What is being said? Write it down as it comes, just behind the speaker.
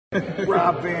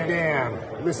Rob Van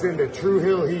Dam, listen to True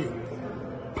Hill Heat.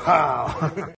 Pow.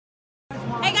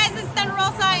 Hey guys, it's Thunder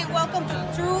Rosa and welcome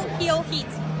to True Hill Heat.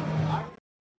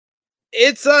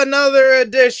 It's another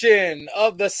edition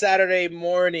of the Saturday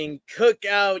Morning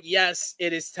Cookout. Yes,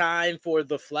 it is time for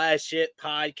the Flash Hit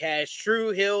Podcast,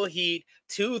 True Hill Heat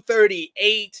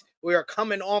 238. We are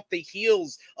coming off the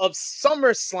heels of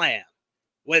SummerSlam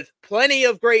with plenty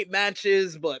of great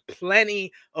matches, but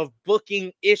plenty of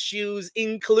booking issues,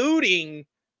 including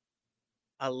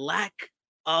a lack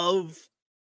of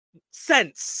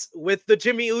sense with the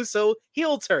Jimmy Uso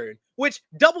heel turn, which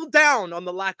doubled down on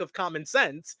the lack of common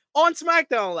sense on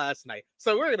SmackDown last night.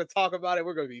 So we're going to talk about it.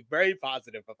 We're going to be very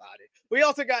positive about it. We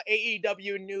also got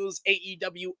AEW news,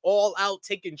 AEW All Out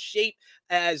taking shape,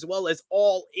 as well as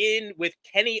All In with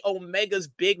Kenny Omega's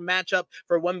big matchup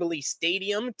for Wembley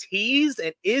Stadium teased.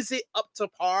 And is it up to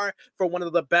par for one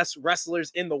of the best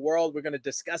wrestlers in the world? We're going to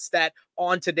discuss that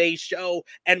on today's show.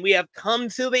 And we have come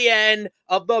to the end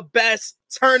of the best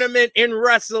tournament in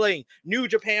wrestling. New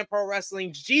Japan Pro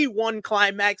Wrestling G1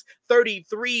 Climax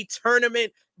 33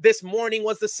 tournament. This morning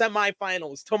was the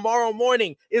semifinals. Tomorrow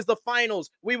morning is the finals.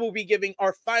 We will be giving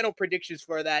our final predictions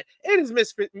for that. It is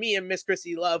me and Miss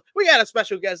Chrissy Love. We got a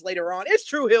special guest later on. It's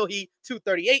True Hill Heat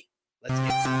 238. Let's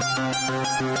get to it.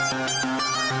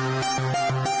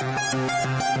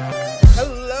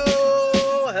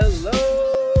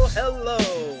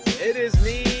 Hello. It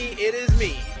is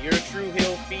me, your True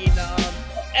Hill Phenom,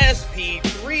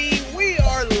 SP3. We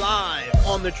are live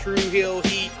on the True Hill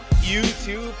Heat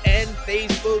YouTube and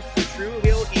Facebook for True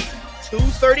Hill Heat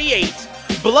 238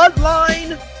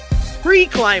 Bloodline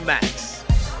pre-climax.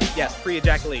 Yes,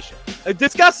 pre-ejaculation.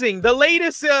 Discussing the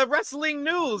latest wrestling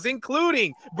news,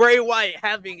 including Bray Wyatt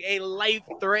having a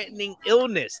life-threatening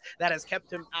illness that has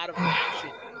kept him out of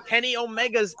action. Kenny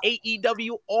Omega's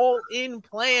AEW All-In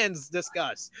plans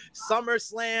discussed.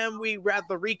 SummerSlam, we had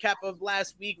the recap of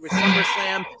last week with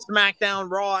SummerSlam, SmackDown,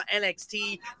 Raw,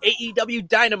 NXT, AEW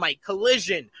Dynamite,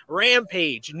 Collision,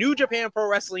 Rampage, New Japan Pro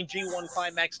Wrestling G1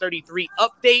 Climax 33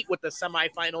 update with the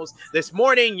semifinals this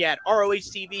morning. You had ROH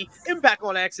TV, Impact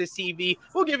on Access TV.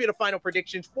 We'll give you the final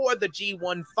predictions for the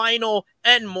G1 final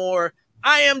and more.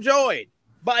 I am joined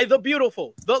by the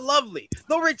beautiful, the lovely,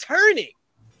 the returning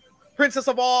princess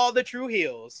of all the True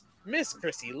Heels, Miss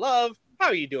Chrissy Love. How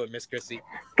are you doing, Miss Chrissy?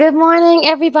 Good morning,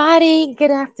 everybody.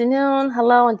 Good afternoon.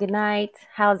 Hello and good night.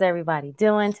 How's everybody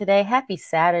doing today? Happy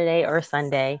Saturday or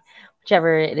Sunday,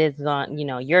 whichever it is on,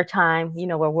 your time.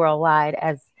 We're worldwide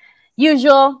as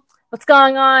usual. What's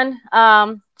going on?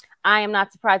 I am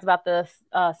not surprised about the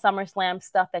SummerSlam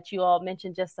stuff that you all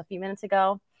mentioned just a few minutes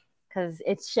ago, because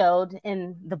it showed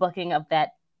in the booking of that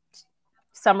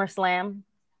SummerSlam.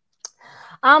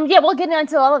 We'll get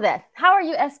into all of that. How are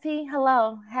you, SP?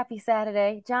 Hello. Happy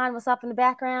Saturday. John, what's up in the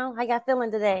background? How y'all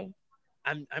feeling today?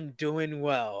 I'm doing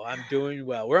well.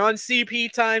 We're on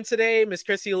CP time today. Miss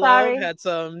Chrissy Love had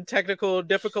some technical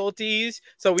difficulties,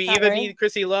 so we either need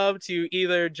Chrissy Love to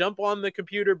either jump on the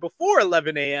computer before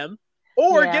 11 a.m.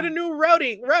 or get a new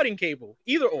routing cable.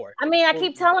 Either or. I mean, I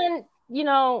keep telling,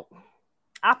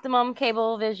 Optimum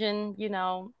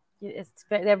Cablevision,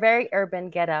 they're very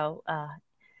urban ghetto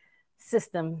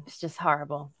system. It's just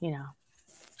horrible,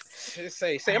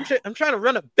 Say I'm trying to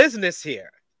run a business here.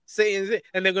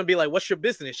 And they're gonna be like, "What's your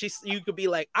business?" You could be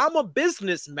like, "I'm a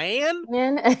businessman."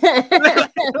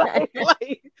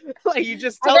 like you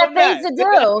just tell them things to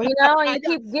do, and you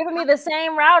keep giving me the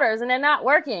same routers and they're not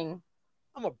working.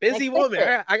 I'm a busy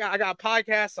woman. I got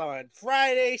podcasts on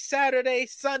Friday, Saturday,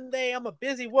 Sunday. I'm a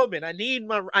busy woman. I need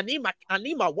my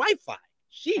Wi-Fi.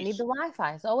 Sheesh. I need the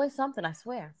Wi-Fi. It's always something, I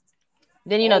swear.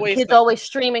 Then the kids always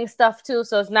streaming stuff too,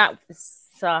 so it's not.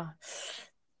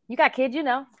 You got kids, I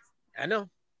know.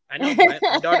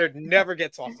 My daughter never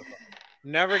gets off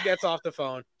the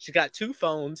phone. She got two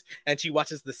phones, and she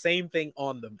watches the same thing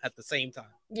on them at the same time.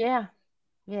 Yeah.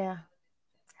 Kids.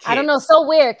 I don't know. So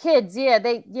weird. Kids.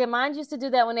 Mine used to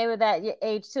do that when they were that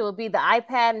age too. It'd be the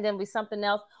iPad and then be something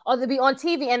else, or they'd be on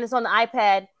TV and it's on the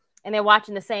iPad and they're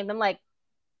watching the same. I'm like,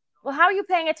 well, how are you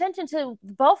paying attention to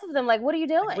both of them? Like, what are you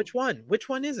doing? Like, which one? Which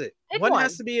one is it? One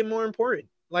has to be more important.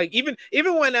 Like even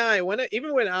when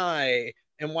I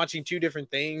am watching two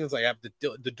different things, like I have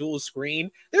the dual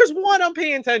screen, there's one I'm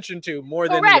paying attention to more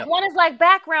than the other. One is like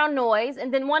background noise,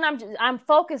 and then one I'm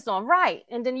focused on, right?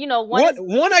 And then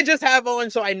one I just have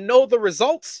on so I know the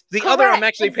results. The other I'm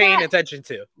actually paying attention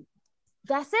to.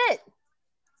 That's it.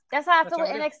 That's how I feel with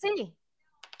NXT.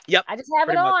 Yep. I just have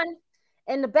it on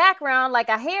in the background, like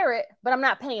I hear it, but I'm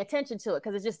not paying attention to it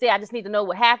because it's just there. I just need to know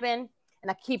what happened,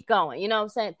 and I keep going. You know what I'm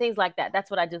saying? Things like that. That's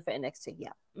what I do for NXT. Yeah.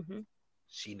 Mm-hmm.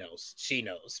 She knows. She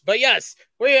knows. But yes,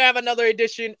 we have another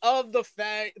edition of the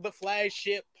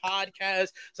Flagship Podcast.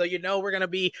 So we're gonna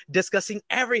be discussing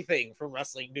everything from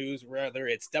wrestling news, whether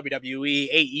it's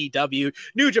WWE, AEW,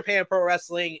 New Japan Pro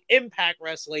Wrestling, Impact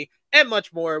Wrestling, and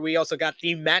much more. We also got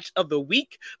the match of the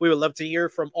week. We would love to hear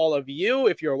from all of you.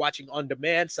 If you're watching on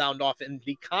demand, sound off in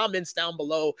the comments down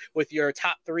below with your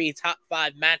top 3, top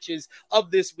 5 matches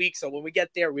of this week. So when we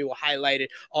get there, we will highlight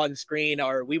it on screen,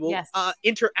 or we will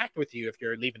interact with you if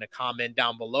you're leaving a comment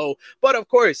down below. But of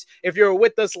course, if you're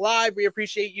with us live, we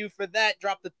appreciate you for that.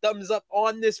 Drop the thumbs up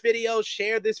on this video.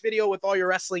 Share this video with all your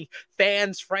wrestling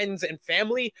fans, friends, and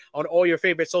family on all your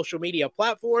favorite social media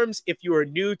platforms. If you are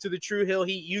new to the True Hill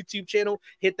Heat YouTube channel,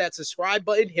 hit that subscribe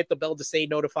button, hit the bell to stay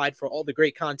notified for all the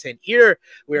great content here.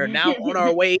 We are now on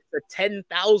our way to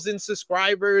 10,000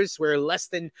 subscribers. We're less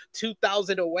than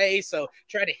 2,000 away, so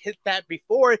try to hit that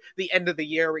before the end of the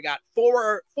year. We got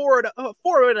four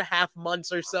and a half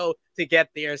months or so to get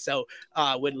there, so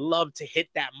would love to hit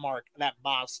that mark, that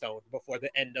milestone before the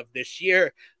end of this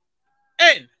year.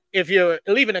 And if you're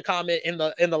leaving a comment in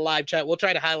the live chat, we'll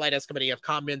try to highlight as many of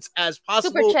comments as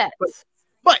possible. Super chats.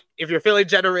 But if you're feeling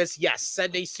generous, yes,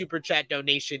 send a super chat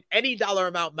donation. Any dollar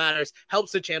amount matters,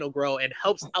 helps the channel grow, and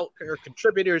helps out your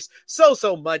contributors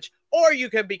so much. Or you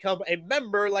can become a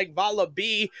member like Vala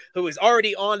B, who is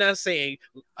already on us saying,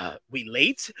 we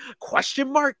late?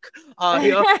 Question mark.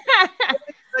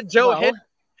 Joe hit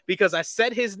because I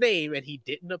said his name and he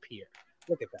didn't appear.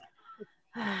 Look at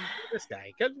that. This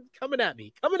guy coming at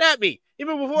me,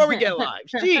 even before we get live.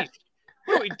 Jeez,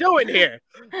 what are we doing here?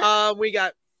 We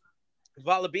got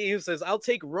Vala B, who says, I'll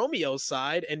take Romeo's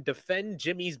side and defend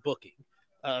Jimmy's booking.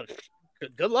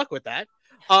 Good luck with that.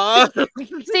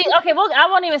 See, okay, well, I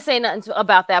won't even say nothing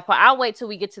about that part. I'll wait till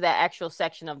we get to that actual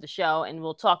section of the show, and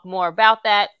we'll talk more about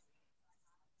that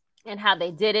and how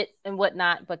they did it and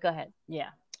whatnot. But go ahead. Yeah.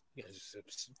 Yes,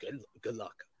 good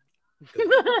luck.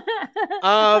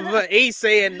 Ace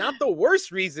saying not the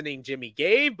worst reasoning Jimmy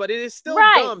gave, but it is still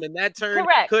dumb, and that turn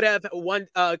could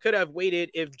have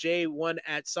waited if Jay won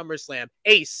at SummerSlam.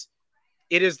 Ace,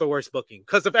 it is the worst booking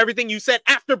because of everything you said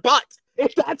after but.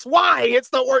 That's why it's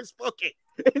the worst booking.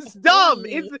 It's dumb.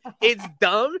 It's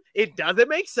dumb. It doesn't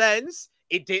make sense.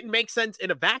 It didn't make sense in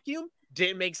a vacuum.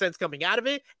 Didn't make sense coming out of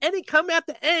it, and it come at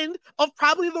the end of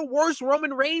probably the worst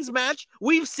Roman Reigns match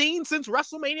we've seen since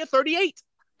WrestleMania 38.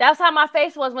 That's how my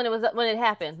face was when it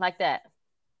happened, like that.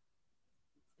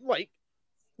 Like,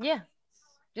 yeah,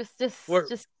 just. We're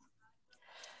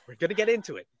gonna get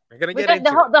into it. We're gonna get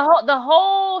into the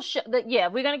whole show.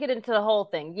 We're gonna get into the whole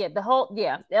thing.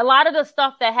 A lot of the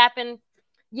stuff that happened.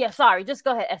 Yeah, sorry. Just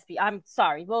go ahead, SP. I'm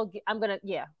sorry.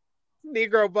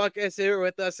 Negro Buck is here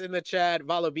with us in the chat.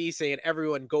 Vala B saying,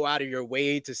 everyone go out of your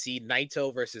way to see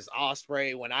Naito versus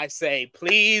Ospreay. When I say,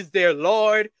 please, dear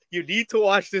Lord, you need to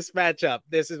watch this matchup.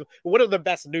 This is one of the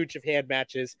best New Japan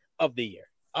matches of the year.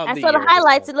 I saw the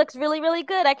highlights. It looks really, really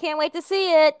good. I can't wait to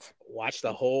see it. Watch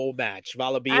the whole match.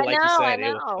 Vala B, like you said,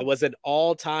 it was an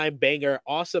all-time banger.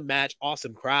 Awesome match.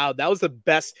 Awesome crowd. That was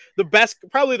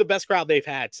probably the best crowd they've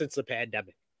had since the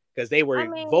pandemic because they were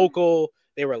vocal.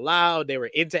 They were loud. They were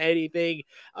into anything.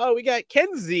 Oh, we got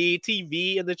Kenzie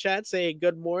TV in the chat saying,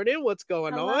 good morning. What's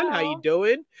going on? How you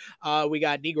doing? We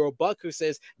got Negro Buck who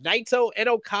says, Naito and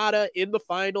Okada in the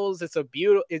finals.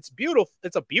 It's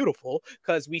beautiful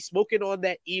because we smoking on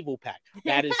that evil pack.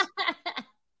 That is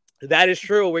that is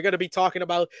true. We're going to be talking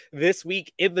about this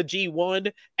week in the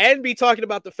G1 and be talking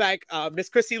about the fact, Miss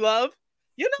Chrissy Love,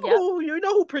 you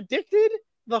know who predicted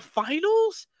the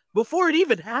finals before it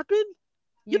even happened?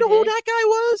 You know who that guy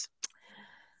was?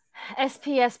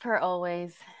 SPS per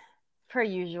always, per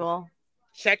usual.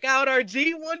 Check out our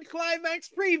G1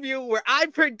 Climax preview where I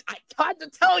tried to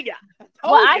tell you.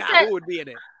 I said who would be in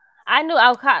it. I knew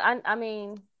I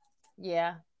mean,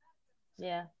 yeah.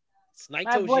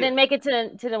 I wouldn't make it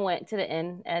to the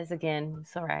end as again.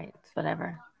 It's all right. It's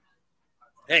whatever.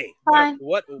 Hey, fine.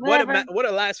 What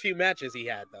the last few matches he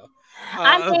had though?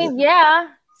 I mean, yeah.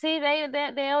 See, they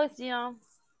always,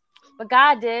 but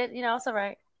God did, it's all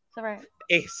right. It's all right.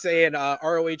 Ace saying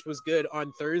ROH was good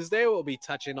on Thursday. We'll be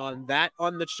touching on that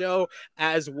on the show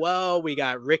as well. We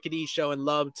got Rickety showing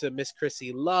love to Miss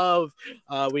Chrissy Love.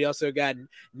 We also got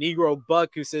Negro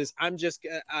Buck who says, I'm just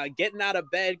getting out of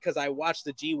bed because I watched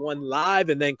the G1 live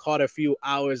and then caught a few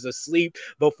hours of sleep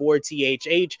before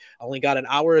THH. I only got an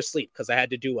hour of sleep because I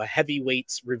had to do a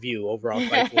heavyweights review over on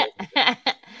Fightful.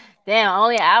 Damn,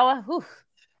 only an hour? Whew.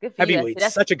 Good for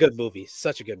Heavyweights, such a good movie.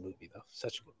 Such a good movie, though.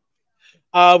 Such a good movie.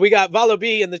 We got Vala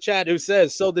B in the chat who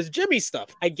says, so this Jimmy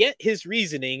stuff, I get his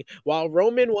reasoning. While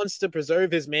Roman wants to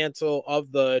preserve his mantle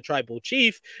of the tribal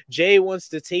chief, Jay wants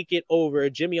to take it over.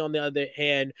 Jimmy, on the other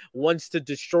hand, wants to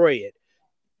destroy it.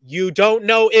 You don't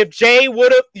know if Jay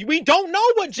would have. We don't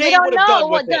know what Jay would have done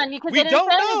with it. We don't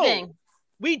know.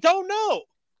 We don't know.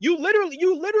 You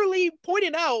literally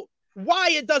pointed out why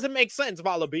it doesn't make sense,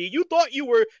 Vala B. You thought you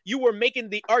were making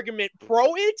the argument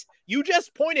pro it. You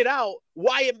just pointed out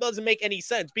why it doesn't make any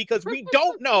sense because we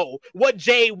don't know what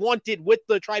Jay wanted with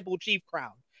the tribal chief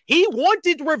crown. He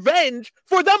wanted revenge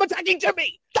for them attacking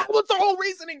Jimmy. That was the whole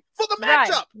reasoning for the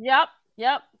matchup. Right.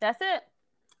 Yep. That's it.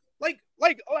 I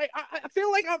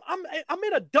feel like I'm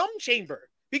in a dumb chamber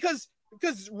because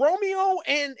Romeo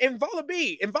and Vala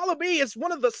B is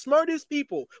one of the smartest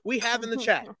people we have in the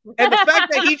chat. And the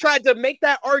fact that he tried to make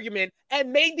that argument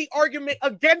and made the argument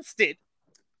against it,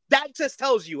 that just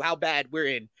tells you how bad we're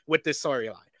in with this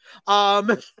storyline.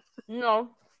 No.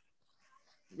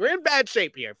 We're in bad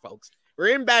shape here, folks.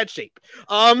 We're in bad shape.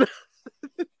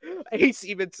 Ace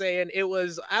even saying it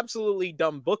was absolutely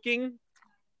dumb booking.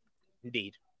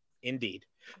 Indeed.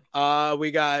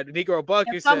 We got Negro Buck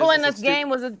who says in this game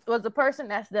was a person.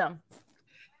 That's them.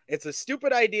 It's a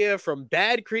stupid idea from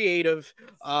bad creative.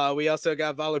 We also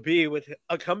got Vala B with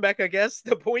a comeback, I guess.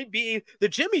 The point being the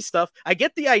Jimmy stuff. I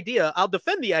get the idea. I'll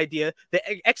defend the idea.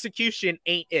 The execution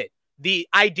ain't it. The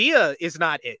idea is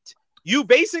not it. You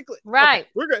basically right. Okay,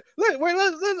 we're good. Let's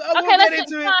get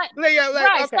into it.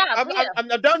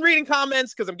 I'm done reading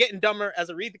comments because I'm getting dumber as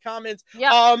I read the comments.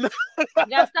 Yeah. You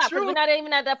gotta stop because we're not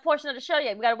even at that portion of the show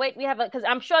yet. We gotta wait. We have because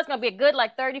I'm sure it's gonna be a good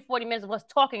 30-40 minutes of us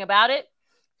talking about it.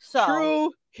 So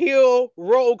True Heel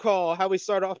roll call, how we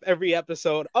start off every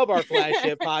episode of our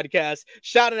flagship podcast,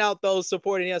 shouting out those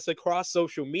supporting us across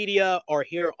social media or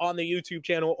here on the YouTube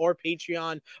channel or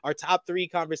Patreon. Our top 3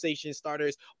 conversation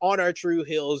starters on our True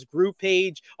Heels group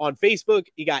page. On Facebook,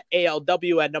 you got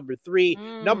ALW at number 3,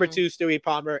 number 2, Stewie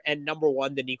Palmer, and number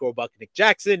 1, the Negro Buck, Nick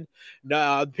Jackson.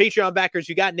 Patreon backers,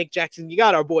 you got Nick Jackson, you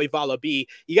got our boy Vala B,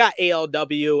 you got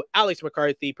ALW, Alex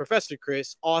McCarthy, Professor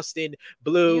Chris, Austin,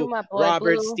 Blue,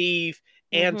 Robert, Blue. Steve,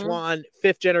 Antoine,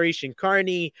 5th Generation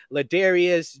Carney,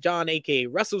 Ladarius, John aka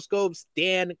Russell Scopes,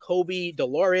 Dan, Kobe,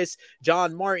 Dolores,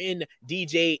 John Martin,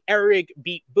 DJ, Eric,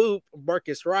 Beat Boop,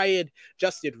 Marcus Riot,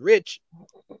 Justin Rich,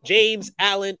 James,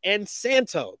 Allen, and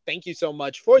Santo. Thank you so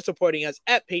much for supporting us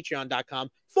at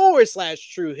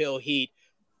patreon.com/True Hill Heat.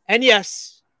 And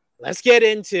yes, let's get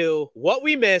into what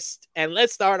we missed and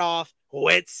let's start off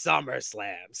with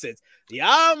SummerSlam. Since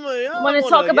I want to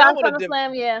talk about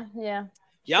SummerSlam, yeah.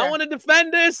 Y'all want to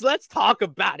defend this? Let's talk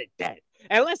about it then.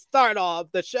 And let's start off.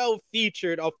 The show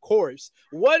featured, of course,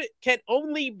 what can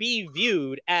only be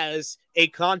viewed as a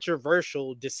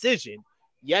controversial decision.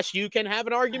 Yes, you can have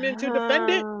an argument to defend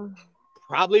it.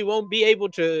 Probably won't be able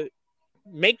to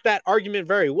make that argument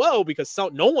very well because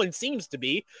no one seems to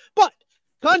be. But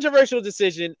controversial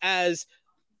decision as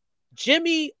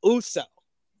Jimmy Uso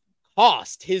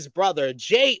cost his brother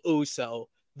Jay Uso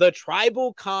the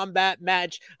tribal combat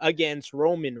match against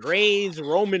Roman Reigns.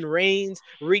 Roman Reigns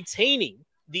retaining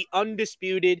the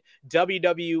undisputed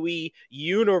WWE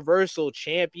Universal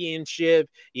Championship.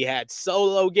 You had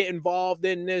Solo get involved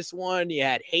in this one. You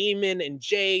had Heyman and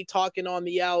Jay talking on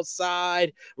the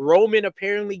outside. Roman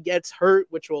apparently gets hurt,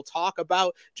 which we'll talk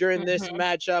about during this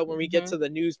matchup when we get to the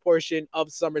news portion of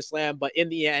SummerSlam. But in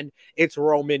the end, it's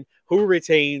Roman who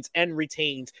retains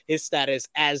his status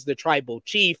as the tribal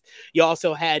chief. You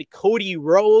also had Cody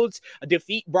Rhodes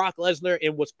defeat Brock Lesnar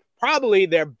in what's probably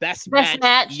their best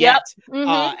match yet.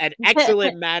 Yep. An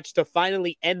excellent match to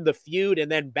finally end the feud. And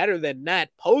then better than that,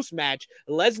 post-match,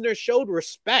 Lesnar showed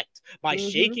respect by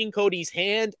shaking Cody's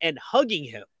hand and hugging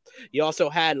him. You also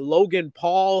had Logan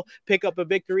Paul pick up a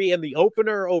victory in the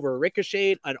opener over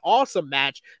Ricochet. An awesome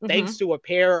match thanks to a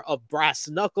pair of brass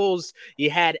knuckles. You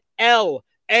had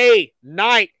L.A.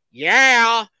 Knight.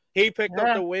 Yeah. He picked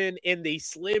up the win in the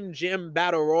Slim Jim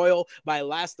Battle Royal by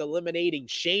last eliminating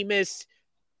Sheamus.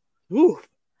 Ooh.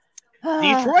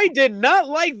 Detroit did not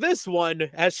like this one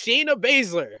as Shayna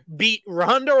Baszler beat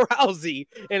Ronda Rousey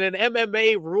in an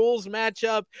MMA rules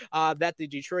matchup that the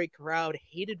Detroit crowd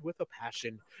hated with a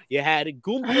passion. You had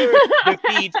Gunther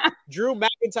defeat Drew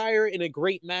McIntyre in a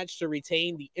great match to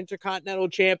retain the Intercontinental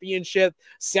Championship.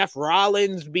 Seth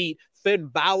Rollins beat Finn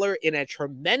Balor in a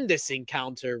tremendous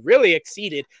encounter, really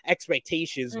exceeded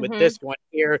expectations with this one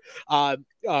here.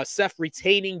 Seth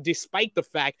retaining despite the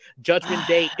fact Judgment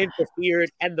Day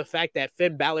interfered and the fact that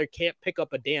Finn Balor can't pick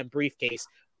up a damn briefcase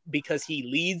because he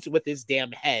leads with his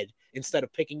damn head instead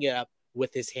of picking it up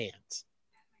with his hands.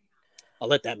 I'll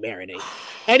let that marinate.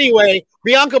 Anyway,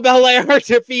 Bianca Belair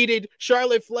defeated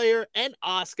Charlotte Flair and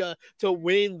Asuka to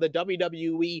win the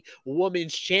WWE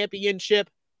Women's Championship.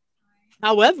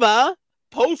 However,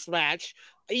 post-match,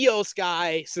 Io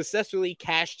Sky successfully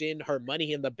cashed in her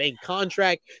Money in the Bank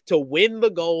contract to win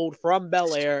the gold from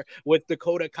Belair, with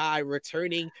Dakota Kai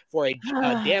returning for a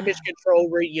Damage Control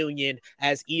reunion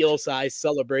as Io Sky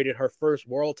celebrated her first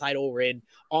world title win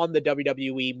on the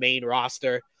WWE main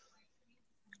roster.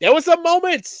 There was some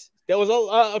moments. There was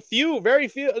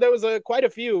quite a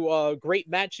few great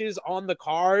matches on the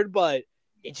card, but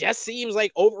it just seems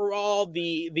like overall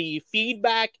the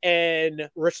feedback and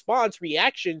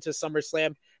reaction to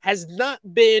SummerSlam has not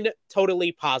been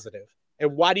totally positive.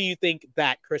 And why do you think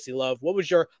that, Chrissy Love? What was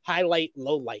your highlight,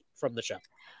 low light from the show?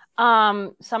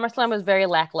 SummerSlam was very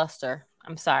lackluster.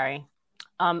 I'm sorry.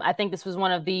 I think this was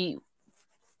one of the.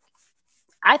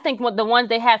 I think the ones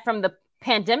they had from the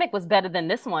pandemic was better than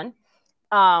this one.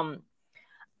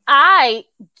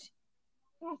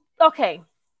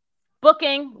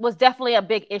 Booking was definitely a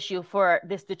big issue for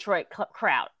this Detroit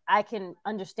crowd. I can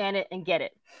understand it and get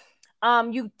it.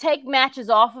 You take matches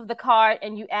off of the card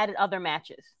and you added other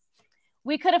matches.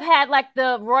 We could have had like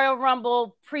the Royal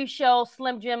Rumble pre-show,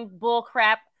 Slim Jim bull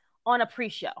crap on a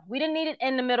pre-show. We didn't need it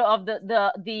in the middle of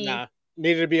the. Nah,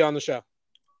 needed to be on the show.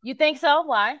 You think so?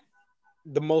 Why?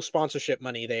 The most sponsorship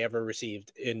money they ever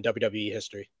received in WWE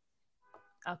history.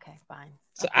 Okay, fine.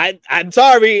 So okay. I'm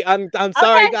sorry. I'm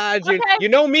sorry, guys. You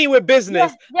know me with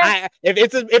business. Yes. If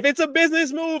it's a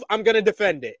business move, I'm gonna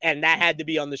defend it, and that had to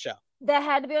be on the show. That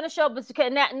had to be on the show, but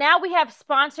now we have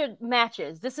sponsored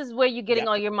matches. This is where you're getting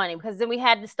all your money, because then we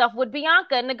had the stuff with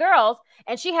Bianca and the girls,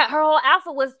 and she had her whole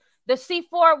outfit was the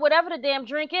C4, whatever the damn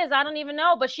drink is. I don't even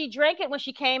know, but she drank it when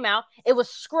she came out. It was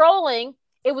scrolling.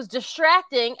 It was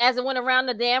distracting as it went around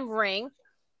the damn ring.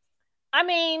 I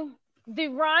mean, the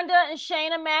Ronda and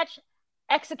Shayna match,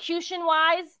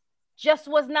 execution-wise, just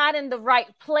was not in the right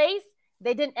place.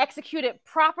 They didn't execute it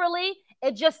properly.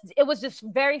 It was just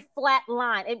very flat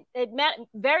line. It meant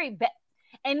very bad.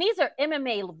 And these are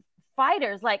MMA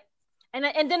fighters, like, and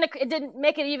then it didn't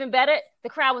make it even better. The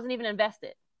crowd wasn't even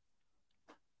invested.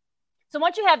 So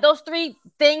once you have those three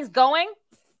things going,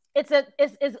 it's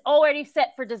already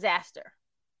set for disaster.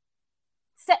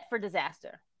 Set for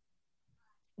disaster.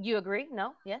 You agree?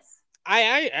 No? Yes?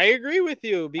 I agree with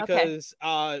you, because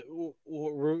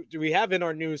we have in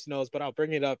our news notes, but I'll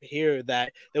bring it up here,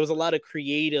 that there was a lot of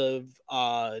creative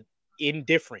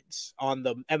indifference on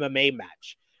the MMA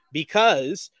match,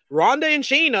 because Ronda and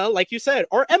Shayna, like you said,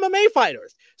 are MMA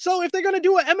fighters. So if they're going to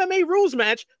do an MMA rules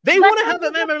match, they want to have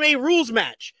an MMA rules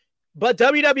match. But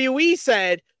WWE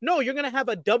said, no, you're going to have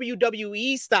a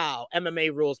WWE style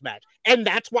MMA rules match. And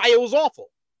that's why it was awful.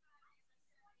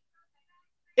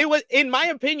 It was, in my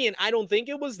opinion, I don't think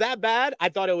it was that bad. I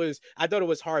thought it was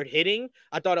hard hitting.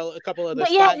 I thought a couple of the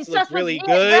spots looked really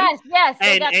good. Yes.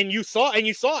 And you saw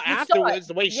afterwards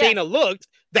the way Shayna looked,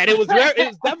 that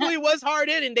it definitely was hard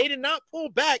hitting. They did not pull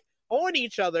back on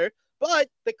each other, but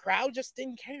the crowd just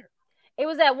didn't care. It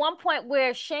was at one point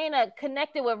where Shayna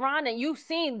connected with Ronda, and you've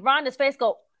seen Ronda's face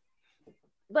go,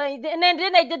 and then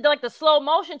they did like the slow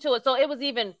motion to it, so it was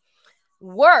even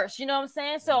worse. You know what I'm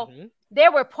saying? So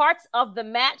there were parts of the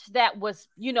match that was,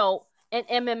 an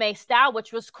MMA style,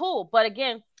 which was cool. But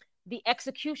again, the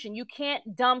execution, you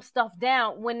can't dumb stuff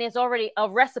down when there's already a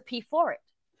recipe for it.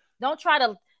 Don't try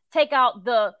to take out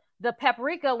the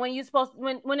paprika when it's supposed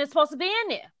to be in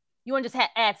there. You want to just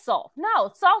add salt. No,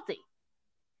 it's salty.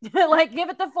 Like, give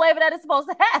it the flavor that it's supposed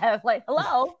to have. Like,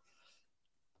 hello.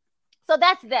 So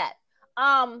that's that.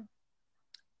 I'm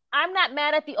not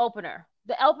mad at the opener.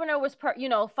 The opener was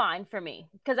fine for me,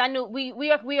 because I knew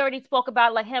we already spoke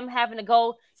about like him having to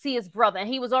go see his brother, and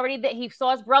he was already there. He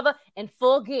saw his brother in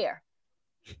full gear.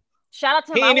 Shout out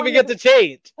to him. He didn't even get to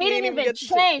change. He didn't even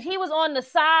change. He was on the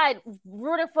side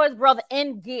rooting for his brother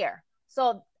in gear.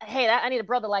 So hey, I need a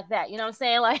brother like that. You know what I'm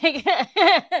saying? Like,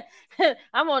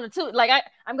 I'm on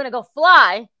I'm gonna go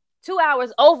fly 2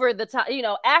 hours over the time,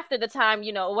 after the time,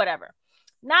 whatever.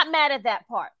 Not mad at that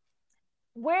part.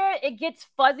 Where it gets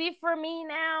fuzzy for me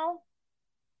now,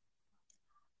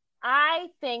 I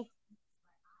think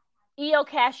Io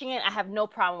cashing in, I have no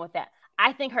problem with that.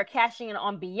 I think her cashing in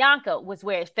on Bianca was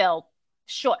where it fell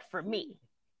short for me.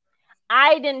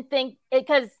 I didn't think it,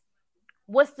 because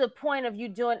what's the point of you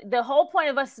doing? The whole point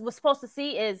of us was supposed to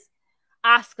see is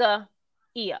Asuka,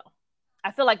 Io.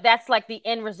 I feel like that's like the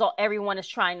end result everyone is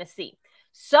trying to see.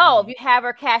 So if you have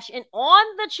her cash in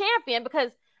on the champion,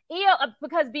 because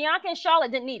Bianca and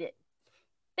Charlotte didn't need it.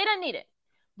 They didn't need it.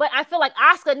 But I feel like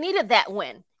Asuka needed that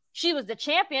win. She was the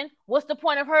champion. What's the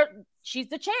point of her? She's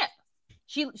the champ.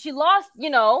 She lost,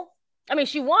 I mean,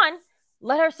 she won.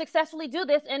 Let her successfully do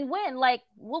this and win. Like,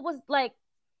 what was like?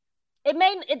 It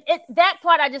made it that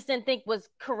part I just didn't think was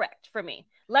correct for me.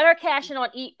 Let her cash in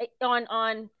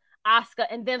on Asuka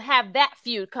and then have that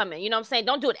feud coming. You know what I'm saying?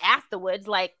 Don't do it afterwards.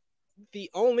 Like,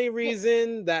 the only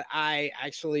reason that I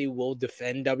actually will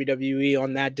defend WWE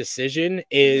on that decision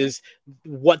is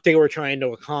what they were trying to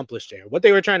accomplish there. What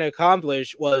they were trying to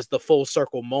accomplish was the full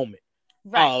circle moment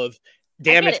of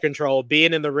Damage Control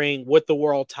being in the ring with the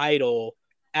world title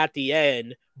at the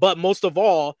end, but most of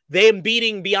all, them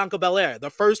beating Bianca Belair, the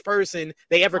first person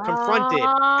they ever confronted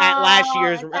at last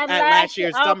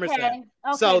year's SummerSlam. Okay,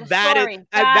 so that story. is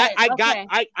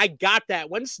I got that.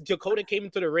 Once Dakota came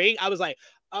into the ring, I was like,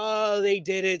 oh, they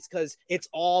did it because it's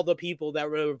all the people that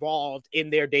were involved in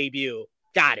their debut.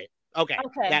 Got it. Okay,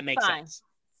 that makes sense.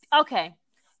 Okay,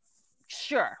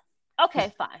 sure.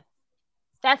 Okay, fine.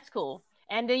 That's cool.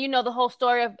 And then the whole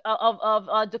story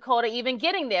of Dakota even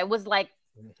getting there was like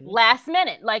last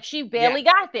minute. Like she barely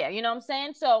got there. You know what I'm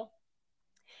saying? So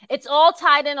it's all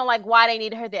tied in on like why they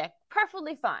needed her there.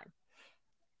 Perfectly fine.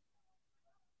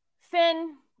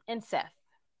 Finn and Seth.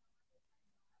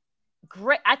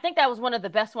 Great. I think that was one of the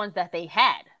best ones that they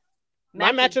had.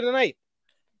 My match of the night.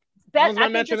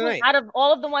 Out of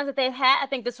all of the ones that they've had, I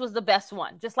think this was the best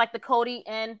one. Just like the Cody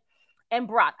and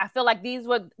Brock. I feel like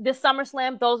this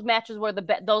SummerSlam, those matches were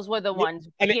those were the ones.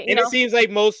 And it seems like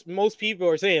most people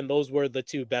are saying those were the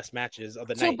two best matches of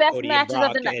the night. Best matches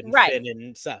of the night. Right. Finn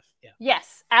and Seth. Yeah.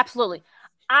 Yes, absolutely.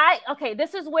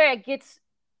 This is where it gets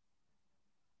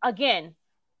again.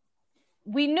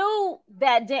 We knew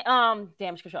that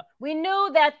Damage Control. We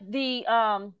knew that the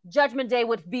Judgment Day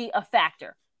would be a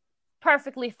factor.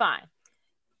 Perfectly fine.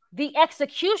 The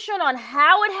execution on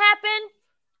how it happened,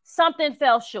 something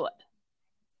fell short.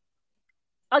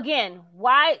 Again,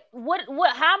 why? What?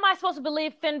 How am I supposed to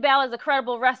believe Finn Balor is a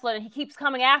credible wrestler and he keeps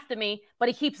coming after me, but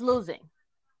he keeps losing?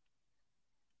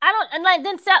 I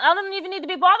don't even need to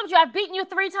be bothered with you. I've beaten you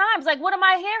 3 times. Like, what am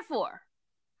I here for?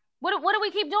 What do we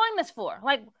keep doing this for?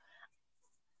 Like,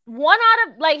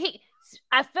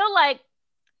 I feel like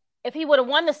if he would have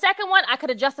won the second one, I could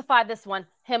have justified this one,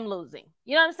 him losing.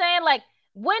 You know what I'm saying? Like,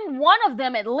 win one of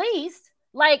them at least.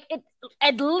 Like, who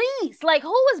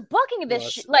is booking this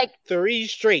shit? Like, 3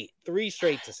 straight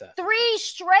to Seth. 3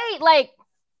 straight. Like,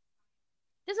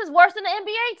 this is worse than the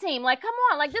NBA team. Like, come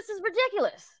on. Like, this is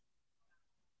ridiculous.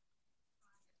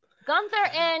 Gunther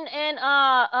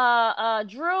and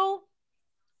Drew.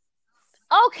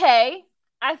 Okay.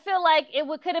 I feel like it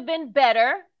could have been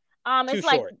better. It's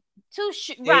like short.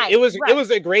 Right. It was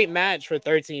a great match for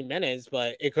 13 minutes,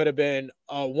 but it could have been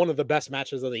one of the best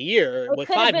matches of the year with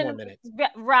 5 more minutes.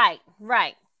 Right.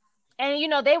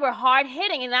 And they were hard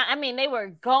hitting, and I mean they were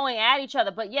going at each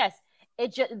other. But yes,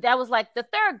 that was like the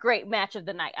third great match of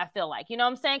the night. I feel like, you know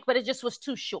what I'm saying, but it just was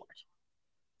too short.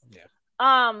 Yeah.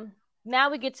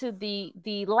 Now we get to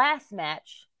the last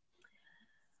match.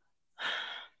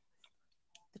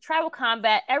 Tribal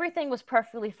combat, everything was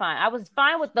perfectly fine. I was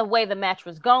fine with the way the match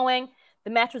was going.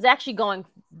 The match was actually going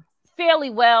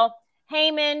fairly well.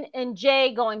 Heyman and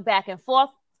Jay going back and forth,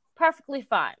 perfectly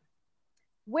fine.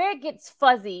 Where it gets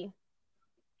fuzzy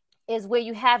is where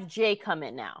you have Jay come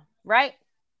in now, right?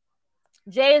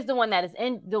 Jay is the one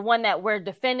that we're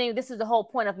defending. This is the whole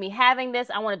point of me having this.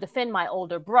 I want to defend my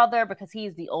older brother because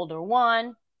he's the older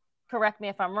one. Correct me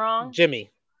if I'm wrong. Jimmy's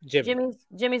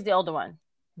the older one.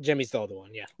 Jimmy's the older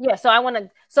one, yeah. Yeah,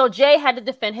 so Jay had to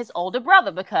defend his older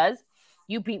brother because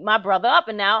you beat my brother up,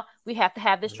 and now we have to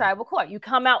have this tribal court. You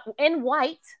come out in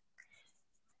white.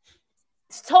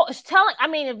 It's telling. I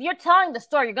mean, if you're telling the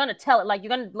story, you're gonna tell it. Like, you're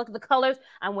gonna look at the colors.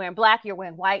 I'm wearing black. You're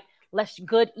wearing white. Less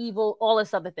good, evil, all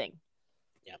this other thing.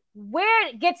 Yeah. Where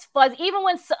it gets fuzzy,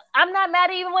 I'm not mad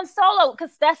at even when Solo,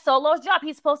 because that's Solo's job.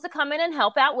 He's supposed to come in and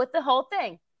help out with the whole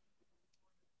thing.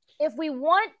 If we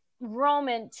want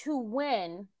Roman to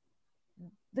win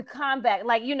the combat,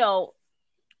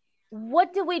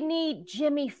 what do we need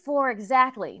Jimmy for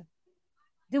exactly?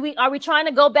 Are we trying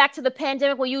to go back to the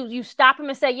pandemic where you stop him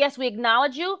and say, yes, we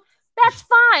acknowledge you? That's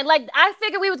fine. Like, I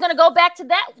figured we was going to go back to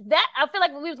that. I feel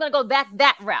like we was going to go back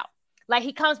that route. Like,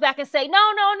 he comes back and say,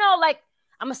 no. Like,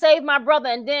 I'm going to save my brother.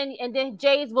 And then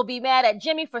Jays will be mad at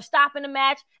Jimmy for stopping the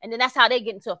match. And then that's how they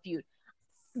get into a feud.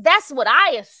 That's what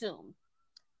I assume.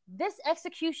 This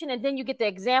execution, and then you get the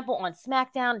example on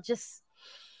SmackDown, just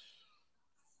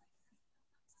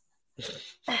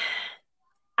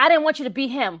I didn't want you to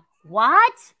beat him.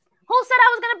 What? Who said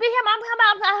I was going to beat him?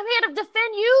 I'm here to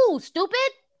defend you,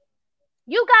 stupid.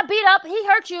 You got beat up. He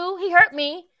hurt you. He hurt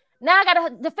me. Now I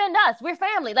gotta defend us. We're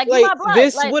family. Like you my blood.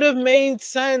 This like, would have made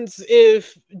sense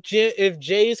if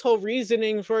Jay's whole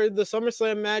reasoning for the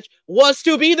SummerSlam match was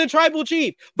to be the tribal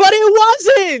chief, but it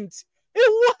wasn't.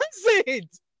 It wasn't.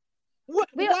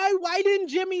 Why didn't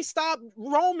Jimmy stop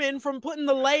Roman from putting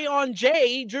the lay on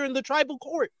Jay during the tribal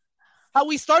court? How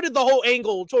we started the whole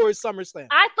angle towards SummerSlam.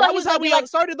 I thought that was how we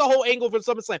started the whole angle for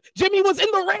SummerSlam. Jimmy was in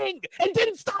the ring and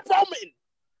didn't stop Roman.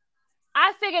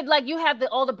 I figured like you have the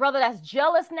older brother that's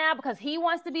jealous now because he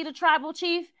wants to be the tribal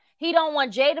chief. He don't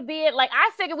want Jay to be it. Like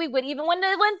I figured we would, even when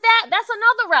they went that's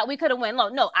another route we could have went.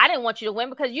 No, I didn't want you to win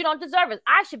because you don't deserve it.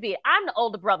 I should be it. I'm the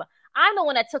older brother. I'm the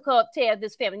one that took care of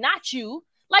this family, not you.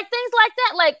 Like things like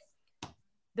that. Like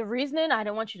the reasoning I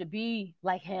didn't want you to be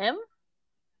like him,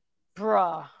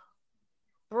 bruh.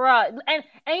 And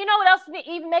you know what else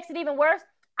even makes it even worse?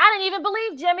 I didn't even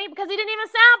believe Jimmy because he didn't even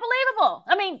sound believable.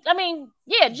 I mean,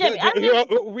 yeah, Jimmy.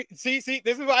 See,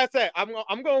 this is what I said. I'm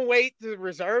going to wait to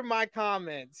reserve my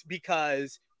comments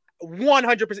because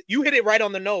 100%, you hit it right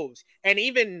on the nose. And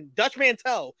even Dutch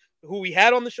Mantel, who we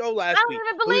had on the show last week,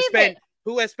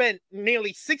 who has spent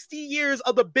nearly 60 years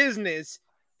of the business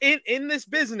in this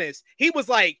business, he was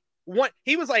like,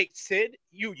 Sid,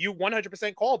 you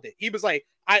 100% called it. He was like,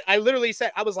 I literally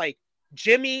said, I was like,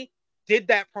 Jimmy did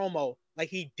that promo like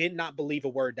he did not believe a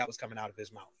word that was coming out of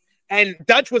his mouth. And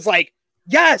Dutch was like,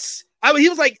 yes. He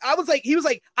was like,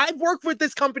 I've worked with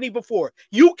this company before.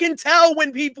 You can tell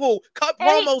when people cut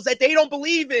promos that they don't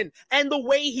believe in. And the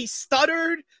way he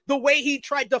stuttered, the way he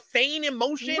tried to feign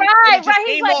emotion, and it just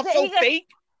came off so fake.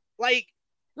 Like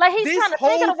he's trying to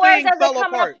think of the words as they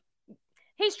come apart.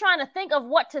 He's trying to think of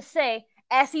what to say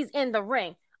as he's in the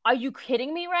ring. Are you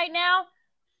kidding me right now?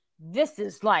 This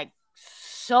is like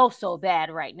so bad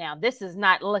right now. This is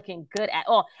not looking good at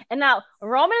all. And now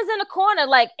Roman is in the corner,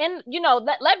 like, and let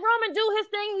Roman do his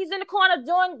thing. He's in the corner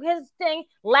doing his thing,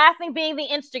 laughing, being the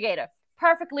instigator.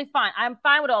 Perfectly fine. I'm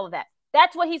fine with all of that.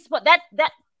 That's what he's put.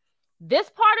 This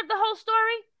part of the whole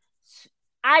story,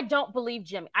 I don't believe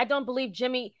Jimmy. I don't believe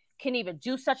Jimmy can even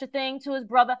do such a thing to his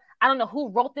brother. I don't know who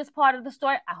wrote this part of the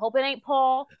story. I hope it ain't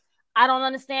Paul. I don't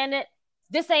understand it.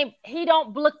 He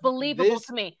don't look believable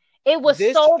to me. It was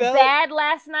so bad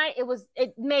last night.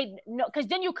 It made no, because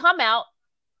then you come out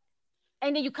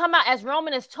as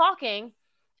Roman is talking,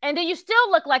 and then you still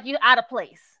look like you're out of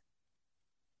place.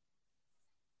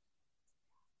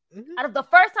 Mm-hmm. Out of the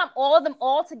first time, all of them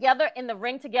all together in the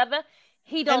ring together,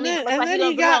 he don't even look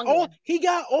like he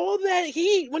got all that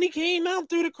heat when he came out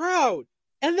through the crowd.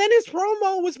 And then his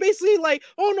promo was basically like,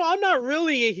 oh no, I'm not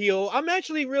really a heel. I'm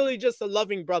actually really just a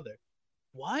loving brother.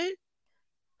 What?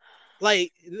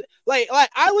 Like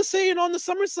I was saying on the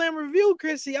SummerSlam review,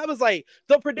 Chrissy, I was like,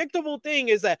 the predictable thing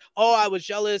is that, I was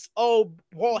jealous. Oh,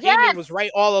 Paul Heyman was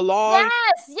right all along.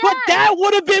 Yes. But that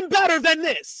would have been better than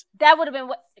this. That would have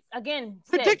been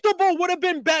predictable would have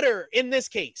been better in this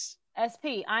case.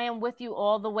 SP, I am with you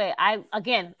all the way.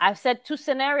 I've said two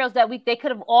scenarios that they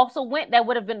could have also went that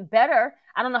would have been better.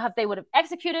 I don't know if they would have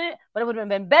executed it, but it would have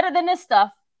been better than this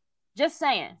stuff. Just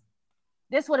saying.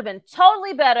 This would have been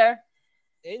totally better.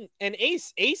 And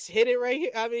Ace hit it right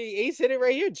here. I mean, Ace hit it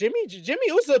right here.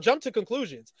 Jimmy also jumped to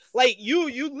conclusions. Like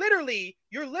you're literally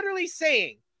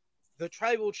saying the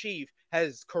tribal chief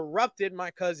has corrupted my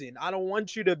cousin. I don't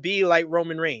want you to be like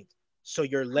Roman Reigns. So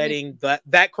you're letting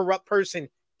that corrupt person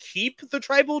keep the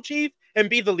tribal chief and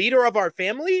be the leader of our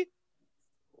family?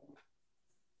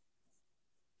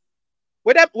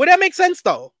 Would that make sense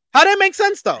though? How'd that make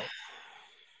sense though?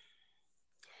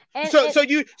 So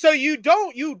you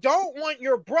don't want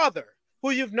your brother, who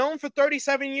you've known for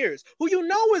 37 years, who you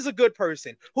know is a good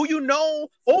person, who you know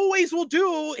always will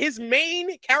do. His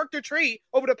main character trait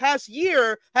over the past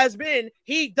year has been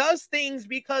he does things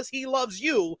because he loves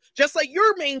you, just like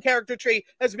your main character trait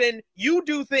has been you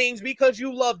do things because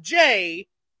you love Jay.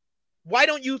 Why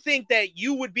don't you think that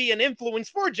you would be an influence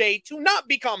for Jay to not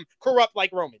become corrupt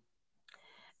like Roman?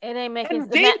 It ain't making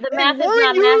the math is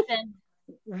not mathing.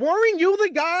 Weren't you the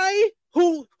guy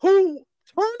who turned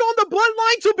on the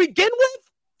bloodline to begin with?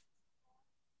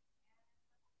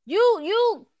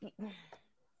 You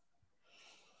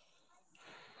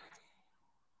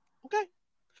okay.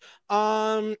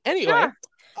 Anyway. Sure.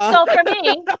 So for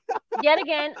me, yet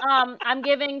again, I'm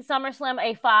giving SummerSlam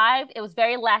a 5. It was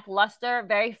very lackluster,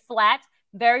 very flat,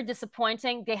 very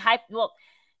disappointing.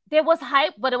 There was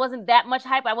hype, but it wasn't that much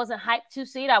hype. I wasn't hyped to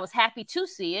see it. I was happy to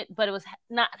see it, but it was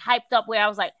not hyped up where I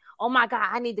was like, oh my God,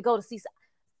 I need to go to see.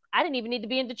 I didn't even need to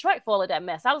be in Detroit for all of that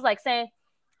mess. I was like saying,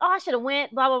 oh, I should have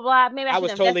went, blah, blah, blah. Maybe I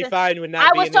was totally fine with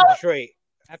not being in Detroit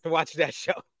after watching that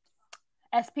show.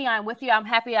 SP, I'm with you. I'm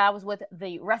happy I was with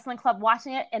the wrestling club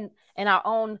watching it and in our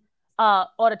own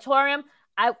auditorium,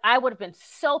 I would have been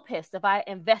so pissed if I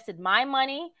invested my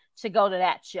money to go to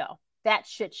that show. That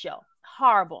shit show.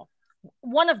 Horrible.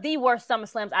 One of the worst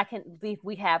SummerSlams I can believe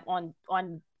we have on.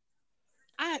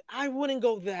 I wouldn't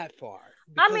go that far.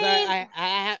 I mean,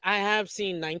 I have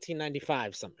seen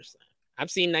 1995 SummerSlam.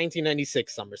 I've seen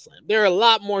 1996 SummerSlam. There are a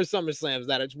lot more SummerSlams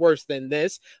that it's worse than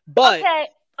this. But okay,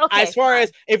 as far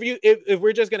as if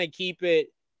we're just gonna keep it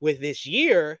with this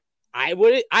year, I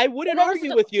wouldn't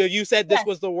argue with you if you said this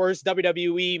was the worst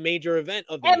WWE major event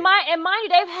of the year. And mind you,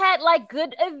 they've had like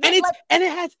good events, and it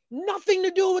has nothing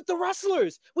to do with the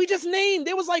wrestlers. We just named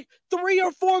there was like 3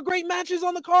 or 4 great matches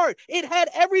on the card. It had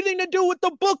everything to do with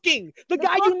the booking. The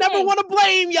guy you never want to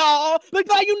blame, y'all. The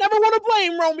guy you never want to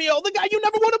blame, Romeo. The guy you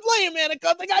never want to blame,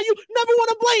 Annika. The guy you never want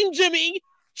to blame, Jimmy.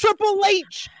 Triple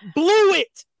H blew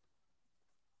it.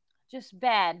 Just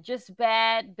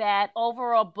bad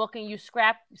overall booking. You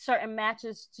scrap certain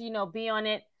matches to, be on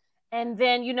it. And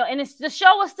then, and the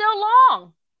show was still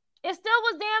long. It still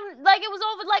was damn, like it was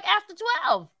over like after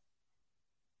 12.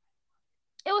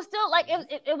 It was still like,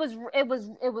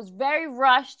 it was very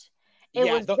rushed.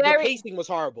 The pacing was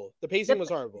horrible. The pacing was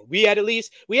horrible. We had at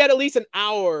least an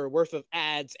hour worth of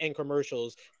ads and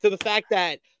commercials, to the fact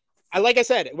that, like I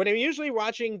said, when I'm usually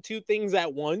watching 2 things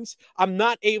at once, I'm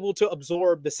not able to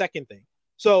absorb the second thing.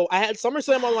 So I had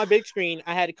SummerSlam on my big screen.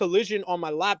 I had Collision on my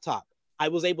laptop. I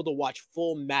was able to watch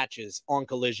full matches on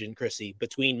Collision, Chrissy,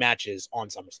 between matches on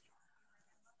SummerSlam.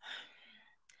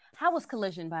 How was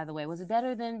Collision, by the way? Was it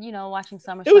better than, watching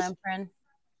SummerSlam, friend?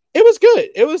 It was good.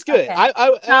 It was good.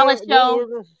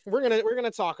 Okay. We're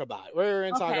gonna talk about it. We're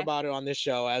gonna talk about it on this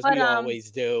show, as we always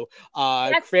do.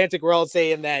 Frantic World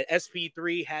saying that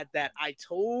SP3 had that "I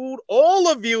told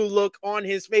all of you" look on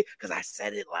his face, because I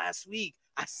said it last week.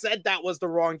 I said that was the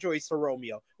wrong choice for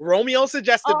Romeo. Romeo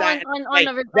suggested that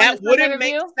wouldn't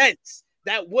make sense.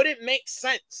 That wouldn't make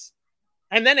sense.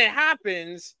 And then it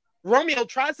happens. Romeo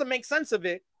tries to make sense of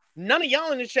it. None of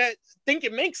y'all in the chat think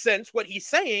it makes sense what he's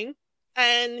saying.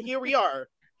 And here we are.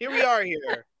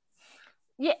 Here.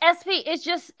 Yeah, SP. It's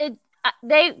just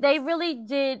they really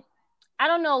did. I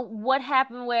don't know what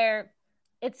happened where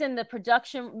it's in the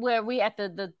production where we at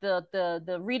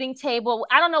the reading table.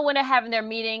 I don't know when they're having their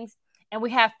meetings and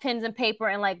we have pens and paper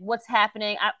and like what's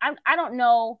happening. I don't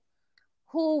know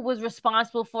who was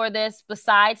responsible for this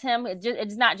besides him.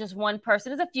 It's not just one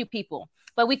person. It's a few people,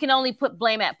 but we can only put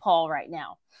blame at Paul right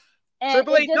now.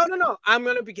 Triple H, no. I'm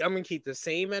gonna keep the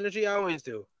same energy I always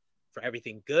do. For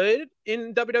everything good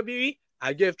in WWE,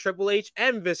 I give Triple H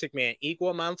and Vince McMahon equal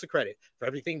amounts of credit. For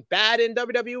everything bad in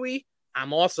WWE,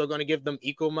 I'm also gonna give them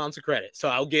equal amounts of credit. So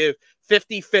I'll give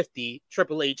 50-50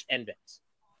 Triple H and Vince.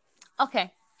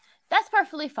 Okay, that's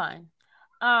perfectly fine.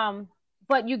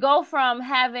 But you go from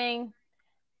having,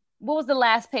 what was the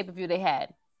last pay-per-view they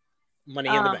had? Money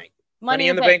in the Bank. Money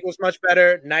in the Bank was much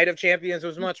better. Night of Champions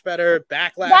was much better.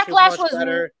 Backlash was much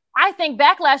better. I think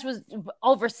Backlash was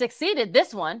over succeeded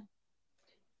this one.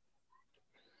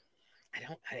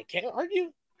 I can't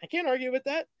argue. I can't argue with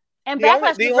that. And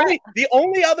Backlash the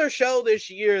only other show this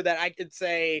year that I could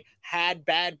say had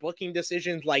bad booking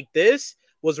decisions like this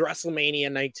was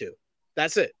WrestleMania Night 2.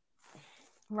 That's it.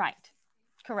 Right.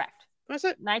 Correct. That's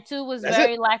it. Night 2 was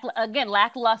very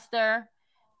lackluster.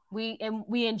 We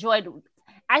enjoyed.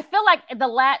 I feel like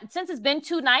since it's been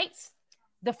 2 nights,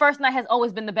 the first night has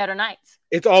always been the better night.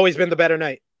 It's always been the better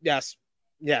night. Yes.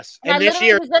 And this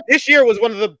year was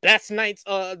one of the best nights,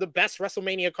 the best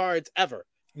WrestleMania cards ever.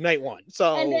 Night 1.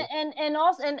 So and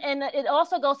it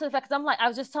also goes to the fact, because I'm like, I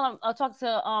was just talking to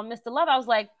Mr. Love. I was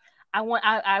like,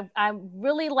 I'm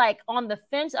really like on the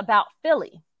fence about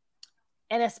Philly,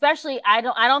 and especially I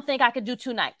don't think I could do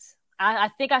 2 nights. I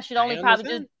think I should only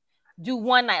probably do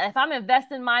 1 night. If I'm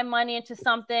investing my money into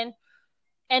something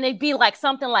and it'd be like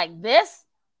something like this,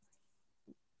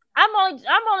 I'm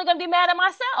only gonna be mad at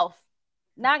myself.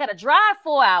 Now I gotta drive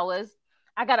 4 hours.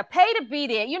 I gotta pay to be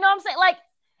there. You know what I'm saying? Like,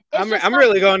 I'm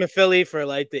really going to Philly for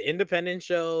like the independent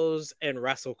shows and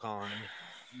WrestleCon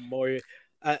more.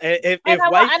 If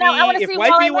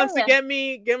Wifey wants to get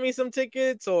me some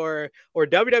tickets, or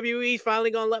WWE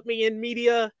finally gonna let me in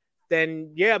media,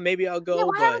 then yeah, maybe I'll go. Yeah,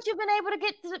 why haven't you been able to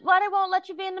get? Why they won't let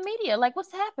you be in the media? Like,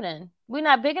 what's happening? We're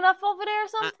not big enough over there, or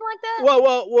something like that.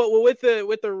 Well, with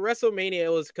the WrestleMania, it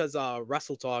was because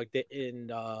Wrestle Talk didn't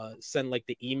send like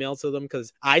the email to them,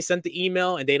 because I sent the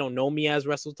email and they don't know me as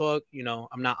Wrestle Talk. You know,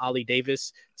 I'm not Ollie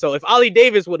Davis. So if Ollie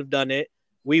Davis would have done it,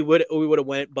 we would have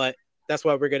went. But that's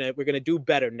why we're gonna do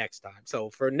better next time. So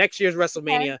for next year's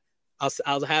WrestleMania,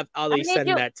 I'll have Ollie send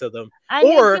that to them,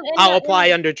 or I'll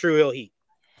apply under True Hill Heat.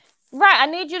 Right, I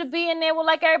need you to be in there with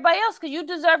like everybody else because you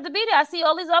deserve to be there. I see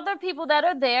all these other people that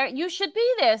are there. You should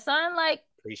be there, son. Like,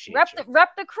 Appreciate you.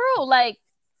 rep the crew. Like,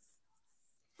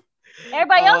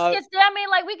 everybody else gets there. I mean,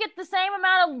 like, we get the same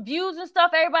amount of views and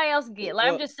stuff everybody else get.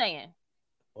 Like, I'm just saying.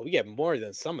 Well, we get more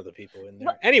than some of the people in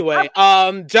there. Anyway,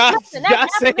 Josh saying,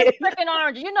 freaking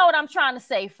orange. You know what I'm trying to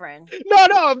say, friend.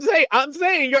 No, I'm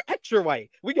saying you're extra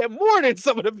white. We get more than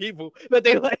some of the people that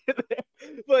they let in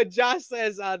there. But Josh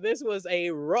says this was a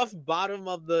rough bottom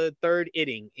of the third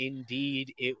inning.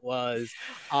 Indeed, it was.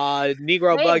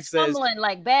 Negro Bug says,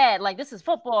 like bad. Like, this is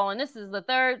football and this is the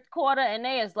third quarter, and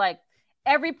they is like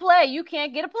every play you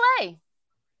can't get a play.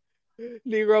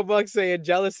 Negro Buck saying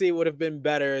jealousy would have been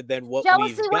better than what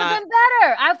jealousy we've would have been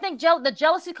better. I think the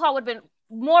jealousy call would have been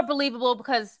more believable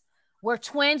because we're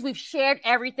twins. We've shared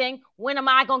everything. When am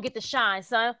I gonna get the shine,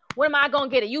 son? When am I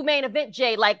gonna get it? You main event,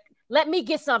 Jay. Like, let me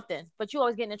get something. But you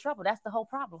always getting in trouble. That's the whole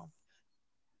problem.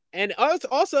 And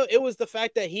also, it was the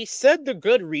fact that he said the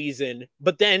good reason,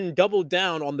 but then doubled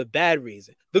down on the bad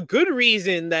reason. The good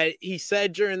reason that he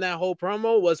said during that whole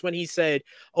promo was when he said,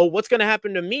 "Oh, what's going to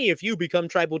happen to me if you become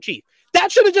tribal chief?"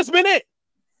 That should have just been it.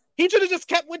 He should have just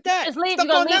kept with that. Just leave. You're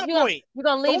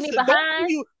gonna leave me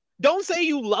behind. Don't say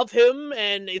you love him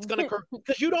and it's gonna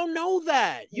because you don't know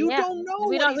that. You don't know.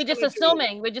 We're just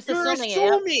assuming. We're just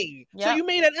assuming. Yep. So you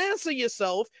made an ass of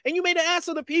yourself and you made an ass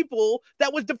of the people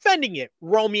that was defending it,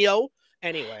 Romeo.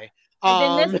 Anyway.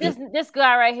 And then this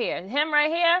guy right here. Him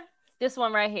right here. This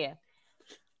one right here.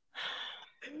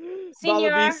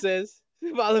 Valavi says.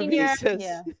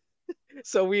 Yeah.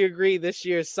 So we agree this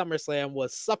year's SummerSlam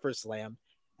was Supper Slam.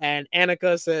 And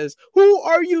Annika says, "Who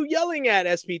are you yelling at,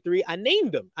 SP3? I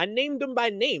named them. I named them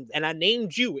by name. And I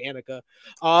named you, Annika."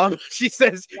 She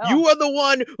says, "You are the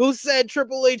one who said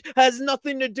Triple H has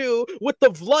nothing to do with the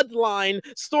bloodline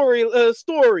story.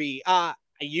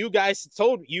 You guys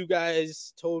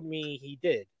told me he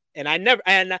did. And I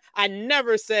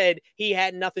never said he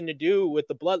had nothing to do with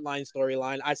the bloodline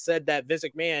storyline. I said that Vince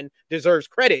McMahon deserves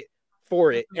credit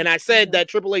for it. And I said that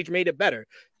Triple H made it better.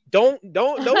 Don't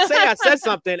say I said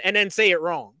something and then say it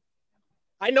wrong.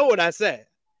 I know what I said.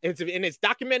 It's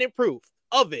documented proof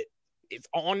of it. It's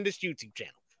on this YouTube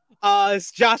channel.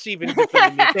 It's Josh even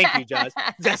defending me. Thank you, Josh.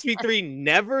 SP3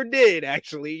 never did,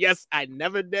 actually. Yes, I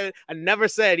never did. I never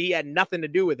said he had nothing to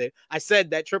do with it. I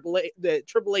said that Triple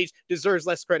H deserves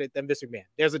less credit than Vince McMahon.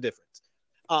 There's a difference.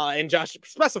 And Josh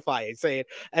specified, saying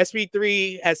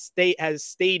SP3 has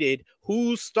stated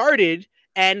who started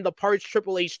and the parts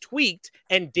Triple H tweaked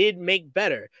and did make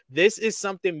better. This is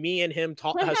something me and him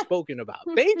have spoken about.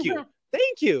 Thank you.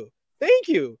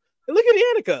 Look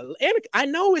at Annika. I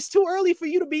know it's too early for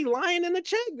you to be lying in the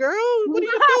chat, girl. What are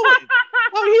you doing?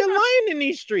 Out here lying in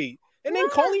these streets and then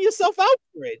calling yourself out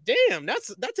for it. Damn, that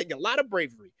takes a lot of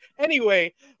bravery.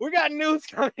 Anyway, we got news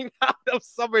coming out of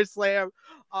SummerSlam.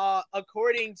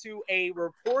 According to a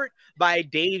report by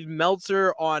Dave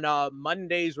Meltzer on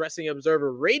Monday's Wrestling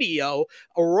Observer Radio,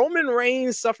 Roman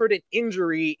Reigns suffered an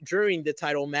injury during the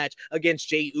title match against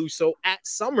Jey Uso at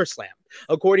SummerSlam.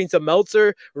 According to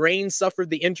Meltzer, Reigns suffered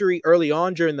the injury early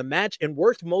on during the match and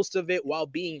worked most of it while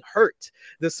being hurt.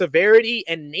 The severity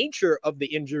and nature of the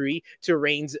injury to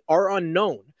Reigns are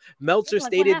unknown. Meltzer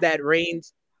stated that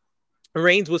Reigns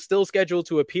was still scheduled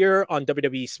to appear on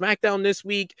WWE SmackDown this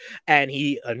week, and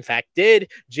he, in fact, did.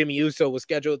 Jimmy Uso was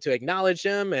scheduled to acknowledge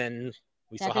him, and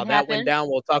we saw how that went down.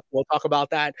 We'll talk about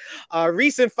that.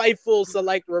 Recent Fightful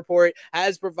Select report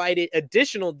has provided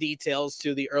additional details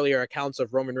to the earlier accounts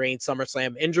of Roman Reigns'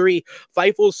 SummerSlam injury.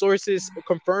 Fightful sources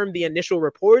confirmed the initial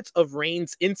reports of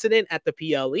Reigns' incident at the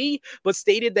PLE, but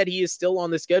stated that he is still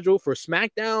on the schedule for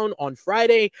SmackDown on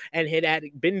Friday, and it had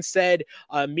been said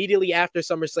immediately after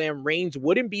SummerSlam, Reigns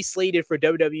wouldn't be slated for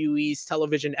WWE's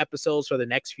television episodes for the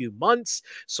next few months.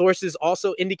 Sources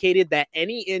also indicated that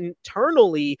any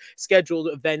internally scheduled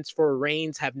events for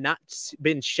Reigns have not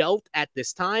been shelved at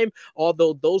this time,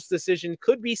 although those decisions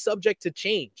could be subject to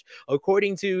change.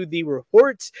 According to the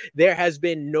reports, there has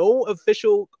been no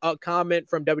official comment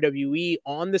from WWE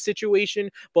on the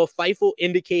situation, but Fightful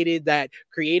indicated that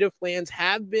creative plans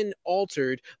have been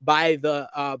altered by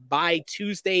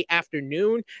Tuesday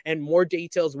afternoon, and more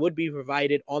details would be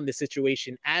provided on the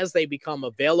situation as they become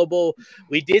available.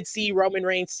 We did see Roman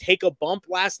Reigns take a bump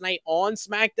last night on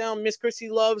SmackDown, Miss Chrissy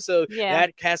Love, so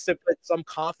that has to put some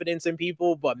confidence in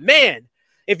people. But man,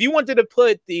 if you wanted to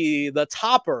put the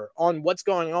topper on what's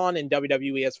going on in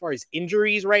WWE as far as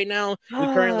injuries right now, we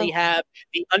currently have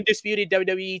the undisputed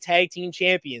WWE Tag Team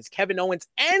Champions Kevin Owens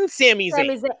and Sami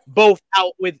Zayn both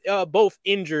out with both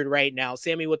injured right now.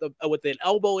 Sami with an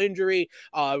elbow injury,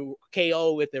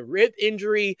 KO with a rib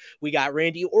injury. We got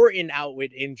Randy Orton out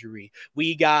with injury.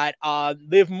 We got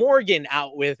Liv Morgan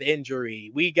out with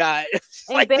injury. We got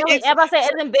Bailey.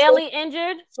 Isn't Bailey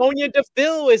injured? Sonya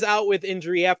Deville is out with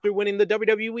injury after winning the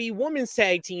WWE Women's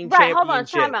Tag Team Championship. Hold on,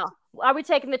 time out. Are we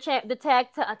taking the tag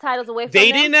titles away from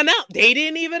They them? didn't announce. They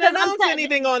didn't even announce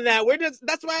anything on that.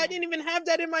 That's why I didn't even have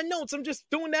that in my notes. I'm just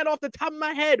doing that off the top of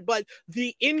my head. But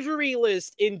the injury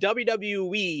list in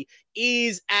WWE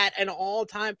is at an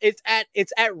all-time. It's at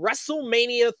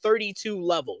WrestleMania 32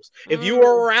 levels. If you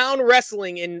were around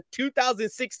wrestling in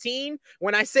 2016,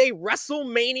 when I say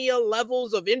WrestleMania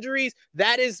levels of injuries,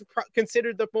 that is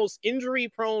considered the most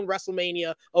injury-prone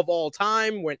WrestleMania of all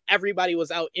time, when everybody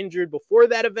was out injured before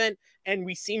that event. And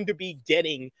we seem to be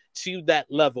getting to that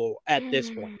level at this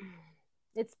point.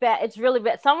 It's bad. It's really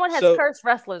bad. Someone has cursed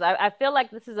wrestlers. I feel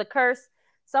like this is a curse.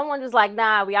 Someone is like,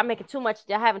 nah, y'all making too much.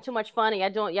 Y'all having too much fun.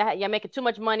 Y'all making too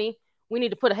much money. We need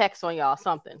to put a hex on y'all.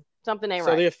 Something ain't right.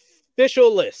 So the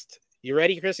official list. You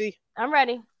ready, Chrissy? I'm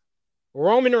ready.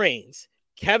 Roman Reigns,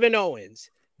 Kevin Owens,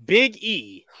 Big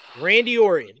E, Randy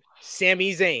Orton,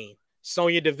 Sami Zayn,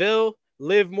 Sonya Deville,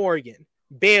 Liv Morgan,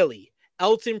 Bailey,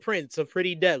 Elton Prince of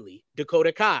Pretty Deadly,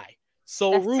 Dakota Kai,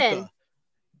 Sol Ruka,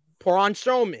 Braun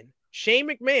Strowman, Shane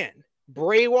McMahon,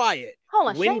 Bray Wyatt,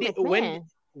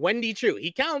 Wendy Choo.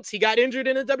 He counts. He got injured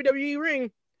in a WWE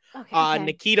ring. Okay.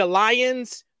 Nikita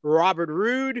Lyons, Robert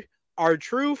Roode,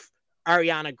 R-Truth,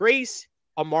 Ariana Grace,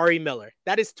 Amari Miller.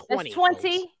 That is 20. That's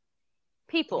 20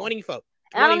 people. 20 folks.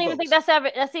 I don't even think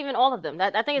that's even all of them.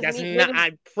 I think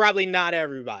it's probably not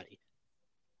everybody.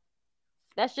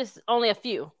 That's just only a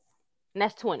few. And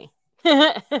that's 20.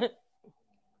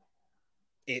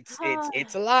 It's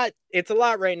a lot. It's a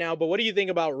lot right now. But what do you think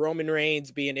about Roman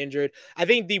Reigns being injured? I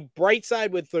think the bright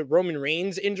side with the Roman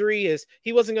Reigns injury is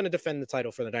he wasn't going to defend the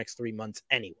title for the next 3 months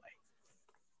anyway.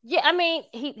 Yeah, I mean,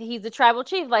 he's the tribal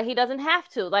chief. Like, he doesn't have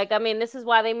to. Like, I mean, this is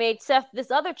why they made Seth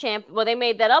this other champ. Well, they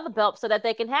made that other belt so that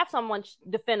they can have someone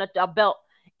defend a belt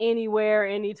anywhere,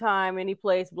 anytime, any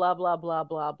place, blah, blah, blah,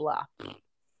 blah, blah.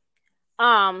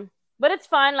 But it's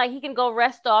fine. Like, he can go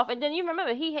rest off. And then you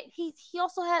remember, he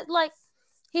also had, like,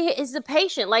 he is a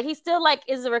patient. Like, he still, like,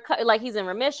 he's in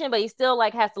remission, but he still,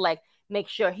 like, has to, like, make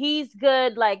sure he's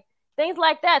good. Like, things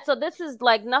like that. So this is,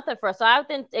 like, nothing for us. So I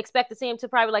didn't expect to see him to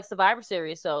probably, like, Survivor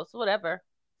Series. So whatever.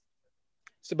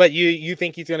 So, but you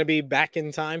think he's going to be back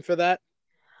in time for that?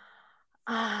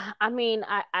 I mean,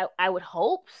 I would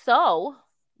hope so.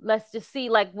 Let's just see,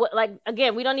 like, what, like,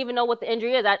 again, we don't even know what the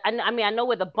injury is. I mean, I know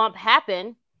where the bump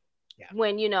happened. Yeah.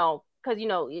 When, because,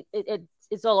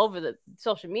 it's all over the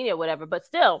social media or whatever, but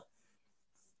still,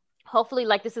 hopefully,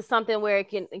 like, this is something where it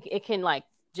can like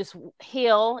just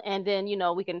heal, and then,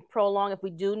 we can prolong if we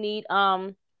do need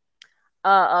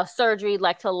a surgery,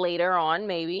 like, till later on,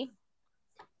 maybe.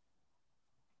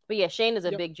 But yeah, Shane is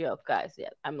a big joke, guys. Yeah,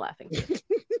 I'm laughing.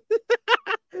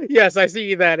 Yes, I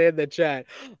see that in the chat.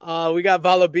 We got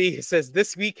Vala B who says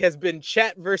this week has been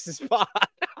chat versus pod.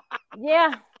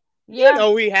 Yeah. Yeah.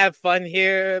 We have fun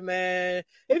here, man.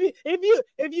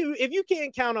 If you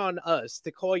can't count on us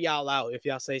to call y'all out if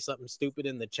y'all say something stupid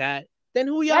in the chat, then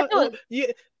who y'all?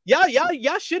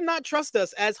 Y'all should not trust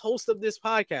us as hosts of this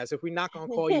podcast if we're not gonna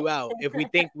call you out if we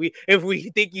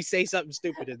think you say something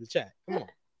stupid in the chat. Come on.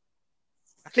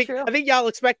 I think y'all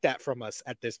expect that from us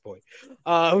at this point.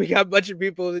 We got a bunch of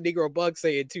people in the Negro Bug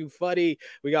saying too funny.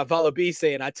 We got Vala B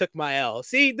saying I took my L.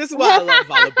 See, this is why I love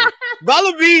Vala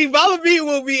B. Vala B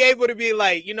will be able to be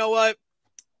like, you know what?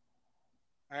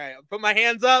 All right, I'll put my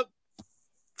hands up.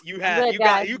 You got it,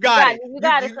 bro. You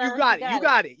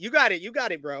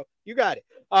got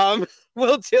it.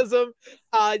 Will Chisholm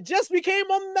just became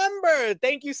a member.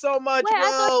 Thank you so much, Will. I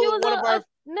thought you was one of our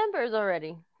members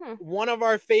already. One of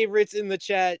our favorites in the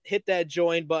chat. Hit that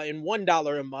join button.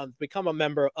 $1 a month. Become a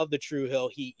member of the True Hill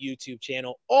Heat YouTube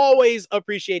channel. Always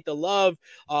appreciate the love.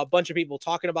 A bunch of people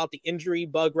talking about the injury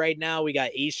bug right now. We got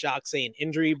Ace Shock saying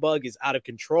injury bug is out of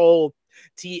control.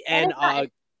 TN.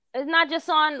 It's not just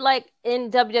on, like,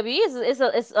 in WWE.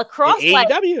 It's across AEW. Like,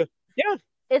 yeah.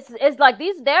 It's like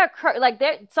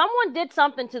someone did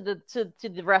something to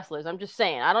the wrestlers. I'm just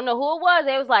saying. I don't know who it was.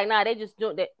 They was like, nah, they just do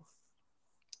it.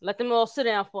 Let them all sit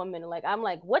down for a minute. Like, I'm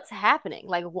like, what's happening?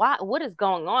 Like, what is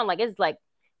going on? Like, it's like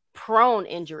prone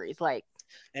injuries. Like,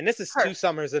 and this is 2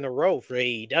 summers in a row for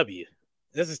AEW.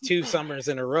 This is 2 summers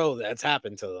in a row that's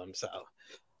happened to them. So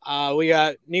We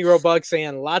got Negro Buck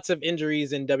saying lots of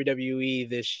injuries in WWE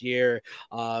this year.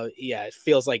 Yeah, it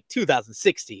feels like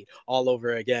 2016 all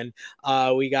over again.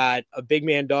 We got a Big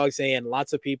Man Dog saying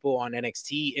lots of people on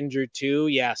NXT injured too.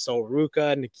 Yeah, so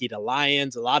Ruka, Nikita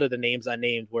Lyons, a lot of the names I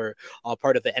named were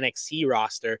part of the NXT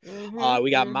roster.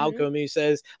 We got Malcolm who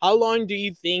says, how long do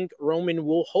you think Roman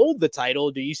will hold the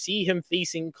title? Do you see him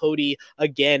facing Cody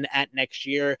again at next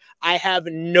year? I have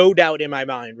no doubt in my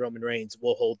mind Roman Reigns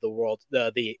will hold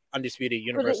the Undisputed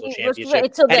Universal Championship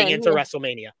heading into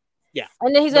WrestleMania. Yeah.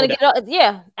 And then he's going to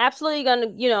get, absolutely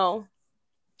going to,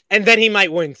 And then he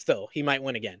might win still. He might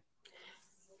win again.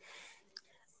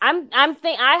 I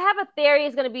have a theory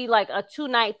it's going to be like a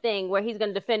 2-night thing where he's going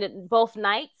to defend it both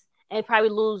nights and probably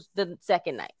lose the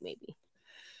second night, maybe.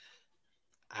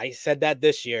 I said that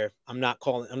this year. I'm not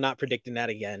predicting that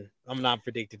again.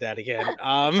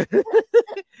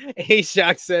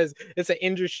 A-Shock says it's an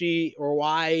industry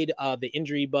wide. The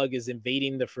injury bug is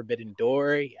invading the forbidden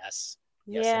door. Yes,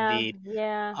 indeed.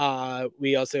 Yeah.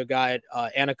 We also got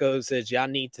Aniko says y'all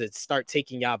need to start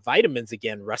taking y'all vitamins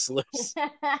again, wrestlers.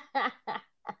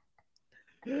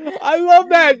 I love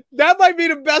that. That might be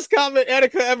the best comment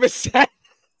Annika ever said.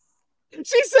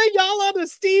 She said y'all on the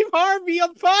Steve Harvey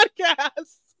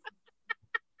podcast.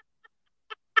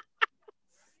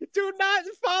 Do not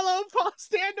follow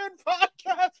standard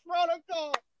podcast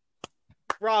protocol.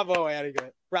 Bravo, Annika.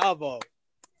 Bravo.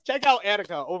 Check out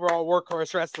Annika over on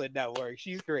Workhorse Wrestling Network.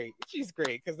 She's great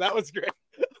because that was great.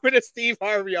 With a Steve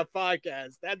Harvey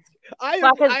podcast. I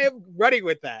am running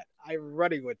with that.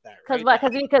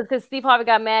 Because Steve Harvey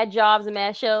got mad jobs and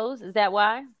mad shows. Is that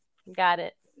why? Got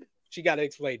it. She got to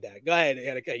explain that. Go ahead,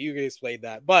 Annika. You can explain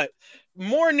that. But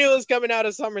more news coming out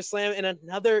of SummerSlam and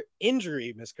another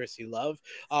injury, Miss Chrissy Love.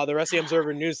 The Wrestling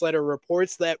Observer newsletter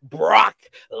reports that Brock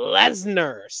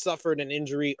Lesnar suffered an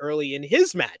injury early in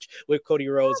his match with Cody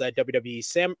Rhodes at WWE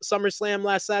SummerSlam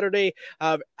last Saturday.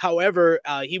 However,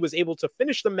 he was able to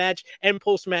finish the match and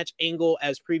post-match angle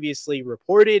as previously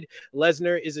reported.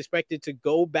 Lesnar is expected to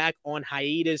go back on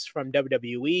hiatus from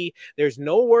WWE. There's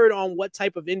no word on what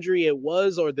type of injury it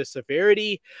was or the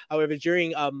severity. However,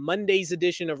 during Monday's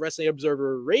edition of Wrestling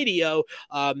Observer Radio,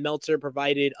 Meltzer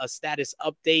provided a status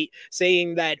update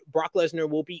saying that Brock Lesnar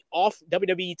will be off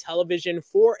WWE television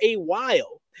for a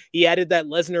while. He added that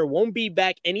Lesnar won't be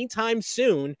back anytime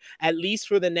soon, at least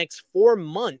for the next 4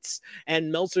 months. And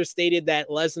Meltzer stated that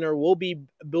Lesnar will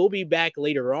be back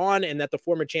later on and that the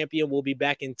former champion will be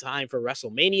back in time for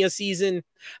WrestleMania season.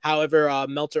 However,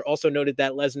 Meltzer also noted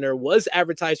that Lesnar was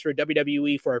advertised for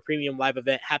WWE for a premium live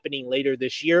event happening later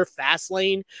this year,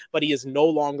 Fastlane, but he is no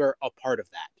longer a part of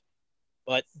that.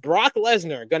 But Brock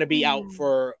Lesnar going to be out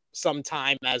for some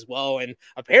time as well, and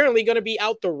apparently going to be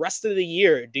out the rest of the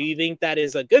year. Do you think that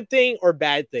is a good thing or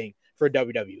bad thing for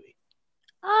WWE?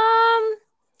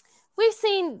 We've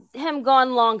seen him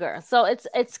gone longer, so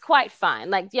it's quite fine.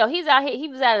 Like, he's out here. He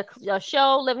was at a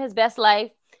show, living his best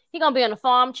life. He gonna be on the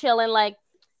farm chilling. Like,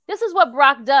 this is what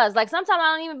Brock does. Like, sometimes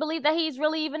I don't even believe that he's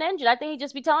really even injured. I think he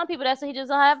just be telling people that so he just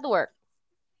don't have to work.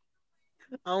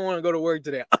 I don't want to go to work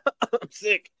today. I'm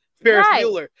sick. Ferris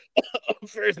Bueller.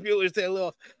 Ferris Bueller's tail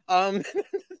off.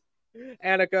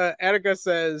 Annika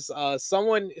says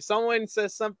someone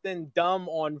says something dumb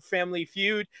on Family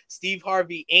Feud. Steve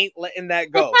Harvey ain't letting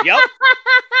that go. Yep.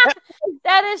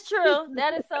 That is true.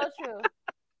 That is so true.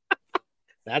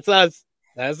 That's us.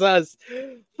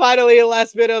 Finally, the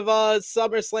last bit of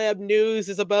SummerSlam news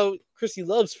is about Chrissy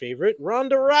Love's favorite,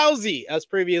 Ronda Rousey. As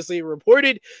previously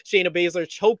reported, Shayna Baszler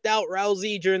choked out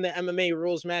Rousey during the MMA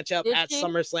rules matchup at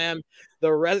SummerSlam.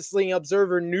 The Wrestling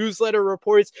Observer newsletter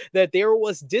reports that there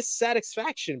was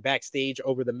dissatisfaction backstage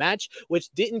over the match, which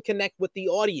didn't connect with the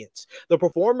audience. The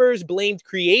performers blamed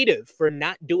Creative for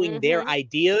not doing their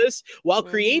ideas, while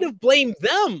Creative blamed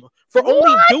them for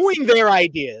only doing their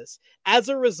ideas. As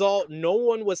a result, no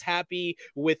one was happy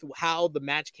with how the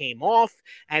match came off.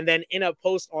 And then in a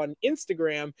post on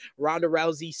Instagram, Ronda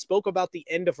Rousey spoke about the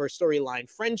end of her storyline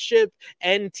friendship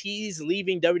and teased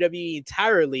leaving WWE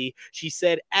entirely. She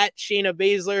said, at Shayna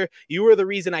Baszler, you were the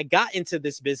reason I got into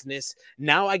this business.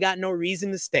 Now I got no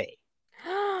reason to stay.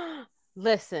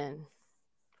 Listen.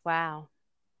 Wow.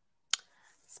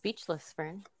 Speechless,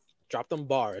 friend. Drop them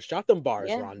bars,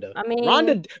 yeah. Ronda. I mean,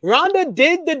 Ronda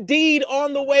did the deed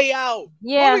on the way out.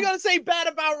 Yeah. What are we gonna say bad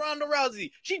about Ronda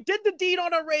Rousey? She did the deed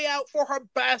on her way out for her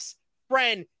best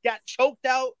friend. Got choked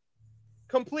out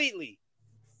completely.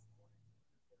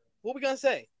 What are we gonna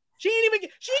say? She ain't even.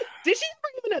 Did she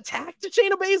even attack to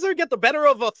Shayna Baszler? Get the better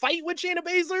of a fight with Shayna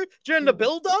Baszler during the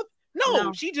build-up?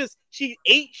 No, she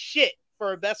ate shit for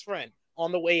her best friend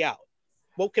on the way out.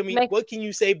 What can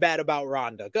you say bad about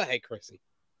Ronda? Go ahead, Chrissy.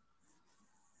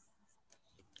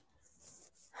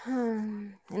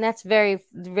 And that's very,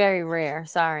 very rare.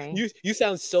 Sorry. You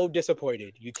sound so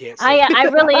disappointed. You can't say. I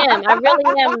really am. I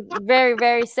really am very,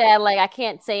 very sad. Like I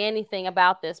can't say anything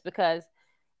about this because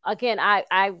again,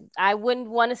 I wouldn't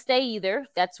want to stay either.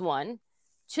 That's one.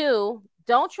 Two,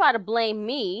 don't try to blame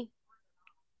me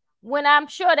when I'm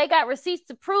sure they got receipts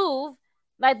to prove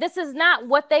like this is not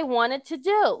what they wanted to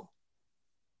do.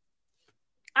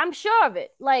 I'm sure of it.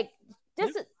 Like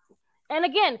this is, and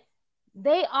again,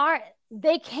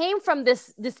 they came from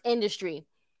this industry.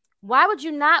 Why would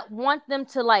you not want them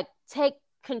to like take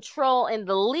control and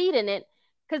the lead in it?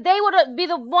 Because they would be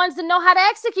the ones that know how to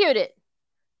execute it.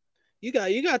 You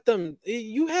got them.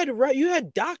 You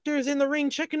had doctors in the ring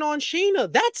checking on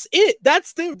Shayna. That's it.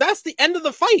 That's the end of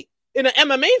the fight in an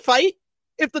MMA fight.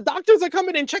 If the doctors are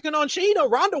coming and checking on Shayna,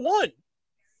 Ronda won.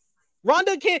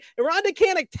 Ronda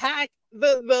can't attack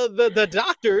the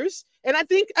doctors. And I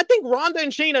think Ronda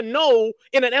and Shayna know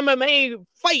in an MMA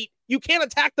fight you can't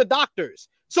attack the doctors.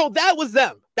 So that was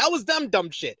them. That was them dumb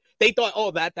shit. They thought,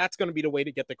 oh, that's going to be the way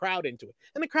to get the crowd into it.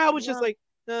 And the crowd was just like,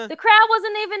 The crowd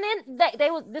wasn't even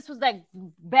in. This was like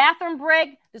bathroom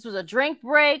break. This was a drink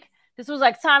break. This was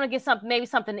like time to get maybe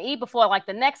something to eat before like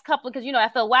the next couple, because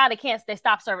after a while they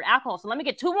stop serving alcohol. So let me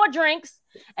get 2 more drinks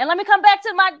and let me come back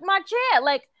to my chair.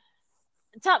 Like,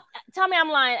 tell me I'm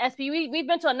lying, SP. We've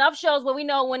been to enough shows where we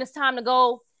know when it's time to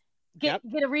go get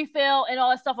a refill and all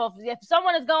that stuff. If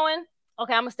someone is going,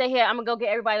 okay, I'm gonna stay here. I'm gonna go get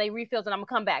everybody their refills and I'm gonna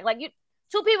come back. Like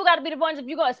 2 people got to be the ones if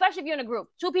you go, especially if you're in a group.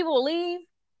 2 people will leave.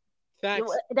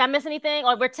 Facts. Did I miss anything?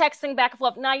 Or we're texting back and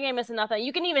forth. No, you ain't missing nothing.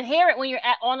 You can even hear it when you're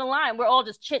on the line. We're all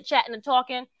just chit-chatting and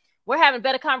talking. We're having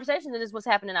better conversations than this what's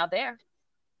happening out there.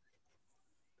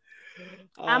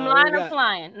 I'm lying or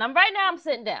flying. And right now I'm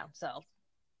sitting down. So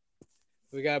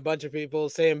we got a bunch of people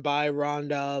saying bye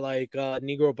Ronda, like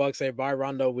Negro Buck saying bye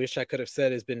Ronda. Wish I could have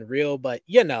said it's been real, but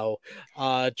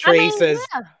Trey says.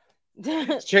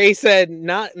 Yeah. Trey said,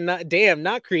 "Not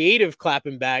creative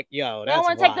clapping back, yo." That's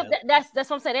wild. That's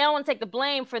what I'm saying. They don't want to take the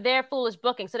blame for their foolish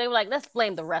booking, so they were like, "Let's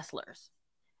blame the wrestlers."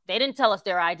 They didn't tell us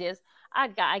their ideas.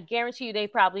 I guarantee you, they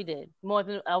probably did more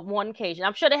than one occasion.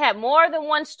 I'm sure they had more than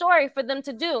one story for them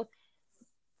to do.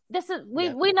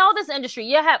 We know this industry.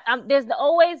 There's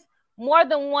always more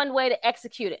than one way to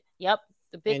execute it. Yep.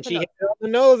 And she hit it on the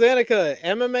nose, Annika.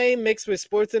 MMA mixed with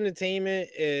sports entertainment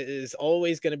is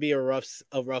always going to be a rough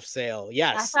sale.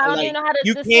 Yes,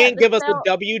 you can't give us a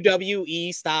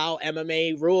WWE style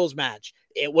MMA rules match.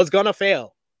 It was going to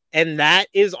fail, and that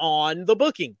is on the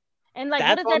booking. And what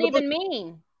does that even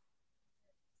mean?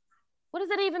 What does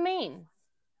that even mean?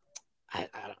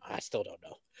 I still don't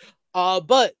know.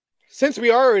 But since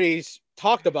we already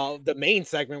talked about the main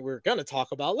segment we're going to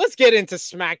talk about, let's get into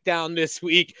SmackDown this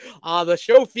week. The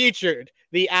show featured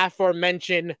the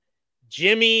aforementioned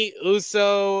Jimmy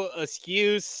Uso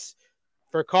excuse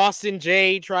for costing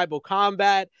Jay Tribal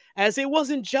Combat, as it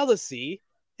wasn't jealousy,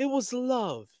 it was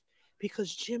love,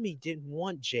 because Jimmy didn't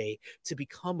want Jay to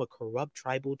become a corrupt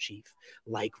tribal chief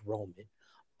like Roman.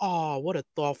 Oh, what a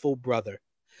thoughtful brother.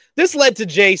 This led to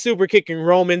Jay super kicking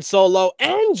Roman Solo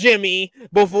and Jimmy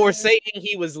before saying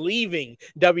he was leaving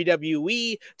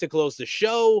WWE to close the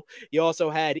show. You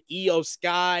also had Io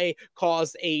Sky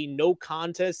cause a no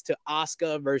contest to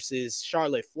Asuka versus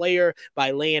Charlotte Flair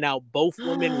by laying out both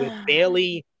women with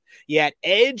Bayley. You had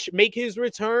Edge make his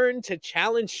return to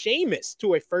challenge Sheamus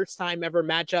to a first-time ever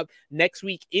matchup next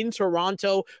week in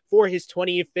Toronto for his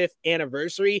 25th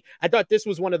anniversary. I thought this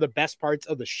was one of the best parts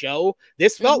of the show.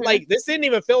 This felt like, this didn't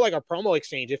even feel like a promo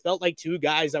exchange. It felt like 2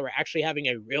 guys that were actually having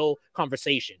a real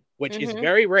conversation, which is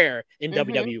very rare in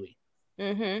WWE.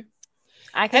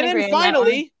 I can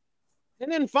agree.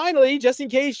 And then finally, just in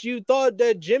case you thought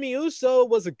that Jimmy Uso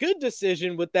was a good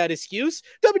decision with that excuse,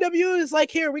 WWE is like,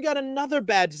 here, we got another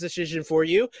bad decision for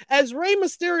you, as Rey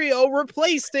Mysterio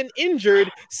replaced an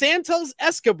injured Santos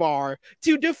Escobar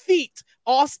to defeat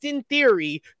Austin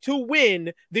Theory to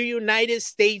win the United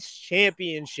States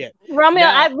Championship.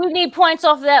 Romeo, we need points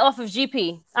off of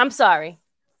GP. I'm sorry.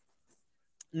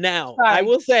 Now, I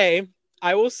will say,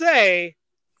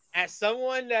 as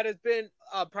someone that has been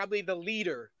probably the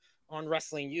leader on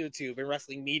wrestling YouTube and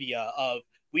wrestling media of,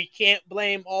 we can't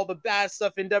blame all the bad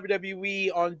stuff in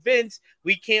WWE on Vince.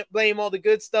 We can't blame all the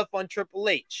good stuff on Triple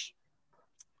H.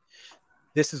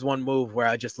 This is one move where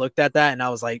I just looked at that and I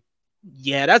was like,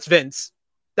 yeah, that's Vince.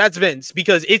 That's Vince,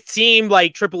 because it seemed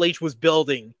like Triple H was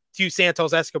building to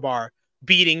Santos Escobar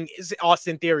beating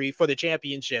Austin Theory for the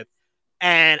championship.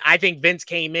 And I think Vince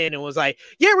came in and was like,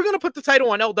 yeah, we're going to put the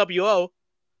title on LWO,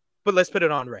 but let's put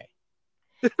it on Ray.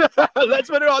 Let's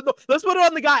put it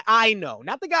on the guy I know,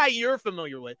 not the guy you're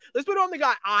familiar with. Let's put it on the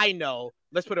guy I know.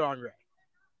 Let's put it on Ray.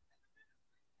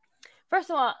 First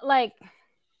of all, like,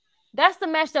 that's the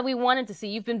match that we wanted to see.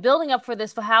 You've been building up for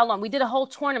this for how long? We did a whole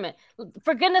tournament.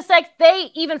 For goodness sakes,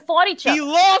 they even fought each other. He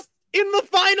lost in the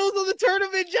finals of the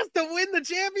tournament just to win the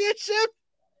championship.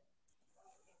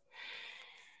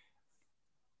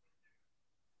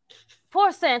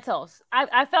 Poor Santos.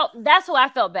 I felt that's who I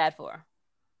felt bad for.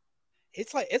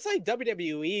 It's like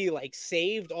WWE like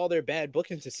saved all their bad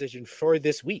booking decisions for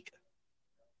this week.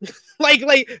 like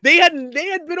they had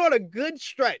been on a good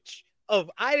stretch of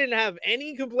I didn't have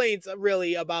any complaints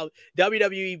really about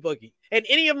WWE booking, and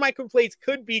any of my complaints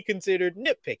could be considered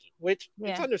nitpicking, which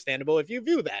it's understandable if you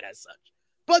view that as such.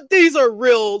 But these are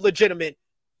real legitimate,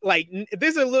 like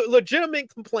these are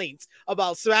legitimate complaints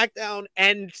about SmackDown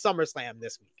and SummerSlam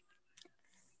this week.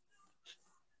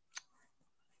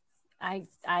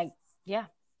 Yeah,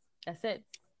 that's it.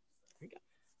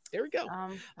 There we go.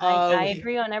 I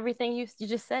agree on everything you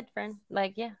just said, friend.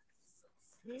 Like, yeah.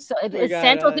 So is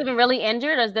Santos even really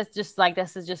injured, or is this just like no?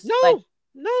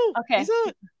 Okay,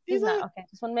 he's not. Okay,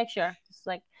 just want to make sure. Just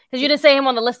like because you didn't say him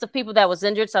on the list of people that was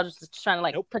injured, so I was just trying to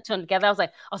like put two together. I was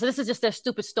like, oh, so this is just their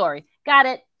stupid story. Got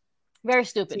it. Very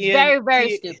stupid.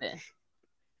 Very stupid.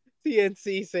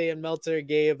 TNC saying Meltzer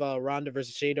gave Ronda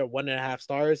versus Shayna 1.5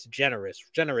 stars. Generous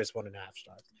 1.5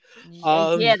 stars.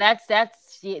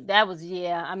 That was.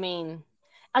 I mean,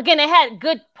 again, it had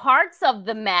good parts of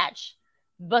the match,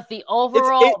 but the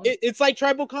overall, it's like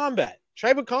Tribal Combat.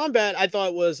 Tribal Combat, I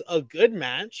thought was a good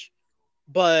match,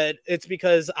 but it's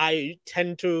because I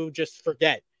tend to just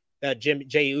forget that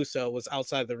Jey Uso was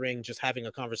outside the ring just having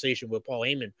a conversation with Paul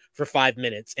Heyman for 5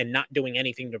 minutes and not doing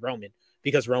anything to Roman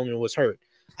because Roman was hurt.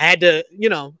 I had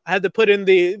to put in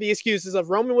the excuses of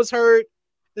Roman was hurt.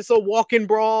 This is a walk-in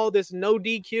brawl. This no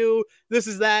DQ. This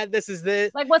is that. This is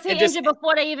this. Like, was he injured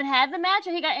before they even had the match,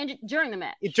 or he got injured during the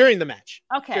match? During the match.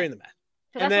 Okay. During the match.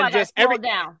 So and then just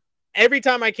every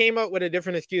time I came up with a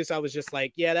different excuse, I was just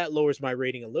like, yeah, that lowers my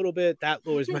rating a little bit. That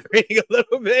lowers my rating a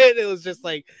little bit. It was just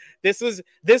like, this was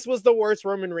the worst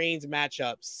Roman Reigns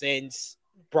matchup since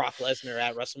Brock Lesnar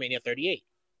at WrestleMania 38.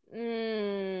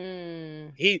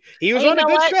 He was on a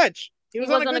good stretch. He was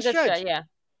on a good stretch. Yeah.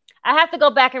 I have to go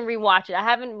back and rewatch it. I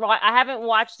haven't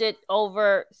watched it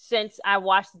over since I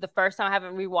watched it the first time. I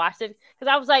haven't rewatched it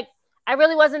because I was like, I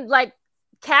really wasn't like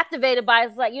captivated by it.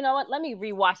 It's like, you know what? Let me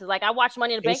rewatch it. Like I watched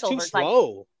Money in the Bank over.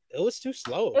 It was too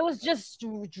slow. It was just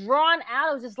drawn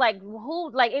out. It was just like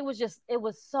it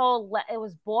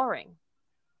was boring.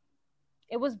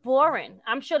 It was boring.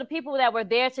 I'm sure the people that were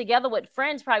there together with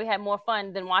friends probably had more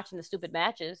fun than watching the stupid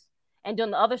matches and doing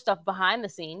the other stuff behind the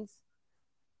scenes.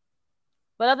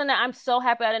 But other than that, I'm so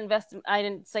happy I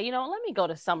didn't say, let me go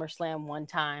to SummerSlam one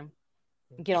time,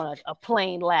 get on a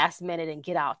plane last minute and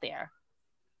get out there.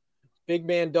 Big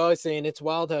Man Dog saying it's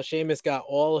wild how Sheamus got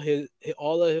all his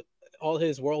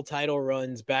world title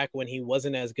runs back when he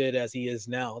wasn't as good as he is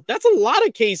now. That's a lot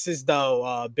of cases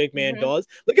though, Big Man Dogs.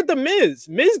 Look at the Miz.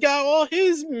 Miz got a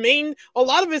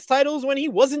lot of his titles when he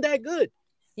wasn't that good.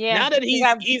 Yeah. Now that he's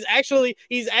actually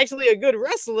a good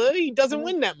wrestler, he doesn't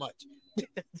win that much.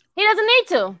 He doesn't need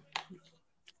to.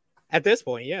 At this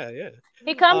point, yeah.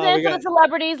 He comes in for the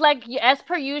celebrities like as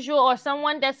per usual, or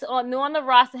someone that's new on the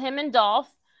roster, him and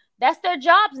Dolph. That's their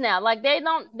jobs now. Like they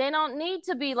don't need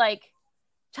to be like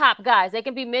top guys. They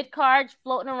can be mid-card,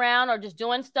 floating around, or just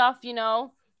doing stuff, do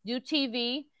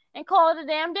TV and call it a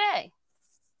damn day.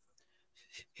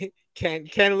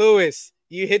 Ken Lewis,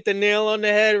 you hit the nail on the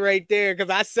head right there. Because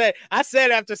I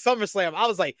said after SummerSlam, I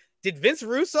was like, did Vince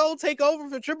Russo take over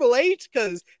for Triple H?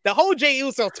 Because the whole Jey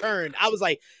Uso turned. I was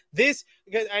like,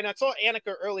 and I saw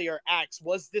Annika earlier ask,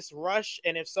 was this rush?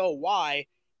 And if so, why?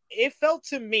 It felt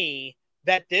to me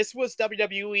that this was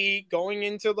WWE going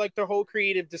into like the whole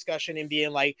creative discussion and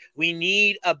being like, we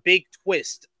need a big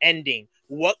twist ending.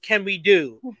 What can we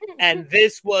do? And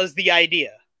this was the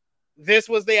idea. This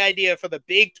was the idea for the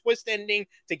big twist ending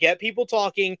to get people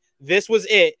talking. This was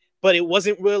it. But it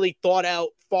wasn't really thought out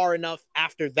far enough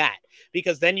after that,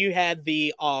 because then you had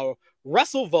the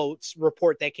WrestleVotes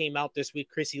report that came out this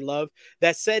week, Chrissy Love,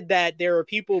 that said that there are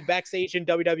people backstage in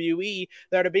WWE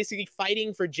that are basically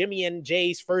fighting for Jimmy and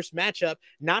Jay's first matchup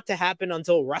not to happen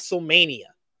until WrestleMania.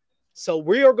 So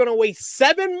we are going to wait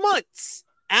 7 months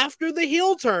after the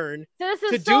heel turn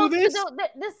to do this.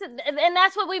 And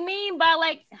that's what we mean by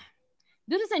like,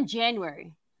 do this in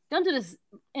January. Don't do this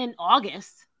in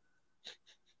August.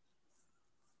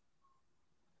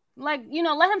 Like,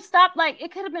 let him stop. Like,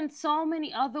 it could have been so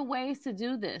many other ways to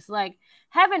do this. Like,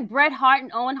 haven't Bret Hart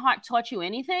and Owen Hart taught you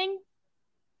anything?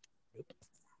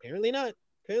 Apparently not.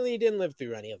 Apparently he didn't live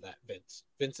through any of that, Vince.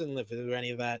 Vince didn't live through any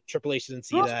of that. Triple H didn't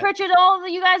see Bruce that. Pritchard, all of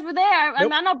you guys were there.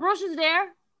 Nope. I know Bruce was there.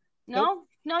 No? Nope.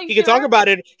 No, you He could talk sure? about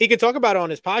it. He could talk about it on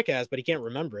his podcast, but he can't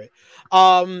remember it.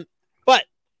 But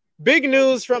big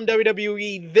news from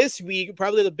WWE this week,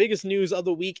 probably the biggest news of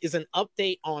the week, is an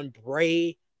update on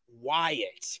Bray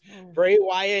Wyatt. Bray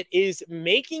Wyatt is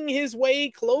making his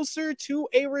way closer to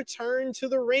a return to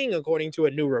the ring, according to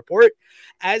a new report.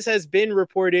 As has been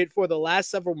reported for the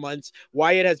last several months,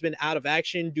 Wyatt has been out of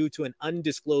action due to an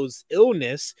undisclosed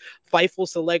illness. Fightful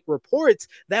Select reports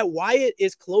that Wyatt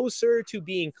is closer to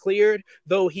being cleared,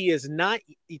 though he is not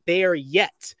there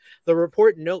yet. The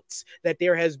report notes that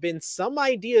there has been some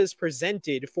ideas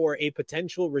presented for a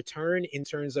potential return in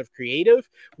terms of creative,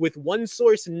 with one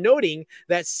source noting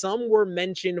that some were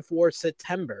mentioned for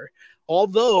September,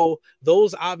 although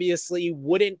those obviously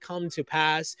wouldn't come to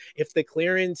pass if the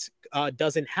clearance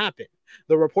doesn't happen.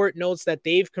 The report notes that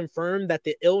they've confirmed that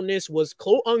the illness was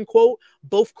quote unquote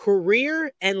both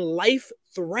career and life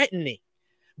threatening,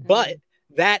 but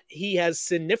that he has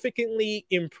significantly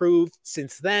improved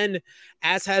since then.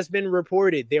 As has been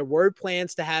reported, there were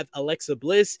plans to have Alexa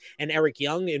Bliss and Eric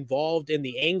Young involved in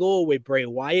the angle with Bray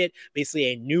Wyatt,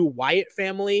 basically a new Wyatt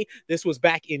family. This was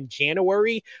back in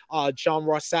January. Sean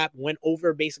Ross Sapp went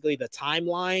over basically the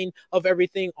timeline of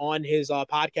everything on his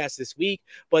podcast this week.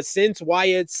 But since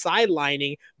Wyatt's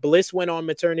sidelining, Bliss went on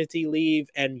maternity leave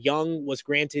and Young was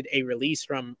granted a release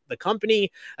from the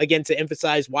company. Again, to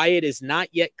emphasize, Wyatt is not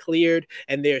yet cleared,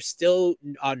 and there's still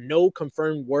no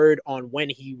confirmed word on when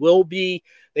he will be.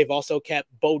 They've also kept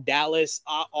Bo Dallas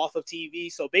off of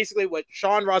TV. So basically what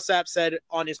Sean Ross Sapp said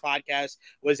on his podcast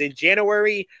was in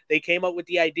January, they came up with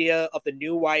the idea of the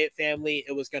new Wyatt family.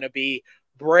 It was going to be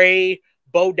Bray,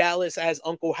 Bo Dallas as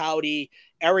Uncle Howdy,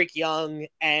 Eric Young,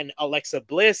 and Alexa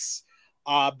Bliss.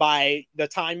 By the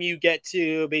time you get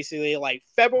to basically like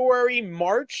February,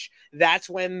 March, that's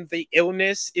when the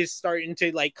illness is starting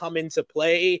to like come into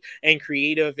play and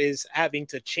creative is having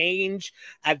to change.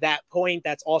 At that point,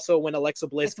 that's also when Alexa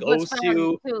Bliss goes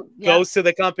to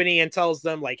the company and tells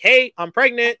them like, hey, I'm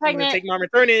pregnant. I'm going to take my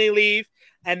maternity leave.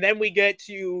 And then we get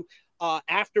to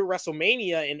after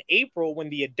WrestleMania in April, when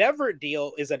the Endeavor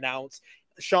deal is announced.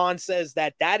 Sean says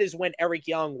that is when Eric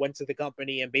Young went to the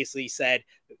company and basically said,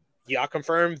 y'all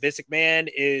confirm Vince McMahon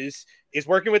is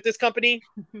working with this company.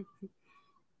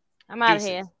 I'm out of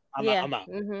here. I'm out.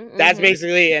 That's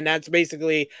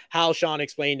basically how Sean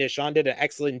explained it. Sean did an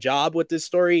excellent job with this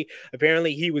story.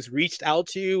 Apparently, he was reached out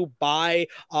to by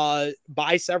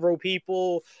several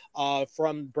people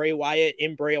from Bray Wyatt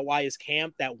in Bray Wyatt's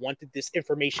camp that wanted this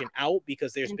information out,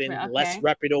 because there's been less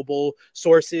reputable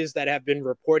sources that have been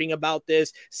reporting about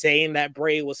this, saying that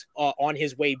Bray was on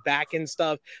his way back and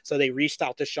stuff. So they reached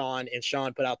out to Sean, and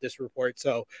Sean put out this report.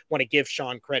 So want to give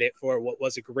Sean credit for what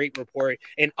was a great report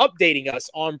and updating us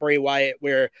on Bray Wyatt,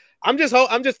 where I'm just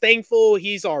thankful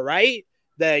he's all right,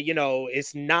 that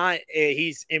it's not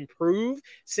he's improved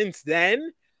since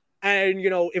then. And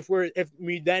if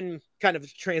we then kind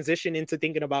of transition into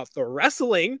thinking about the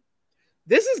wrestling,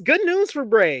 this is good news for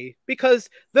Bray, because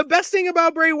the best thing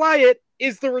about Bray Wyatt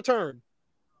is the return.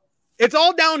 It's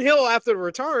all downhill after the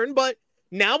return, but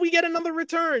now we get another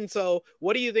return. So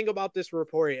what do you think about this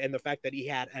report and the fact that he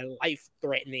had a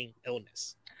life-threatening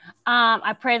illness?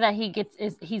 I pray that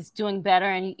he's doing better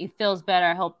and he feels better.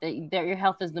 I hope that your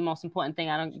health is the most important thing.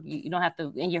 You don't have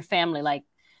to, in your family, like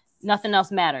nothing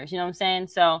else matters. You know what I'm saying?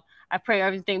 So I pray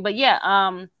everything. But yeah,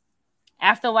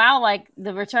 after a while, like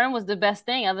the return was the best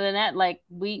thing. Other than that, like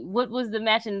what was the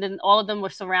match? And then all of them were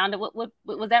surrounded. What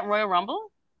was that, Royal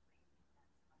Rumble?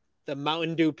 The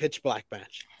Mountain Dew Pitch Black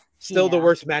match. Still the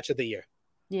worst match of the year.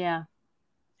 Yeah.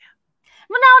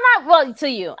 Well, not to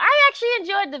you. I actually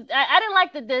enjoyed I didn't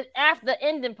like the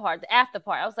ending part, the after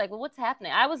part. I was like, well, what's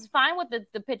happening? I was fine with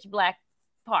the Pitch Black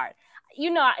part.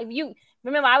 If you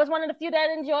remember, I was one of the few that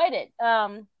enjoyed it.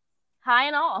 High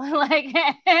and all. Like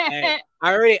hey,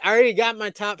 I already got my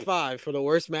top 5 for the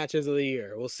worst matches of the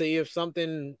year. We'll see if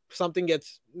something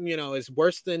gets, is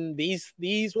worse than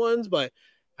these ones, but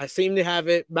I seem to have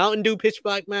it. Mountain Dew Pitch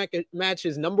Black match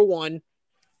is number 1.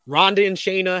 Ronda and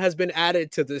Shayna has been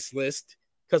added to this list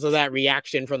because of that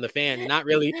reaction from the fan. Not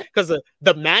really because of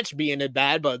the match being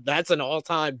bad, but that's an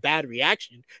all-time bad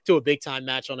reaction to a big-time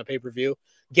match on a pay-per-view.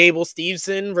 Gable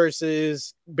Steveson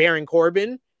versus Baron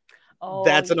Corbin.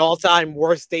 That's an all-time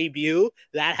worst debut.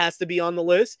 That has to be on the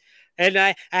list. And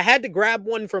I had to grab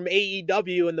one from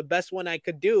AEW, and the best one I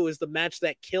could do is the match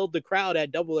that killed the crowd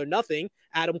at Double or Nothing,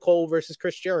 Adam Cole versus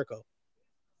Chris Jericho.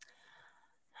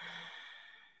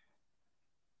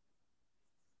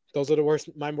 Those are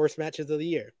my worst matches of the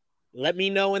year. Let me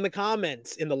know in the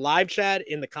comments, in the live chat,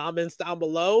 in the comments down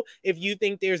below, if you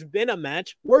think there's been a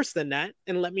match worse than that,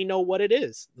 and let me know what it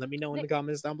is. Let me know in the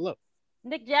comments down below.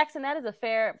 Nick Jackson, that is a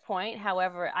fair point.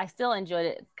 However, I still enjoyed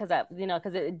it because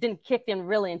it didn't kick in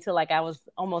really until like I was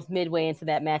almost midway into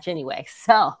that match anyway.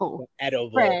 So,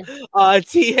 Edible. friend,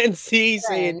 TNC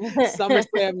saying friend.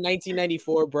 SummerSlam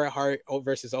 1994 Bret Hart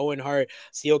versus Owen Hart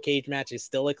steel cage match is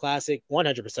still a classic.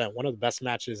 100%, one of the best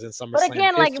matches in But SummerSlam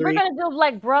again, like if we're history. gonna do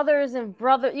like brothers and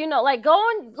brother, like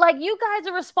going, like you guys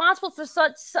are responsible for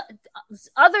such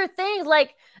other things.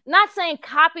 Like not saying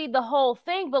copy the whole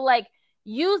thing, but like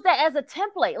use that as a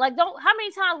template. Like don't how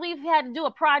many times we've had to do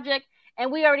a project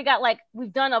and we already got like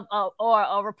we've done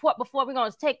a report before we're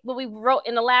gonna take what we wrote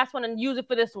in the last one and use it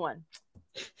for this one.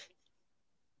 I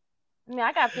mean,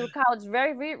 I got through college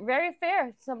very, very, very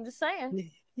fair. So I'm just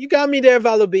saying. You got me there,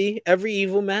 Vala B. Every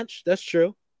evil match. That's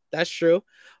true. That's true.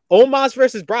 Omos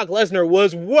versus Brock Lesnar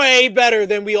was way better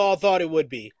than we all thought it would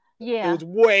be. Yeah. It was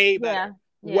way better.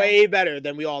 Yeah. Way better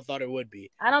than we all thought it would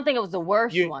be. I don't think it was the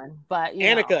worst one, but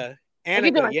Annika, if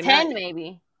you do a 10,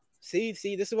 maybe. See,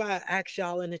 this is why I asked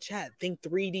y'all in the chat. Think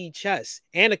 3D chess.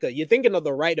 Annika, you're thinking of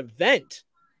the right event.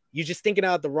 You're just thinking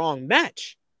out the wrong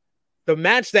match. The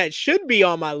match that should be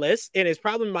on my list and is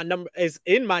probably is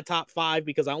in my top 5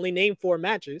 because I only named 4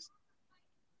 matches.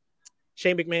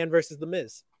 Shane McMahon versus The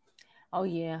Miz. Oh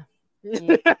yeah.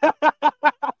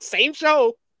 Same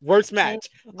show, worst match.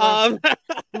 Royal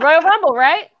Rumble,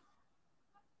 right?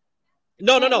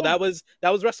 No. That was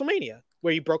WrestleMania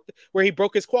where he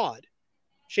broke his quad.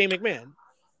 Shane McMahon,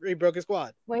 where he broke his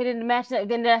quad. Wait, in the match,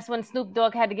 then that's when Snoop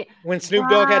Dogg had to get. When Snoop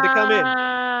Dogg had to come in.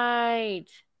 Right.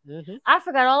 Mm-hmm. I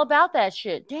forgot all about that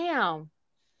shit. Damn.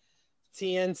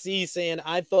 TNC saying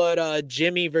I thought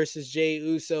Jimmy versus Jey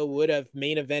Uso would have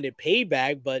main evented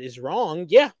Payback, but is wrong.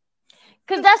 Yeah.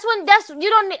 Because you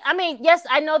don't need, I mean, yes,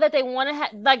 I know that they want to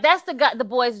have, like, that's the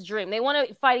boys' dream. They want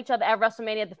to fight each other at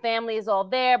WrestleMania. The family is all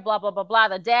there, blah, blah, blah, blah.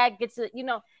 The dad gets it,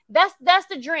 that's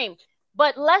the dream.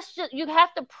 But you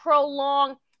have to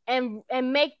prolong and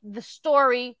make the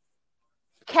story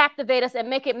captivate us and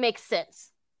make it make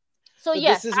sense. So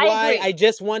yes, this is why I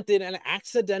just wanted an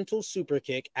accidental super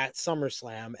kick at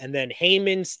SummerSlam, and then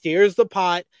Heyman steers the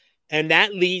pot, and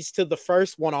that leads to the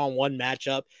first one-on-one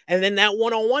matchup, and then that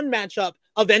one-on-one matchup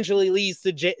eventually leads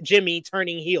to Jimmy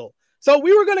turning heel. So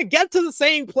we were going to get to the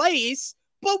same place,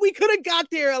 but we could have got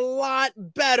there a lot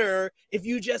better if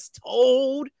you just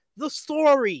told the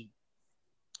story.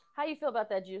 How you feel about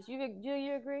that, Juice? Do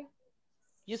you agree?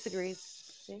 Juice agrees.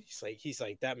 He's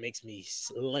like that makes me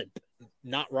limp,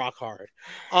 not rock hard.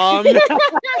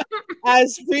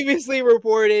 As previously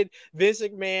reported, Vince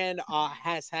McMahon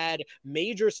has had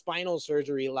major spinal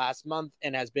surgery last month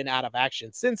and has been out of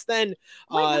action since then.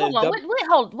 Hold on.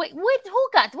 Wait. Where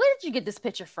did you get this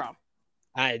picture from?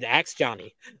 I asked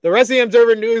Johnny. The Wrestling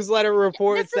Observer newsletter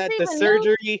reports that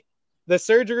the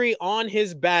surgery on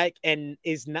his back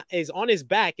is on his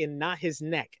back and not his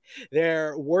neck.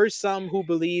 There were some who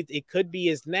believed it could be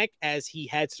his neck as he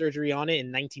had surgery on it in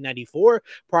 1994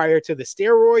 prior to the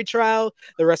steroid trial.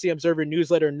 The Wrestling Observer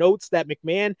newsletter notes that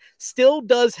McMahon still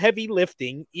does heavy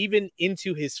lifting even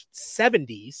into his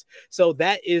 70s. So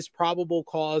that is probable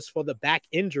cause for the back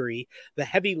injury. The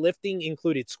heavy lifting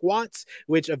included squats,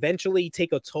 which eventually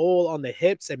take a toll on the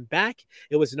hips and back.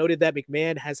 It was noted that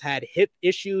McMahon has had hip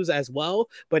issues as well,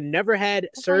 but never had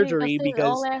surgery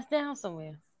because all ass down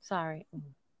somewhere. Sorry.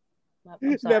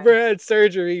 I'm sorry. Never had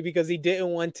surgery because he didn't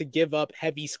want to give up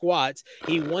heavy squats.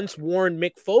 He once warned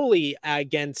Mick Foley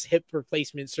against hip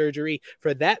replacement surgery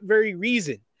for that very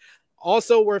reason.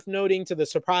 Also worth noting, to the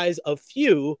surprise of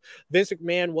few, Vince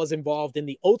McMahon was involved in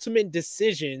the ultimate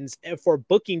decisions for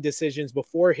booking decisions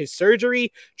before his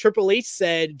surgery. Triple H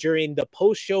said during the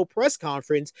post-show press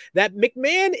conference that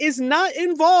McMahon is not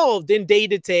involved in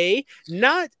day-to-day,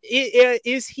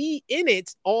 is he in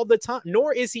it all the time,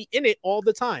 nor is he in it all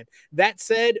the time. That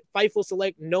said, Fightful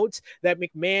Select notes that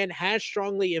McMahon has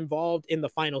strongly involved in the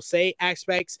final say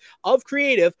aspects of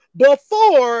creative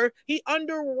before he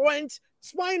underwent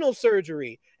spinal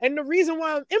surgery. And the reason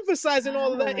why I'm emphasizing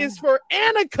all of that is for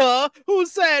Annika, who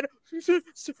said,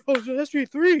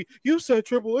 SB3, you said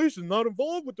Triple H is not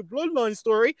involved with the bloodline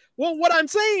story. Well, what I'm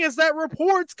saying is that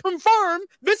reports confirm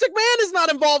Vince McMahon is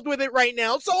not involved with it right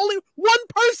now, so only one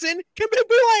person can be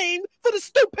blamed for the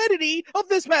stupidity of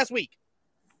this past week.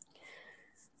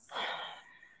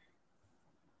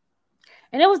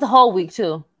 And it was the whole week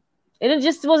too. It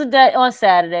just wasn't that on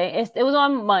Saturday. It was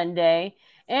on Monday.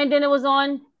 And then it was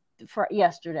on for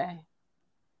yesterday.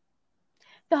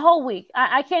 The whole week.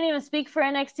 I can't even speak for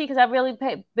NXT because I really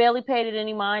barely paid it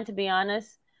any mind, to be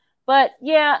honest. But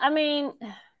yeah, I mean,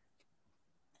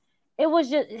 it was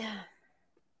just,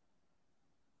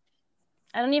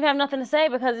 I don't even have nothing to say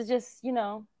because it's just,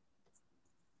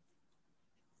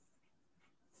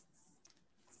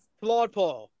 Flawed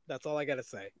Paul. That's all I gotta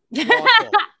say. Flawed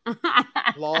Paul.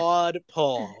 Flawed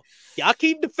Paul. Y'all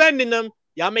keep defending them.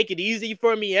 Y'all make it easy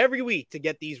for me every week to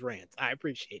get these rants. I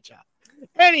appreciate y'all.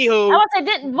 Anywho, I would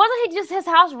say, wasn't he just his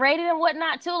house raided and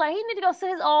whatnot too? Like, he need to go sit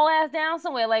his old ass down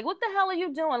somewhere. Like, what the hell are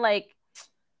you doing? Like,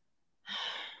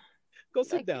 go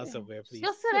sit down somewhere, please.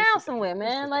 Go sit down somewhere,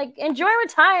 man. Like, enjoy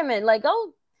retirement. Like,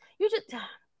 go. You just.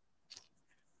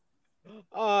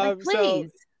 Like, please. So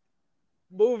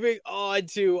moving on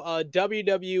to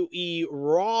WWE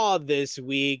Raw this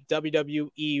week.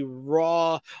 WWE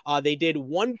Raw, they did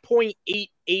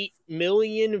 1.88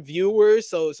 million viewers,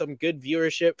 so some good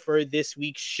viewership for this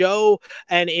week's show,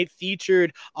 and it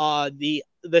featured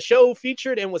the show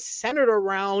featured and was centered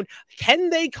around Can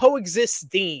They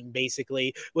Coexist theme,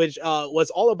 basically, which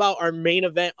was all about our main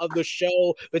event of the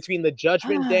show between the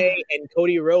Judgment Day and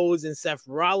Cody Rhodes and Seth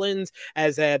Rollins,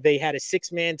 as they had a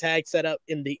 6-man tag set up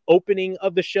in the opening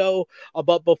of the show.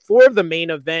 But before the main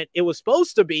event, it was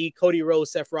supposed to be Cody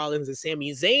Rhodes, Seth Rollins, and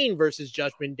Sami Zayn versus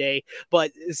Judgment Day,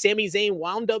 but Sami Zayn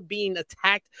wound up being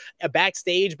attacked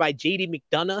backstage by JD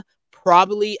McDonough,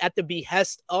 probably at the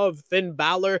behest of Finn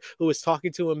Balor, who was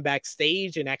talking to him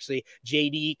backstage. And actually,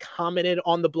 JD commented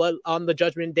on the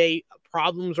Judgment Day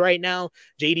problems right now.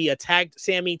 JD attacked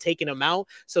Sami, taking him out.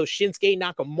 So Shinsuke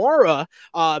Nakamura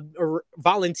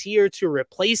volunteered to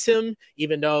replace him,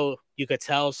 even though you could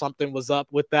tell something was up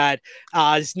with that.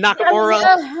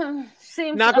 Nakamura,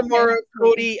 okay.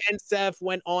 Cody, and Seth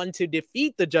went on to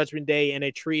defeat the Judgment Day in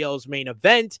a trios main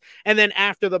event. And then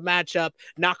after the matchup,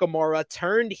 Nakamura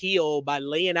turned heel by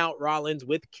laying out Rollins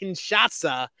with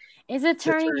Kinshasa. Is it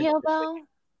turning heel though?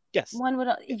 Yes.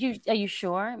 Are you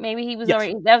sure? Maybe he was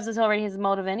already. That was already his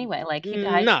motive anyway. Like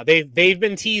no, they've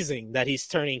been teasing that he's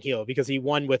turning heel because he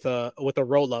won with a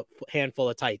roll up handful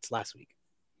of tights last week.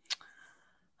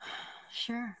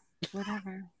 Sure,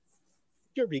 whatever.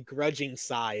 Your begrudging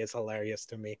sigh is hilarious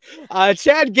to me.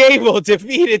 Chad Gable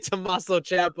defeated Tommaso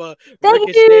Ciampa,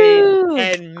 Ricochet,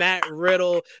 and Matt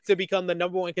Riddle to become the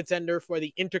 #1 contender for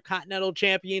the Intercontinental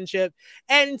Championship.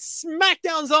 And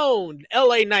SmackDown's own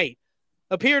LA Knight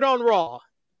appeared on Raw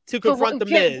to confront The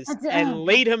Miz and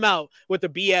laid him out with the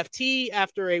BFT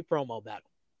after a promo battle.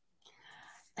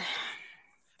 I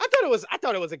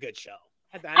thought it was a good show.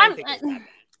 I didn't think it was that bad.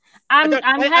 I'm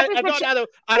happy. I thought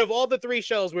out of all the 3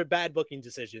 shows with bad booking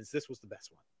decisions, this was the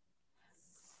best one.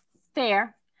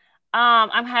 Fair.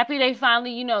 I'm happy they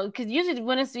finally, because usually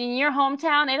when it's in your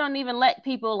hometown, they don't even let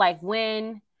people like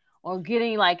win or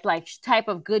getting like type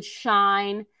of good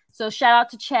shine. So shout out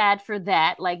to Chad for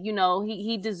that. Like,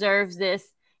 he deserves this.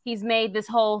 He's made this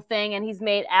whole thing, and he's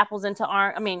made apples into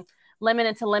orange. I mean, lemon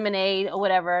into lemonade or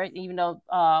whatever. Even though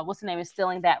what's her name is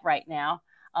stealing that right now,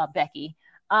 Becky.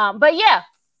 But yeah.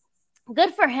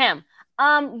 Good for him.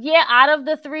 Out of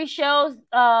the 3 shows,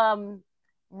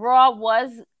 Raw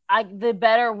was the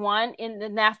better one.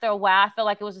 And after a while, I feel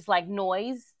like it was just like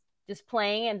noise, just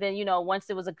playing. And then, once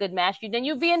it was a good match, then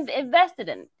you'd be invested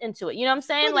into it. You know what I'm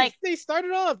saying? Well, they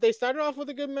started off with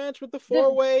a good match with the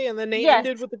 4-way, and then they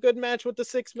ended with a good match with the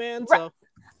 6-man. Right. So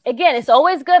again, it's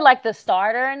always good, like the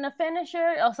starter and the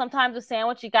finisher, or sometimes the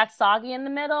sandwich, you got soggy in the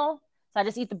middle. So I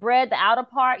just eat the bread, the outer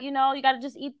part, you got to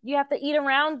just eat. You have to eat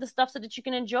around the stuff so that you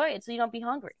can enjoy it, so you don't be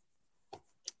hungry.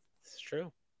 It's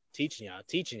true. Teaching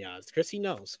y'all. Chrissy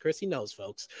knows,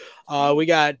 folks. We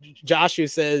got Josh who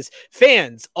says,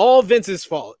 fans, all Vince's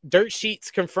fault. Dirt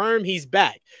sheets confirm he's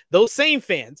back. Those same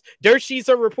fans, dirt sheets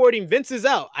are reporting Vince is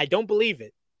out. I don't believe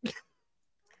it.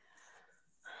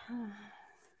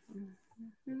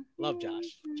 Love Josh.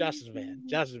 Josh is a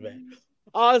man.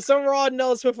 Some Raw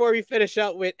notes before we finish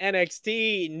up with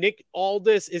NXT. Nick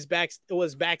Aldis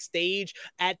was backstage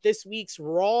at this week's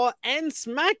Raw and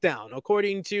SmackDown.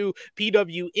 According to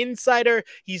PW Insider,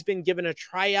 he's been given a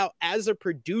tryout as a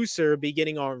producer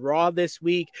beginning on Raw this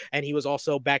week, and he was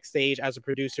also backstage as a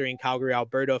producer in Calgary,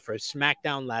 Alberta for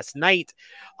SmackDown last night.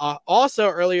 Also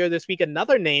earlier this week,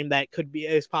 another name that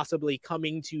is possibly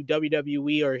coming to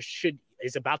WWE or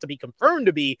is about to be confirmed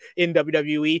to be in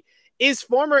WWE is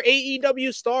former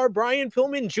AEW star Brian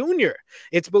Pillman Jr.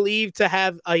 It's believed to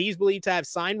have he's believed to have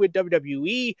signed with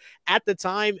WWE. At the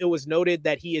time, it was noted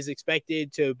that he is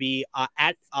expected to be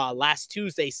at last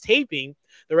Tuesday's taping.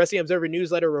 The Wrestling Observer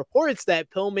newsletter reports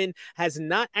that Pillman has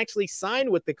not actually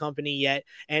signed with the company yet,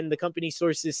 and the company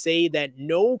sources say that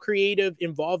no creative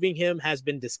involving him has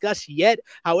been discussed yet.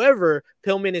 However,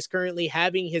 Pillman is currently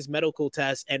having his medical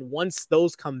tests, and once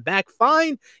those come back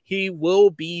fine, he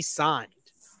will be signed.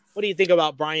 What do you think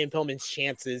about Brian Pillman's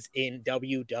chances in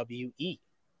WWE?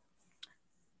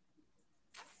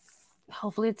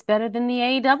 Hopefully it's better than the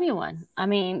AEW one. I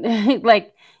mean,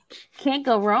 like, can't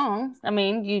go wrong. I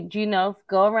mean, you know,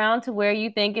 go around to where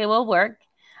you think it will work.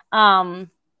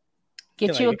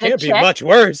 Get you a it good can't check. be much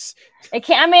worse. It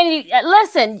can't. I mean,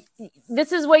 listen,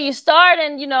 this is where you start,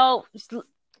 and you know,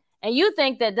 and you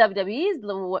think that WWE is,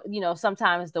 you know,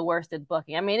 sometimes the worst at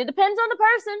booking. I mean, it depends on the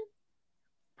person.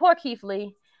 Poor Keith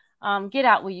Lee. Get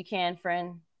out where you can,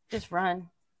 friend. Just run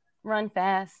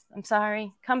fast. I'm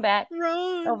sorry. Come back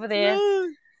over there.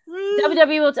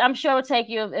 WWE will, I'm sure, will take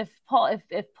you if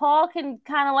Paul can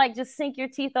kind of like just sink your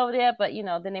teeth over there, but you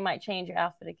know, then they might change your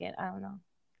outfit again. I don't know.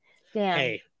 Damn.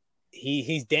 Hey,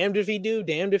 he's damned if he do,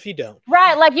 damned if he don't.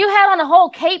 Right, like you had on a whole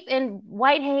cape and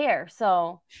white hair,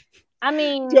 so I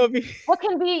mean, what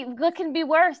can be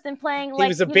worse than playing like he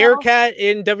was a Bearcat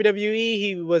in WWE?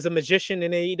 He was a magician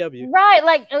in AEW. Right,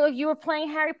 like you were playing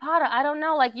Harry Potter. I don't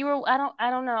know, like you were. I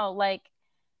don't know, like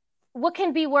what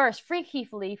can be worse? Free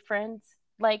Keith Lee, friends.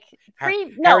 Like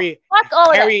free fuck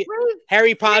all Harry, that.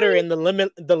 Harry Potter and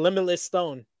the Limitless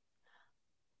Stone.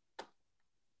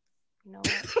 You know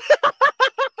what?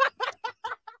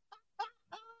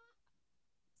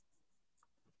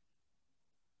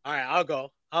 All right, I'll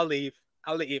go. I'll leave.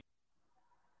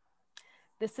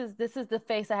 This is the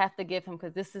face I have to give him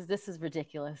because this is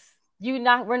ridiculous.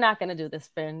 We're not gonna do this,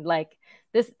 friend. Like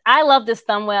this, I love this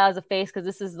thumbnail as a face because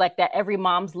this is like that every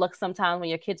mom's look sometimes when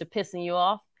your kids are pissing you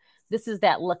off. This is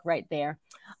that look right there.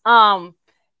 Yeah.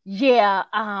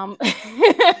 I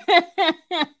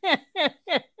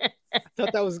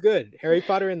thought that was good. Harry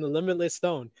Potter and the Limitless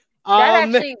Stone.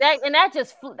 That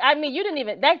just flew, I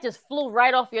mean, that just flew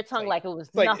right off your tongue like it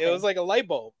was nothing. It was like a light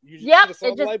bulb. Yep, it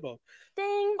just, light bulb.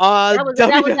 Ding.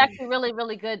 That was actually really,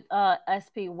 really good.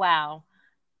 SP. Wow.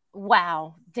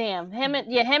 Damn. Him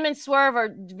and Swerve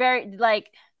are very like.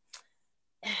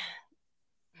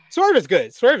 Swerve is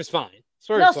good. Swerve is fine.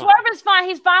 Swerve is fine.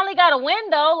 He's finally got a win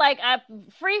though. Like I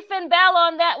free Finn Balor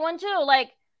on that one too.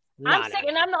 Like I'm sick,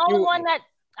 and I'm the only one that.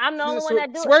 I'm the only one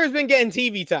that do it. Swerve's been getting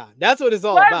TV time. That's what it's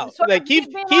all about. Like Keith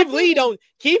Lee don't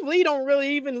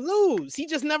really even lose. He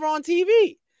just never on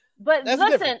TV. But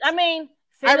listen, I mean,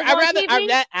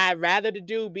 I'd rather the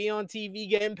dude be on TV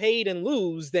getting paid and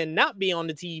lose than not be on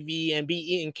the TV and be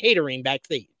eating catering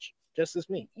backstage. Just as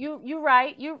me. You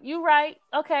right. You right.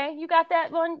 Okay, you got that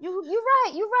one. You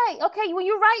right. Okay, when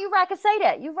you're right. I can say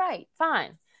that. You're right.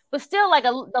 Fine. But still, like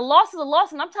the loss is a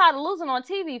loss, and I'm tired of losing on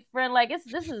TV, friend. Like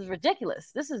this is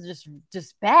ridiculous. This is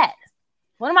just bad.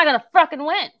 When am I gonna fucking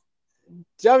win?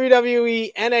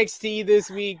 WWE NXT this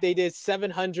week, they did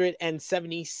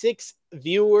 776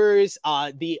 viewers.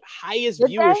 The highest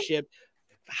viewership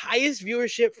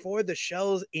for the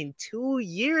shows in 2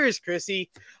 years, Chrissy.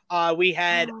 We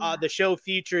had the show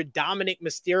featured Dominic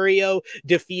Mysterio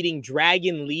defeating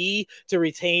Dragon Lee to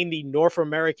retain the North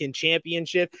American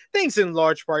Championship. Thanks in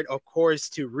large part, of course,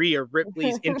 to Rhea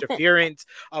Ripley's interference.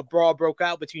 A brawl broke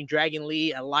out between Dragon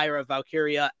Lee and Lyra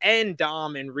Valkyria and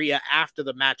Dom and Rhea after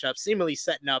the matchup, seemingly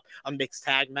setting up a mixed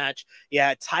tag match.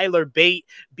 Yeah, Tyler Bate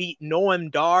beat Noam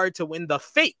Dar to win the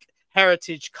fake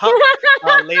Heritage Cup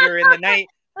later in the night.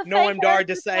 Noam Dar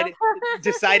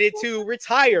decided to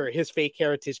retire his fake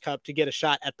Heritage Cup to get a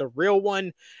shot at the real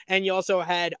one. And you also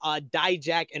had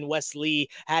Dijak and Wes Lee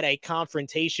had a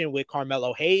confrontation with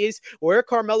Carmelo Hayes, where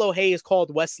Carmelo Hayes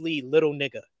called Wes Lee little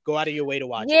nigga. Go out of your way to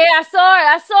watch it. Yeah, I saw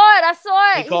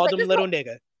it. He called him little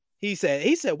nigga. He said,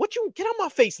 what you get on my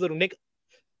face, little nigga?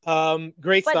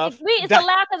 Great stuff. It's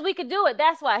allowed because we could do it.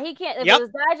 That's why he can't. If it was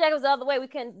Dijak, it was the other way. We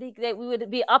would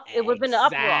be up. It would have been the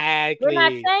uproar. We're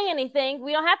not saying anything.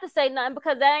 We don't have to say nothing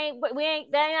because that ain't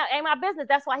my business.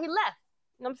 That's why he left.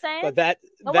 You know what I'm saying? But that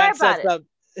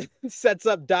sets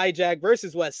up Dijak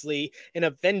versus Wes Lee in a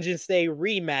Vengeance Day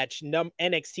rematch,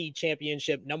 NXT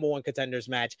Championship #1 contenders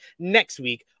match next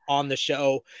week on the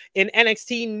show. In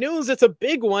NXT news, it's a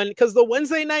big one because the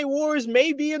Wednesday Night Wars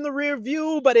may be in the rear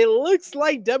view, but it looks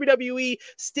like WWE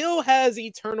still has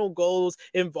eternal goals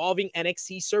involving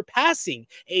NXT surpassing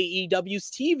AEW's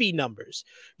TV numbers.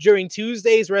 During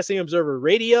Tuesday's Wrestling Observer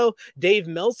Radio, Dave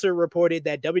Meltzer reported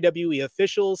that WWE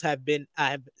officials have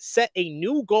set a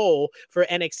new goal for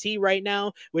NXT right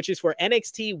now, which is for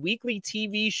NXT weekly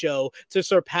TV show to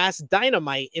surpass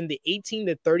Dynamite in the 18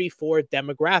 to 34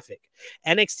 demographic.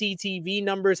 NXT TV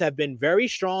numbers have been very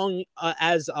strong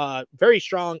as of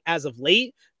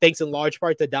late, thanks in large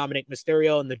part to Dominic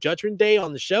Mysterio and the Judgment Day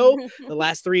on the show. The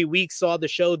last 3 weeks saw the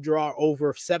show draw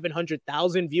over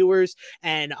 700,000 viewers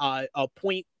and a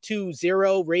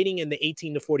 0.20 rating in the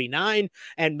 18 to 49.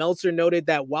 And Meltzer noted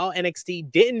that while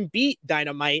NXT didn't beat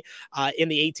Dynamite in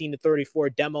the 18 to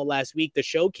 34 demo last week, the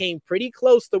show came pretty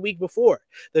close the week before.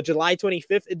 The July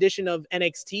 25th edition of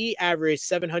NXT averaged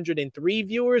 703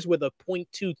 viewers with a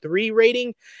 0.23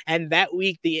 rating. And that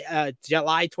week, the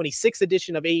July 26th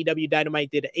edition of AEW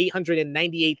Dynamite did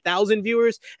 898,000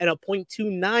 viewers and a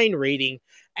 0.29 rating.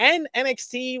 And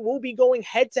NXT will be going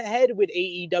head-to-head with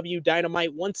AEW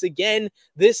Dynamite once again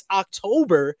this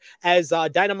October, as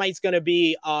Dynamite's going to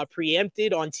be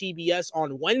preempted on TBS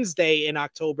on Wednesday in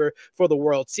October for the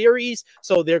World Series.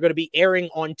 So they're going to be airing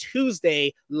on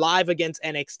Tuesday live against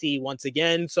NXT once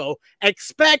again. So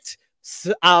expect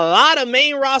a lot of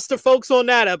main roster folks on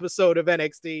that episode of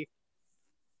NXT.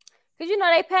 Because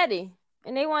they petty.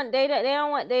 And they ain't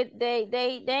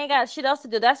got shit else to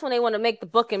do. That's when they want to make the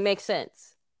booking make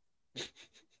sense.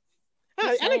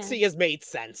 NXT has made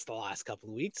sense the last couple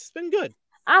of weeks. It's been good.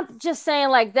 I'm just saying,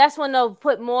 like, that's when they'll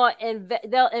put more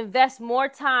they'll invest more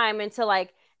time into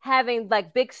like having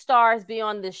like big stars be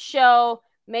on the show,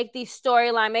 make these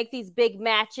storyline, make these big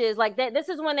matches. Like that, this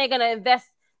is when they're gonna invest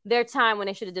their time when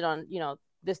they should have did on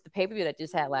the pay-per-view that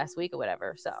just had last week or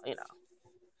whatever. So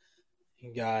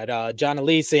You got John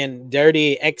Elise saying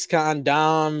dirty ex-con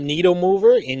Dom needle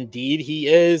mover. Indeed, he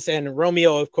is. And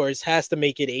Romeo, of course, has to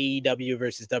make it AEW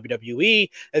versus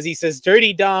WWE. As he says,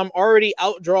 Dirty Dom already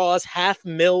outdraws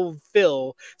 $500,000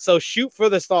 Phil. So shoot for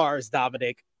the stars,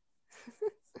 Dominic.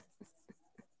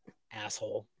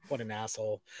 Asshole. What an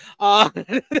asshole. Well,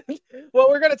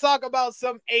 we're going to talk about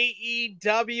some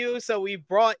AEW. So we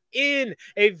brought in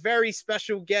a very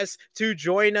special guest to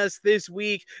join us this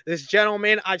week. This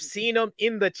gentleman, I've seen him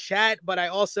in the chat, but I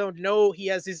also know he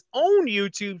has his own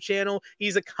YouTube channel.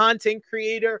 He's a content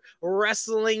creator,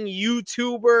 wrestling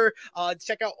YouTuber.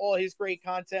 Check out all his great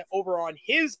content over on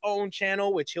his own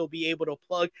channel, which he'll be able to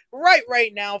plug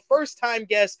right now. First time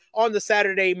guest on the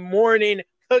Saturday morning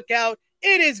cookout.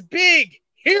 It is Big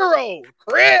Hero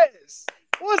Chris.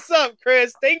 What's up,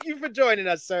 Chris? Thank you for joining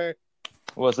us, sir.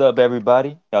 What's up,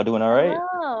 everybody? Y'all doing all right?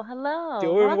 Hello.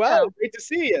 Doing well. Great to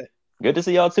see you. Good to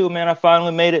see y'all too, man. I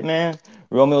finally made it, man.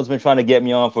 Romeo's been trying to get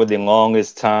me on for the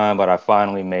longest time, but I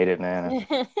finally made it, man.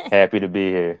 Happy to be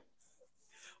here.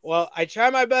 Well, I try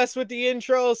my best with the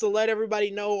intro, so let everybody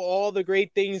know all the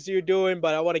great things you're doing,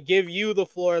 but I want to give you the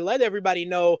floor. Let everybody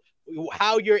know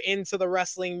how you're into the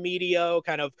wrestling media,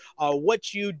 kind of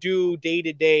what you do day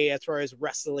to day as far as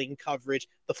wrestling coverage.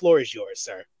 The floor is yours,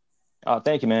 sir. Oh,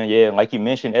 thank you, man. Yeah, like you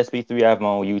mentioned, SB3, I have my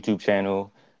own YouTube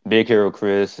channel, Big Hero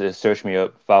Chris. Search me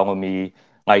up, follow me,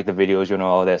 like the videos,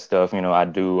 all that stuff. I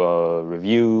do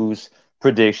reviews,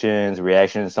 predictions,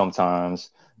 reactions sometimes,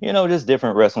 just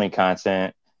different wrestling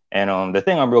content. And the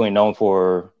thing I'm really known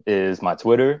for is my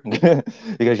Twitter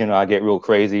because, I get real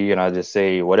crazy and I just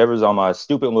say whatever's on my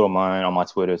stupid little mind on my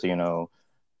Twitter. So,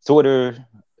 Twitter,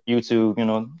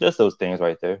 YouTube, just those things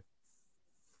right there.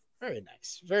 Very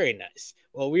nice. Very nice.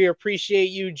 Well, we appreciate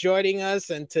you joining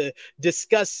us and to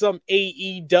discuss some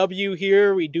AEW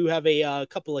here. We do have a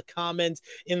couple of comments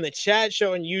in the chat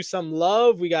showing you some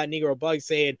love. We got Negro Bug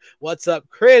saying, "What's up,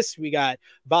 Chris?" We got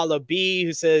Bala B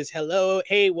who says, "Hello.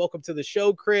 Hey, welcome to the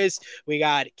show, Chris." We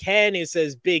got Ken who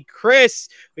says, "Big Chris."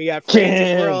 We got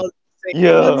Frantic World saying,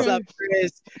 "What's up,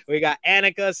 Chris?" We got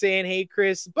Annika saying, "Hey,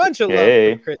 Chris." Bunch of love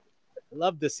for Chris.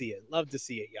 Love to see it. Love to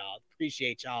see it, y'all.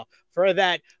 Appreciate y'all for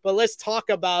that. But let's talk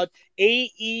about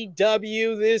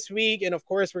AEW this week. And of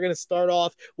course, we're going to start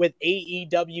off with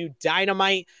AEW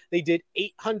Dynamite. They did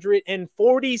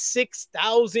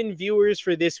 846,000 viewers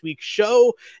for this week's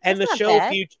show. And the show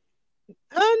featured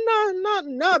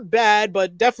not bad,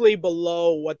 but definitely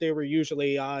below what they were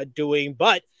usually doing.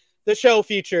 But the show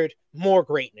featured more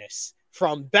greatness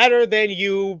from Better Than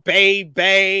You,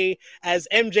 Bay, as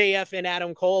MJF and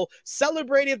Adam Cole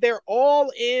celebrated their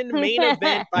all-in main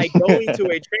event by going to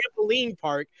a trampoline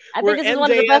park. I think this is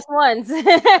one of the best ones.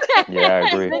 Yeah, I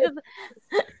agree.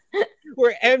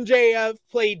 Where MJF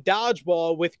played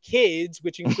dodgeball with kids,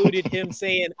 which included him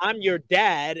saying, "I'm your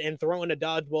dad," and throwing a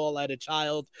dodgeball at a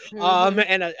child,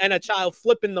 and a child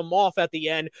flipping them off at the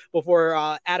end before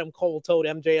Adam Cole told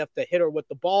MJF to hit her with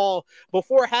the ball,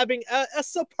 before having a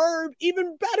superb,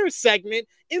 even better segment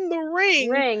in the ring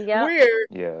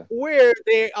where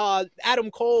they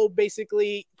Adam Cole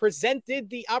basically presented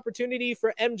the opportunity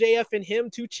for MJF and him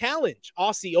to challenge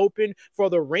Aussie Open for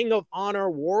the Ring of Honor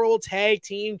World Tag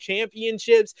Team Championship.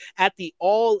 Championships at the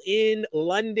All In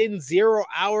London 0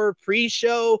 Hour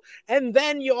pre-show. And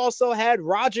then you also had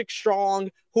Roderick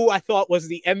Strong, who I thought was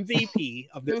the MVP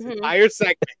of this entire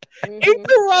segment,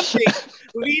 interrupting,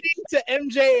 leading to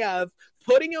MJF,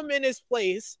 putting him in his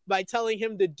place by telling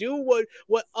him to do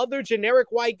what other generic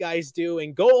white guys do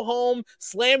and go home,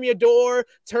 slam your door,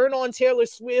 turn on Taylor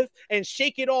Swift, and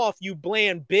shake it off, you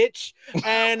bland bitch.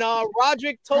 And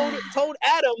Roderick told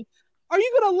Adam, are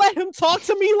you going to let him talk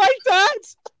to me like that?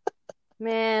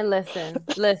 Man, listen.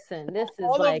 This is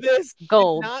All like of this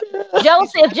gold. not-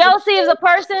 Jealousy. If jealousy is a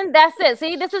person, that's it.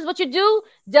 See, this is what you do.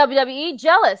 WWE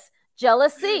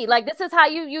jealousy. Like this is how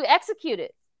you execute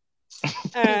it.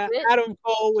 Adam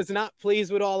Cole was not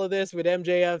pleased with all of this, with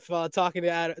MJF talking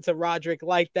to Roderick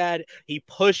like that. He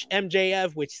pushed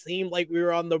MJF, which seemed like we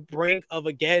were on the brink of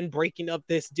again breaking up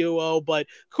this duo, but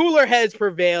cooler heads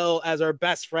prevail as our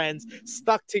best friends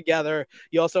stuck together.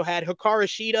 You also had Hikaru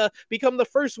Shida become the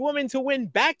first woman to win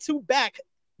back-to-back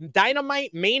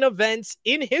Dynamite main events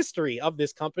in history of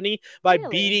this company by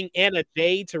beating Anna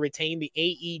Jay to retain the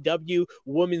AEW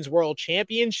Women's World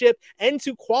Championship and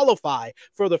to qualify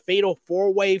for the Fatal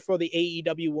 4-Way for the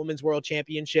AEW Women's World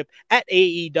Championship at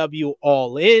AEW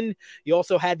All In. You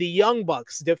also had the Young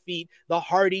Bucks defeat the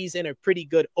Hardys in a pretty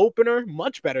good opener,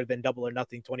 much better than Double or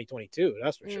Nothing 2022,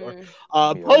 that's for sure.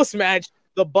 Post-match,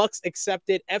 the Bucks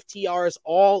accepted FTR's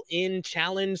All-In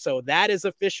challenge, so that is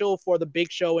official for the big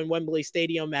show in Wembley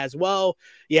Stadium as well.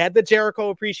 You had the Jericho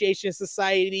Appreciation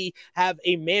Society have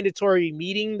a mandatory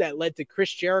meeting that led to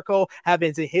Chris Jericho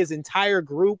having his entire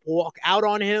group walk out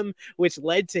on him, which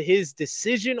led to his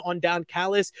decision on Don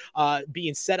Callis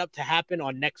being set up to happen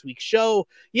on next week's show.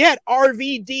 You had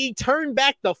RVD turn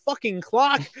back the fucking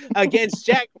clock against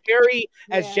Jack Perry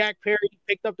as Jack Perry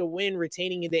picked up the win,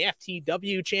 retaining the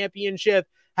FTW Championship.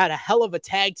 Had a hell of a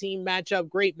tag team matchup.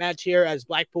 Great match here as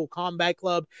Blackpool Combat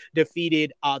Club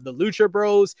defeated the Lucha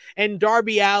Bros. And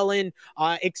Darby Allin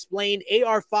explained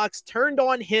AR Fox turned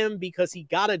on him because he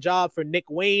got a job for Nick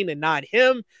Wayne and not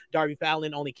him. Darby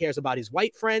Allin only cares about his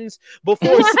white friends.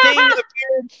 Before Sting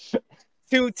appeared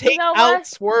to take out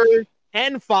Swerve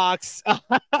and Fox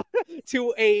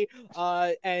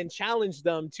and challenge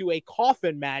them to a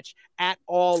coffin match at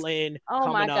All In.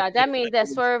 Oh my God, that means that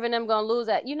Swerve and them gonna lose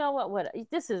that. You know what?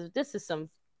 This is some.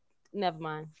 Never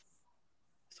mind.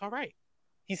 It's all right.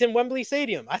 He's in Wembley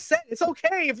Stadium. I said it's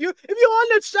okay. If you're on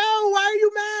the show, why are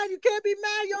you mad? You can't be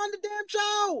mad. You're on the damn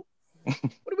show.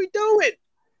 What are we doing?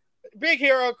 Big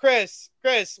Hero Chris.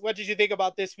 Chris, what did you think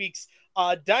about this week's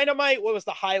Dynamite? What was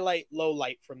the highlight, low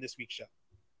light from this week's show?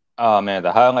 Oh man,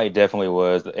 the highlight definitely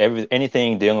was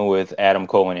anything dealing with Adam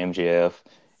Cole and MJF.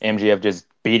 MJF just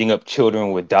beating up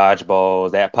children with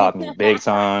dodgeballs. That popped me big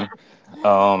time.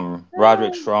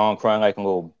 Roderick Strong crying like a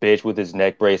little bitch with his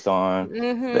neck brace on.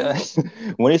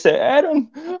 When he said, "Adam,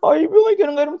 are you really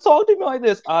gonna let him talk to me like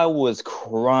this?" I was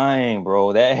crying,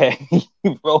 bro. That had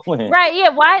me rolling. Right? Yeah.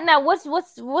 Why now?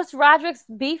 What's Roderick's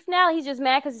beef now? He's just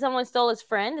mad because someone stole his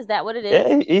friend. Is that what it is?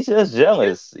 Yeah, he's just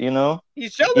jealous. You know.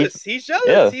 He's jealous. He's jealous.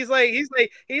 Yeah.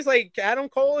 He's like Adam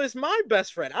Cole is my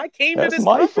best friend. I came to this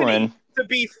company friend.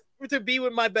 to be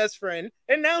with my best friend,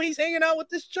 and now he's hanging out with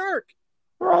this jerk.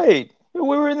 Right. We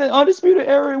were in the Undisputed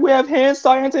Era. We have hand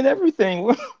science and everything.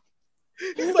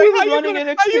 He's like, how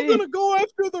you gonna go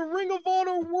after the Ring of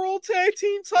Honor World Tag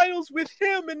Team titles with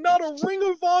him and not a Ring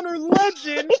of Honor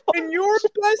legend and your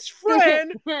best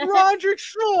friend, Roderick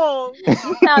Strong?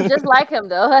 You sound just like him,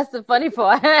 though. That's the funny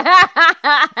part.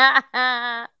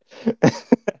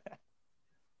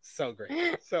 So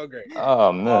great. So great.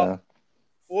 Oh, man.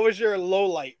 What was your low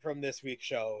light from this week's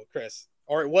show, Chris?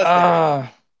 Or it was there?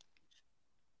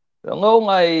 The low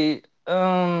light,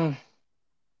 the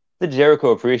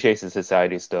Jericho Appreciation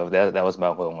Society stuff. That was my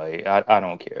low light. I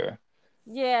don't care.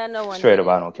 Yeah, no one. Straight up,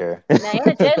 I don't care. Now,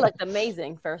 Anna Jay looked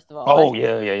amazing. First of all. Oh like,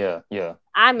 yeah.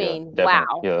 I mean,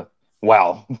 wow. Yeah.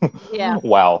 Wow. Yeah.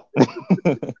 Wow.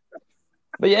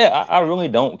 But yeah, I really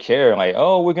don't care. Like,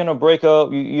 oh, we're gonna break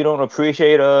up. You don't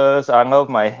appreciate us. I love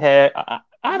my head.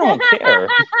 I don't care.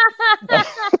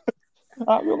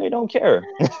 I really don't care.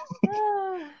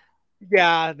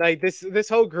 Yeah, like this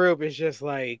whole group is just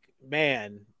like,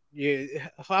 man,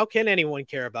 how can anyone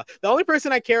care about? The only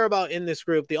person I care about in this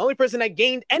group, the only person that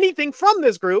gained anything from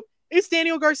this group is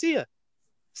Daniel Garcia.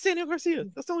 Daniel Garcia.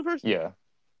 That's the only person. Yeah.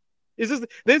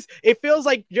 It feels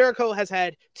like Jericho has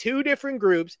had two different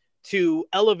groups to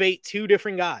elevate two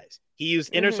different guys. He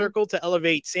used Inner Circle to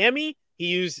elevate Sammy. He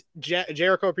used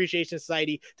Jericho Appreciation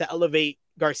Society to elevate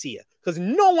Garcia, because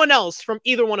no one else from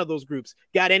either one of those groups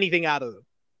got anything out of them.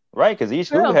 Right, because each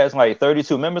group True. has like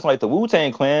 32 members, like the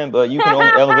Wu-Tang Clan, but you can only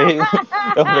elevate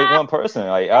one person.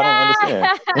 Like, I don't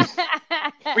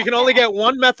understand. We can only get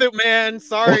one Method Man.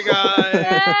 Sorry, guys.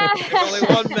 There's only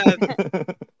one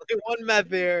method. Only one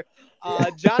method there.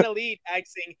 John Elite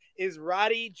asking, is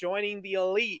Roddy joining the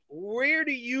Elite? Where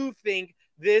do you think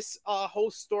this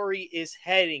whole story is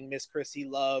heading, Miss Chrissy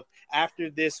Love, after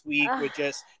this week with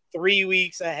just 3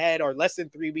 weeks ahead or less than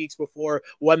 3 weeks before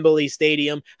Wembley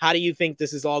Stadium? How do you think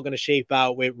this is all going to shape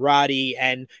out with Roddy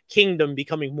and Kingdom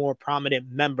becoming more prominent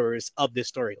members of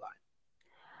this storyline?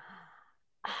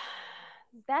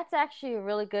 That's actually a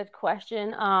really good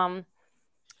question. I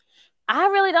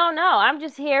really don't know. I'm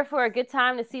just here for a good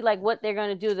time to see like what they're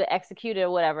going to do to execute it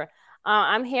or whatever.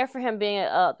 I'm here for him being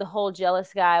the whole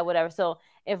jealous guy, whatever. So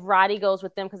if Roddy goes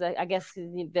with them, because I guess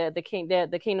the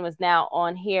kingdom is now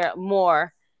on here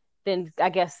more than I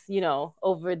guess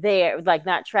over there, like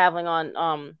not traveling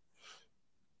on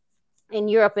in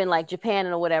Europe and like Japan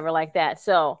and whatever like that.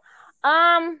 So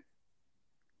I'm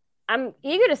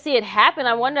eager to see it happen.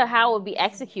 I wonder how it would be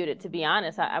executed, to be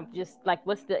honest. I'm just like,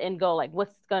 what's the end goal? Like,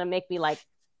 what's going to make me like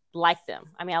them?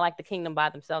 I mean, I like the kingdom by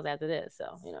themselves as it is.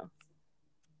 So,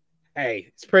 Hey,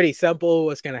 it's pretty simple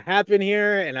what's going to happen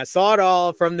here. And I saw it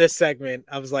all from this segment.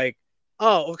 I was like,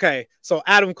 oh, okay. So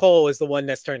Adam Cole is the one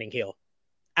that's turning heel.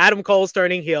 Adam Cole's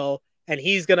turning heel, and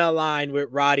he's going to align with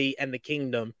Roddy and the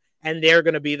kingdom. And they're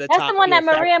going to be the top. That's the one that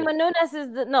Maria Menounos is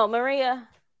Maria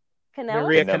Kanellis?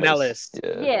 Maria Kanellis.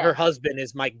 Yeah. Her husband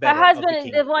is Mike Bennett. Her husband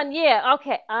is the one. Yeah.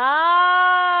 Okay.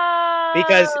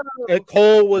 Because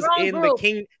Cole was Wrong in group. the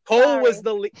king. Cole was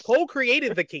Cole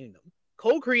created the kingdom.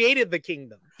 Cole created the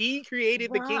kingdom. He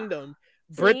created the kingdom.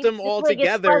 Brought them all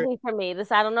together. For me,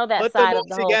 I don't know that put side them of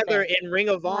the all together in Ring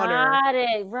of Honor.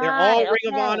 Right, They're all Ring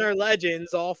of Honor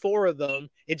legends, all four of them.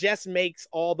 It just makes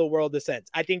all the world of sense.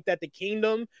 I think that the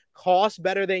kingdom costs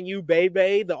Better Than You,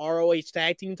 Baby, the ROH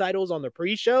tag team titles on the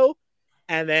pre-show.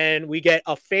 And then we get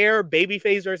a fair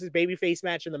babyface versus babyface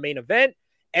match in the main event.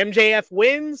 MJF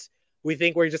wins. We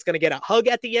think we're just going to get a hug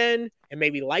at the end, and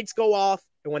maybe lights go off.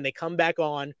 And when they come back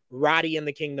on, Roddy and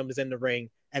the kingdom is in the ring,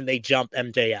 and they jump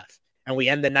MJF. And we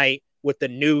end the night with the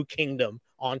new kingdom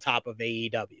on top of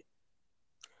AEW.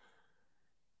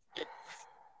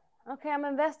 Okay, I'm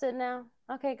invested now.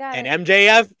 Okay, got it. And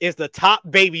MJF is the top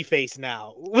babyface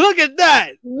now. Look at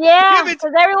that. Yeah,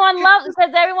 because everyone loves it.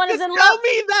 Because everyone is in love. Tell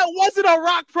me that wasn't a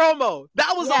Rock promo.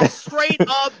 That was a straight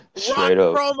up Rock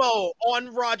promo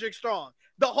on Roderick Strong.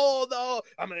 You're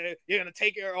gonna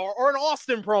take your or an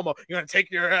Austin promo. You're gonna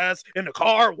take your ass in the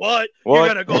car. What? You're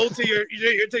gonna go to your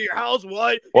house.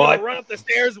 What? You're gonna run up the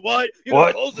stairs. What? You're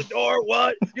gonna close the door.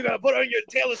 What? You're gonna put on your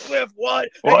Taylor Swift. What?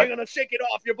 And you're gonna shake it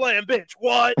off your bland bitch.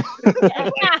 What?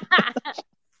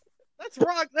 That's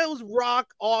Rock. That was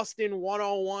Rock Austin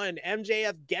 101.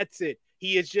 MJF gets it.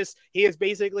 He has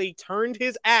basically turned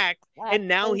his act, and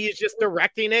now he is just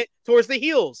directing it towards the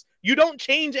heels. You don't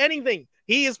change anything.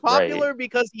 He is popular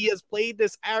because he has played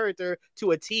this character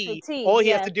to a T. All he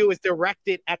has to do is direct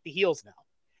it at the heels now.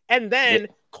 And then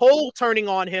Cole turning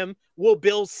on him will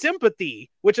build sympathy,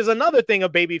 which is another thing a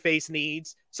babyface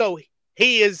needs. So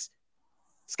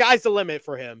sky's the limit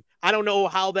for him. I don't know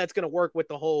how that's going to work with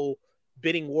the whole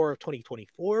bidding war of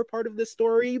 2024 part of this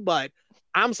story, but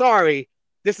I'm sorry.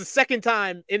 This is the second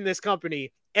time in this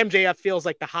company MJF feels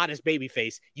like the hottest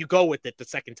babyface. You go with it the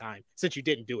second time since you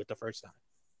didn't do it the first time.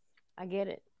 I get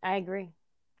it. I agree.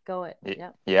 Go it.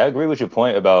 Yep. Yeah, I agree with your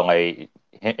point about like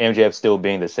MJF still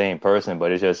being the same person,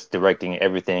 but it's just directing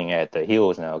everything at the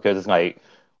heels now. Because it's like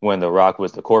when The Rock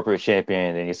was the corporate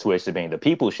champion and he switched to being the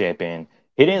people's champion,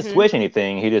 he didn't switch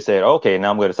anything. He just said, okay, now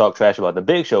I'm going to talk trash about the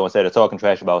Big Show instead of talking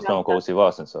trash about Stone Cold Steve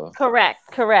Austin. So correct.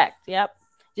 Yep.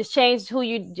 Just change who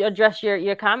you address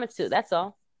your comments to. That's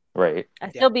all. Right. I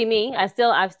still be me. I'm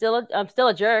still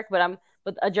a jerk, but I'm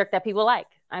a jerk that people like.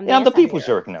 I'm the people's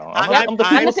jerk now. I'm the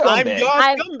people's scumbag. I'm your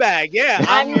scumbag. Yeah,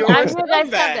 I'm your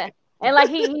scumbag. And like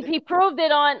he proved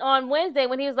it on Wednesday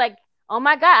when he was like, "Oh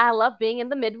my God, I love being in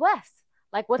the Midwest.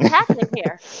 Like, what's happening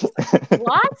here?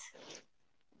 What?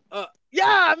 Yeah,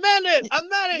 I meant it.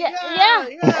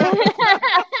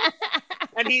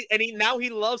 Yeah. And he now he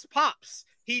loves Pops.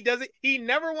 He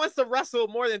never wants to wrestle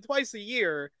more than twice a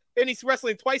year, and he's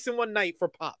wrestling twice in one night for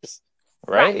Pops.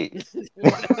 Right.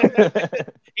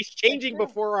 He's changing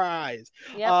before our eyes.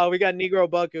 Yep. We got Negro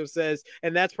Buck who says,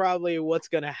 and that's probably what's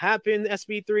going to happen,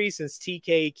 SB3, since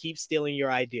TK keeps stealing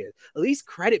your ideas. At least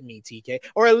credit me, TK,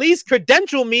 or at least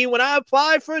credential me when I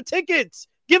apply for tickets.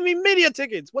 Give me media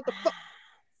tickets. What the fuck?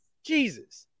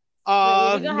 Jesus.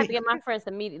 You're going to have to get my friends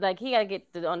to meet. Like, he got to get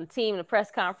on the team, the press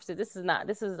conferences. This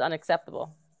is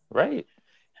unacceptable. Right.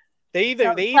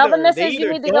 Tell the missus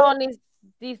you need to go on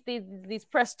these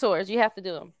press tours. You have to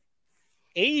do them.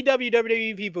 AEW,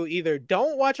 WWE people either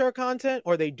don't watch our content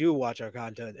or they do watch our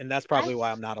content, and that's probably why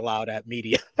I'm not allowed at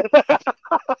media.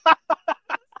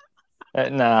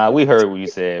 Nah, we heard what you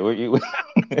said. We're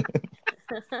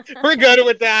good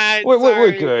with that.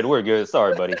 We're good. We're good.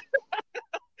 Sorry, buddy.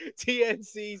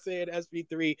 TNC saying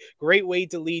SP3, great way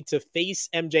to lead to face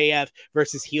MJF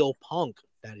versus heel Punk.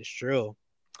 That is true.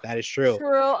 True.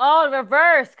 Oh,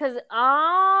 reverse, because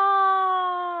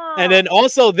and then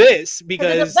also this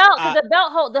because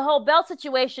the whole belt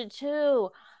situation too,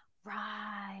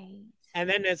 right? And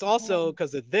then it's also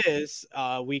because of this,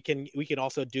 we can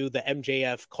also do the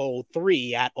MJF Cole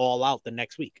 3 at All Out the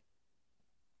next week.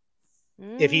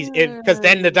 Because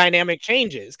then the dynamic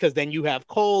changes, because then you have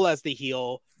Cole as the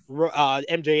heel,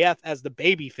 MJF as the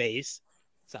baby face.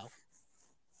 So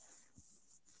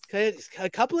a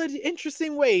couple of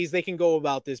interesting ways they can go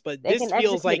about this, but this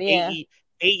feels like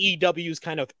AEW's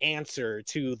kind of answer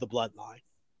to the Bloodline.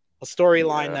 A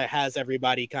storyline that has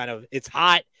everybody it's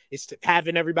hot. It's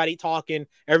having everybody talking.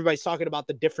 Everybody's talking about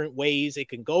the different ways it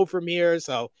can go from here.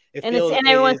 So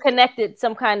everyone's connected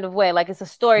some kind of way. Like it's a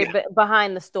story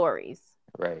behind the stories.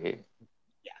 Right.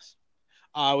 Yes.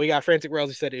 We got Frantic Rails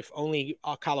who said if only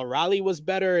Kyle O'Reilly was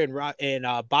better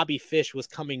and Bobby Fish was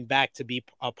coming back to be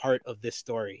a part of this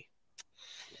story.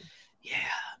 Yeah.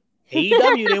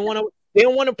 AEW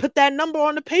didn't want to put that number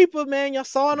on the paper, man. Y'all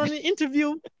saw it on the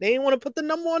interview. They didn't want to put the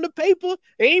number on the paper.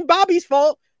 It ain't Bobby's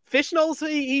fault. Fish knows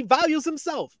he values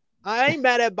himself. I ain't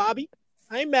mad at Bobby.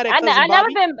 I ain't mad at Bobby.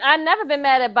 I never been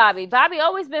mad at Bobby. Bobby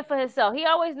always been for himself. He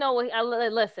always know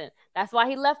listen. That's why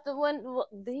he left did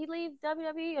he leave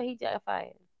WWE or he got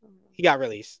fired? He got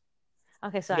released.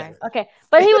 Okay, sorry. Okay.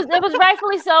 But it was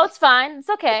rightfully so. It's fine. It's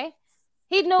okay.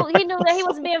 He knew that he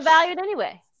wasn't being valued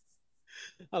anyway.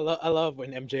 I love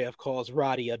when MJF calls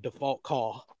Roddy a default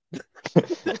call.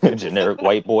 Generic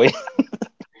white boy.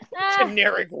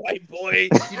 Generic white boy.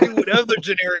 You do whatever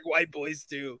generic white boys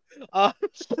do.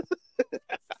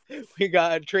 We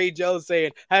got Trey Jones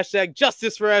saying hashtag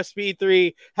justice for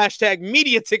SP3, hashtag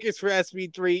media tickets for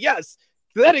SP3. Yes,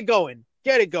 let it go in.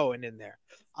 Get it going in there.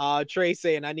 Trey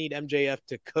saying I need MJF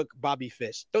to cook Bobby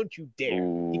Fish. Don't you dare.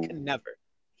 Ooh. He can never.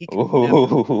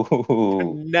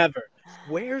 Never.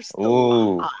 Where's the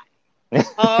lie?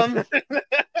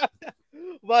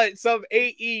 But some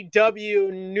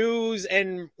AEW news,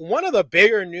 and one of the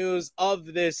bigger news of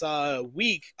this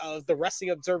week of the Wrestling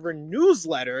Observer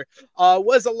newsletter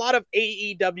was a lot of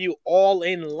AEW All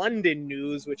in London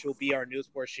news, which will be our news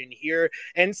portion here,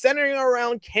 and centering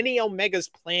around Kenny Omega's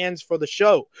plans for the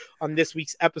show. On this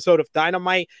week's episode of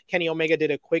Dynamite, Kenny Omega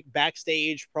did a quick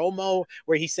backstage promo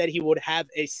where he said he would have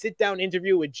a sit-down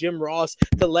interview with Jim Ross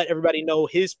to let everybody know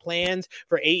his plans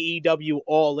for AEW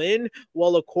All In.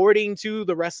 Well, according to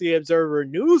the Wrestling Observer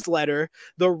newsletter,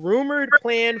 the rumored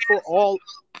plan for All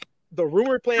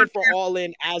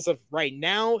In as of right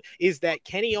now is that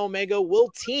Kenny Omega will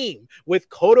team with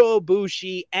Kota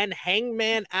Ibushi and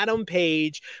Hangman Adam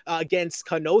Page against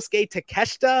Konosuke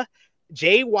Takeshita,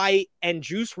 Jay White, and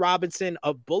Juice Robinson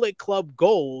of Bullet Club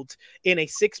Gold in a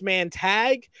 6-man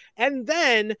tag, and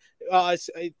then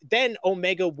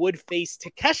Omega would face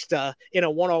Takeshita in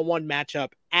a 1-on-1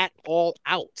 matchup at All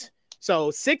Out.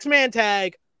 So 6-man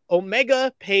tag,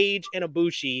 Omega, Page, and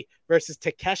Ibushi versus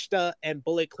Takeshita and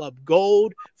Bullet Club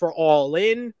Gold for All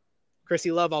In.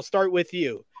 Chrissy Love, I'll start with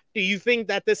you. Do you think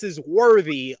that this is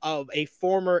worthy of a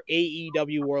former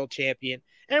AEW World Champion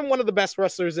and one of the best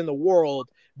wrestlers in the world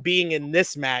being in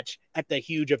this match at the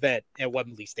huge event at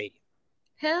Wembley Stadium?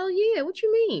 Hell yeah. What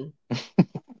you mean?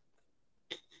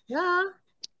 Yeah.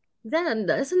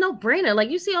 It's a no-brainer.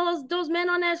 Like, you see all those men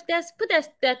on that put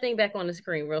that thing back on the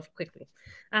screen real quickly.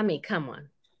 I mean, come on.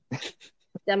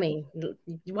 I mean,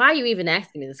 why are you even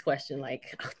asking me this question?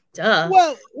 Like, duh.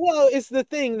 Well, it's the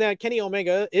thing that Kenny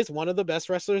Omega is one of the best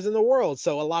wrestlers in the world.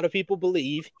 So a lot of people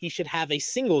believe he should have a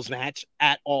singles match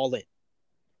at All In.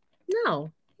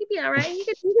 No, he'd be all right. He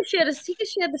could share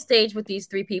the stage with these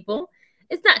three people.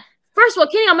 It's not. First of all,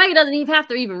 Kenny Omega doesn't even have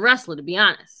to even wrestle, to be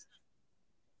honest.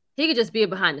 He could just be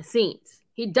behind the scenes.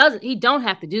 He don't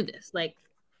have to do this. Like,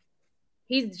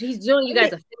 he's doing you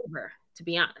guys a favor, to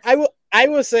be honest. I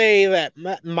will say that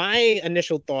my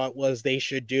initial thought was they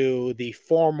should do the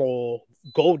formal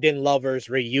Golden Lovers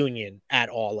reunion at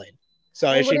All In.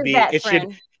 So it should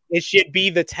be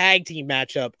the tag team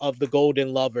matchup of the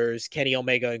Golden Lovers, Kenny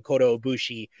Omega and Kota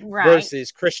Ibushi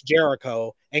versus Chris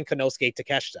Jericho and Konosuke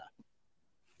Takeshita.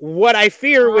 What I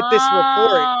fear with this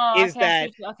report is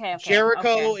that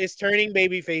Jericho is turning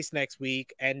babyface next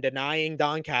week and denying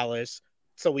Don Callis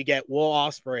So we get Will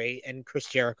Ospreay and Chris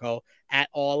Jericho at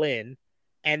All In.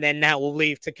 And then now we'll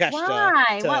leave Takeshita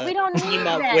Why? to What? We don't need team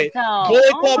up that, with though.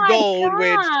 Bullet Oh Club my Gold,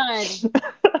 God.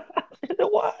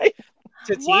 Why?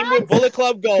 to team with Bullet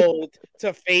Club Gold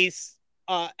to face.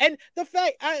 And the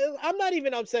fact I'm not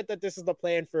even upset that this is the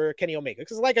plan for Kenny Omega,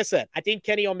 because like I said, I think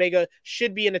Kenny Omega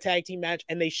should be in a tag team match,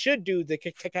 and they should do the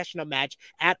Takeshita match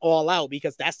at All Out,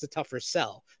 because that's the tougher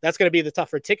sell. That's going to be the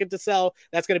tougher ticket to sell.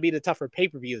 That's going to be the tougher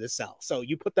pay-per-view to sell. So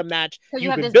you put the match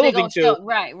you've been building to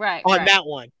on that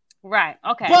one. Right.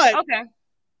 Okay. But okay.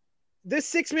 This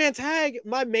 6-man tag,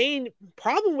 my main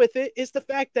problem with it is the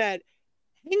fact that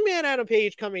Hangman Adam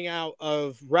Page coming out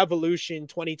of Revolution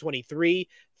 2023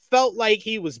 felt like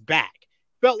he was back.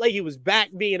 Felt like he was back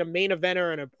being a main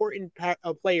eventer, an important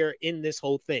player in this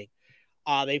whole thing.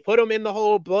 They put him in the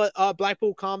whole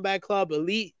Blackpool Combat Club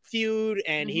Elite feud,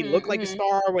 and he looked like a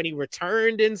star when he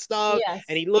returned and stuff,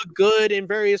 and he looked good in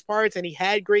various parts, and he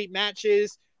had great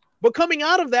matches. But coming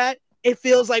out of that, it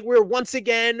feels like we're once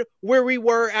again where we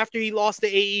were after he lost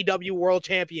the AEW World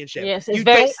Championship. Yes, you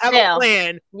don't have a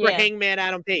plan for Hangman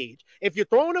Adam Page. If you're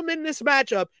throwing him in this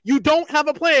matchup, you don't have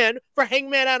a plan for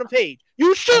Hangman Adam Page.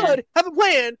 You should have a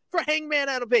plan for Hangman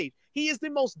Adam Page. He is the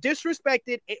most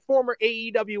disrespected former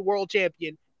AEW World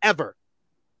Champion ever.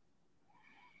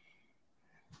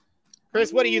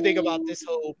 Chris, what do you think about this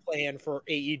whole plan for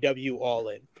AEW All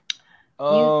In?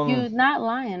 You're not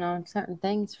lying on certain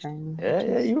things, friend.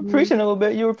 Yeah, you were preaching a little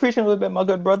bit. You were preaching a little bit, my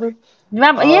good brother.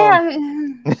 Yeah.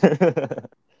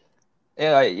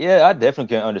 Yeah, I definitely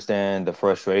can understand the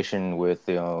frustration with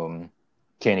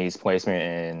Kenny's placement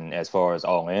and as far as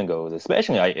All In goes.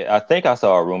 Especially, I think I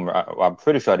saw a rumor. I'm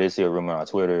pretty sure I did see a rumor on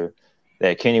Twitter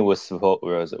that Kenny was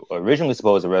originally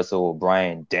supposed to wrestle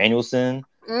Bryan Danielson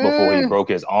before he broke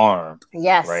his arm.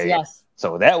 Yes, right? yes.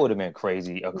 So that would have been a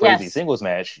crazy singles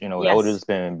match. That would have just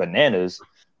been bananas.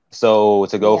 So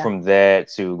to go from that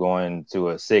to going to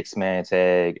a 6-man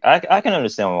tag, I can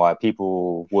understand why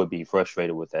people would be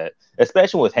frustrated with that,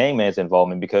 especially with Hangman's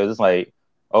involvement, because it's like,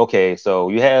 okay, so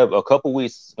you have a couple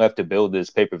weeks left to build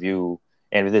this pay-per-view,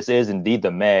 and if this is indeed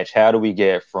the match, how do we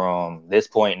get from this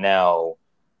point now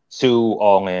to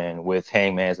All In with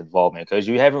Hangman's involvement? Because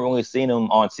you haven't really seen him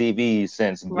on TV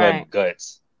since Blood and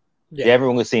Guts. Yeah. You haven't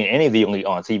really seen any of the Elite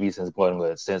on TV since Blood and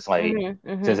Guts, since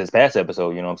his past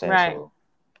episode, you know what I'm saying? Right. So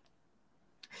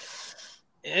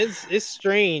it's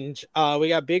strange. We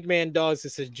got Big Man Dogs that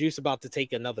says Juice about to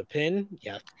take another pin.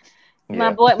 Yeah.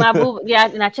 My boo. Yeah,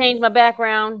 and I changed my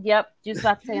background. Yep. Juice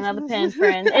about to take another pin,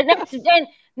 friend. And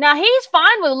now he's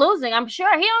fine with losing. I'm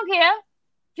sure he don't care.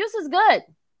 Juice is good.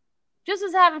 Juice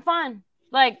is having fun.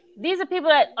 Like, these are people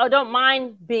that don't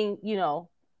mind being,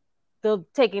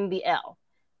 taking the L.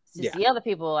 It's just the other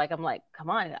people, like, I'm like, come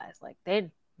on, guys. Like, they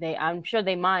I'm sure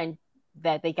they mind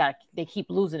that they keep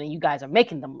losing and you guys are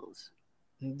making them lose.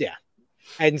 Yeah.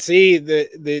 And see,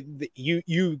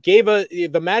 you gave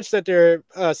the match that they're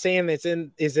saying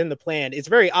is in the plan. It's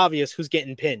very obvious who's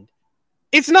getting pinned.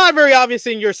 It's not very obvious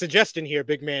in your suggestion here,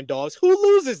 Big Man Dogs. Who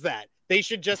loses that? They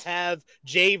should just have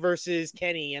Jay versus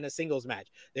Kenny in a singles match.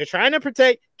 They're trying to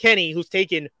protect Kenny, who's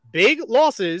taken big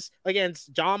losses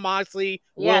against Jon Moxley,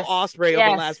 Will Ospreay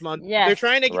over last month. They're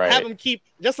trying to have him keep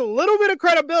just a little bit of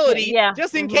credibility,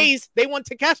 just in case they want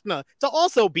Takeshita to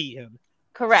also beat him.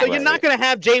 Correct. So you're not going to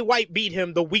have Jay White beat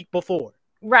him the week before.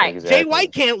 Right. Exactly. Jay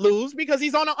White can't lose because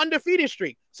he's on an undefeated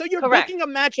streak. So you're booking a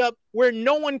matchup where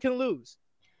no one can lose.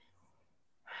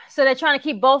 So they're trying to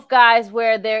keep both guys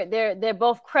where they're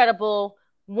both credible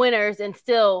winners and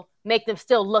still make them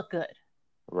still look good.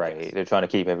 Right. They're trying to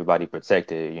keep everybody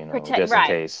protected, just in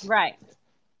case. Right.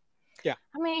 Yeah.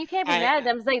 I mean, you can't be mad at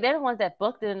them. It's like they're the ones that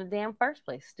booked it in the damn first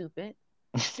place. Stupid.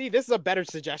 See, this is a better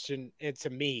suggestion to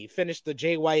me. Finish the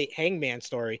Jay White Hangman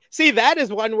story. See, that is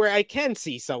one where I can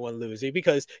see someone losing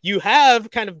because you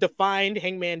have kind of defined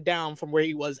Hangman down from where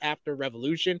he was after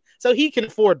Revolution, so he can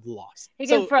afford the loss.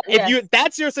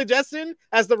 That's your suggestion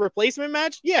as the replacement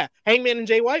match, Hangman and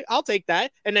Jay White, I'll take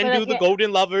that, and then do the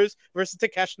Golden Lovers versus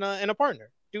Takeshita and a partner.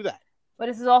 Do that. But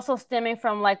this is also stemming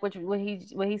from like what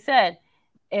he said.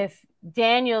 If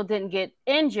Daniel didn't get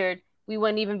injured, we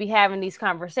wouldn't even be having these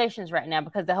conversations right now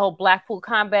because the whole Blackpool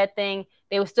Combat thing,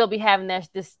 they would still be having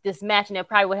this match, and they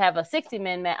probably would have a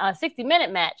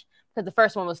 60-minute match because the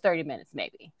first one was 30 minutes,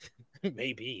 maybe.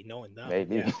 Maybe, no one knows.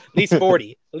 Maybe. Yeah. At least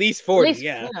 40. At least 40,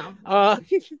 yeah.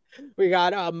 We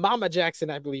got Mama Jackson,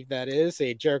 I believe that is.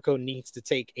 Jericho needs to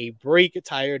take a break.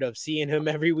 Tired of seeing him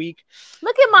every week.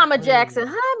 Look at Mama Jackson.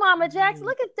 Hi, Mama Jackson.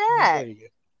 Look at that.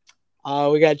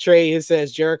 We got Trey who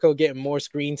says Jericho getting more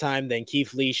screen time than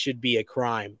Keith Lee should be a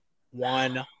crime.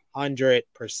 100%.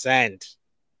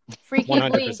 Free Keith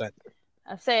 100%. Lee.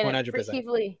 I'm saying it for 100%. Keith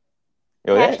Lee.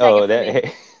 Yo, Hashtag it for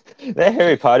me. that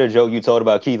Harry Potter joke you told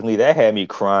about Keith Lee, that had me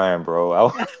crying,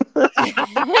 bro.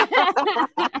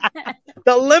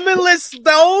 The limitless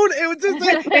stone, it was just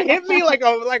it hit me like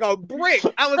a brick.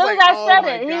 I was As soon like, as I oh said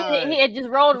my it, God. he had just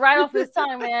rolled right off his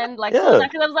tongue, man. Like, Yeah.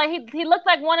 because I was like, he looked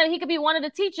like he could be one of the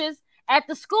teachers at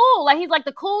the school. Like, he's like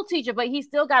the cool teacher, but he's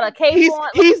still got a cape on.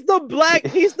 He's the black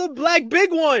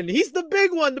big one. He's the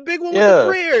big one with the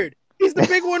beard. He's the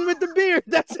big one with the beard.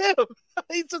 That's him.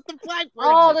 He's just the black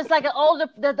version. Oh, there's like the older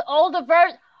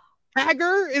version.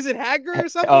 Hagger? Is it Hagger or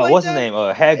something like what's that? his name?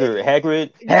 Hagrid. Hagrid.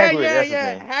 Yeah, That's his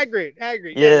name.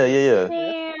 Hagrid. Yeah.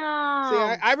 Damn. See,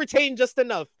 I retained just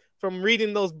enough from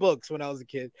reading those books when I was a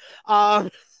kid. Wow,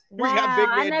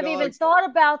 I never even thought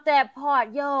about that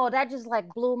part. Yo, that just like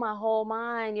blew my whole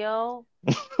mind, yo.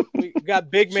 We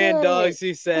got Big Man Dogs.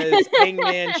 He says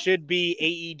Hangman should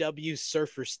be AEW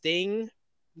Surfer Sting.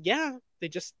 Yeah, they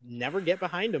just never get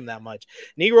behind him that much.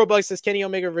 Negro Bug says Kenny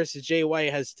Omega versus Jay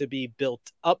White has to be built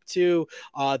up to.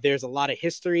 There's a lot of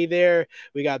history there.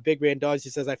 We got Big Man Dogs. He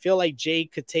says, I feel like Jay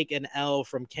could take an L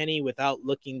from Kenny without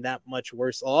looking that much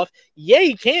worse off. Yeah,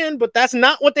 he can, but that's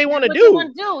not what they want to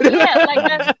do. Yeah,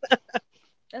 like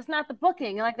that's not the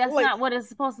booking. Like that's not what it's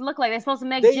supposed to look like. They're supposed to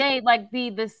make Jay like be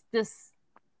this.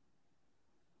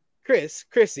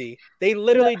 Chrissy, they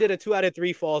literally did a 2 out of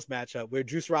 3 falls matchup where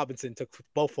Juice Robinson took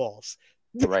both falls.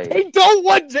 Right. They don't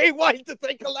want Jay White to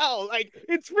take a L. Like,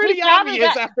 it's pretty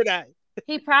obvious after that.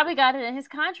 He probably got it in his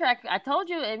contract. I told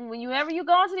you, and whenever you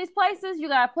go into these places, you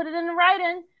gotta put it in the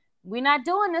writing. We're not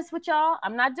doing this with y'all.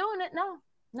 I'm not doing it. No.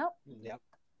 Nope.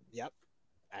 Yep.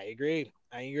 I agree.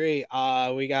 We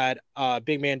got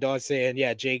Big Man Dog saying,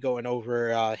 yeah, Jay going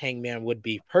over Hangman would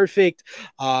be perfect.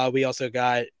 We also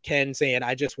got Ken saying,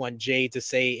 I just want Jay to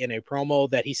say in a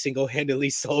promo that he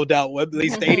single-handedly sold out Wembley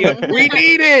Stadium. We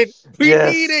need it. We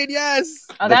need it. Yes.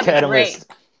 Oh, that'd be great.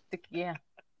 Yeah.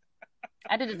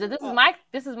 I did. This is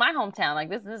my hometown. Like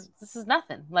this is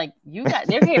nothing. Like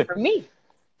they're here for me.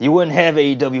 You wouldn't have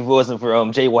AEW voicing for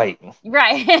Jay White,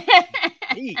 right?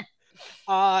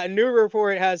 A new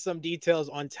report has some details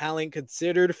on talent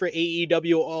considered for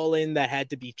AEW All In that had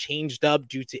to be changed up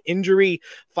due to injury.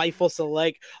 Fightful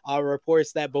Select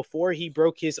reports that before he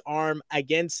broke his arm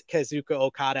against Kazuchika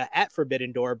Okada at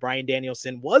Forbidden Door, Bryan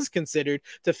Danielson was considered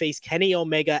to face Kenny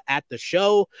Omega at the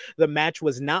show. The match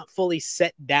was not fully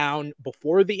set down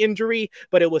before the injury,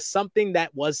 but it was something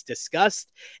that was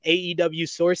discussed. AEW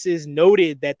sources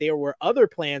noted that there were other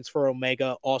plans for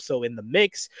Omega also in the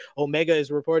mix. Omega is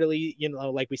reportedly,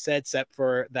 like we said, set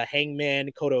for the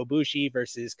Hangman Kota Ibushi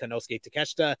versus Konosuke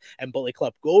Takeshita and Bullet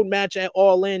Club Gold match at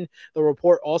All In. The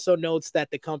report also notes that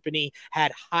the company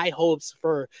had high hopes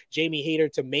for Jamie Hayter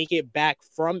to make it back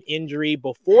from injury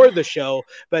before the show,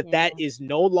 but that is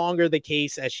no longer the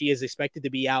case as she is expected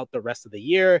to be out the rest of the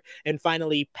year. And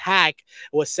finally, Pac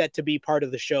was set to be part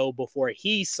of the show before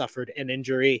he suffered an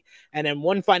injury. And then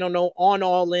one final note on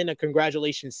All In, a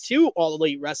congratulations to All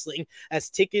Elite Wrestling as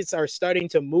tickets are starting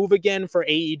to move again for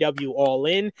AEW All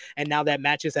In, and now that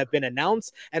matches have been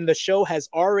announced and the show has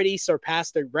already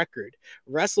surpassed a record.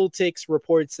 WrestleTix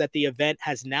reports that the event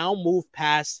has now moved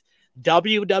past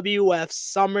WWF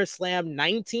SummerSlam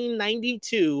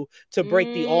 1992 to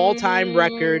break the all-time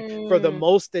record for the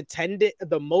most attended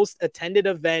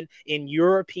event in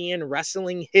European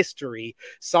wrestling history.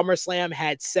 SummerSlam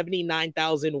had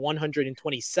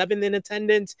 79,127 in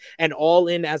attendance, and All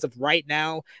In as of right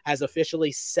now has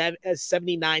officially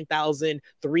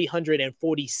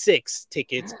 79,346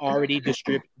 tickets already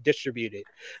distributed.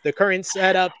 The current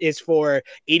setup is for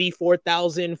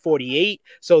 84,048,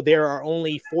 so there are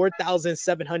only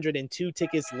 4,702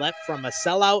 tickets left from a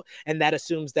sellout, and that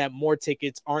assumes that more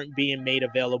tickets aren't being made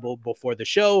available before the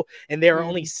show, and there are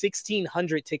only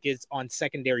 1,600 tickets on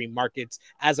secondary markets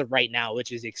as of right now,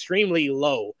 which is extremely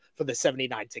low for the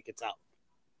 79 tickets out.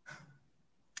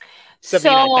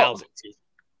 79,000.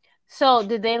 So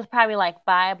did they probably like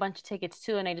buy a bunch of tickets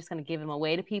too, and they're just going to give them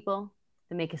away to people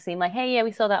to make it seem like, hey, yeah,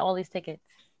 we sold out all these tickets?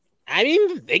 I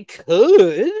mean, they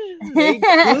could.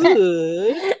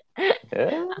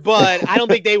 Yeah. But I don't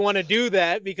think they want to do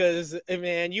that because,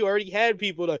 man, you already had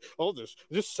people like, oh, this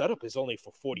setup is only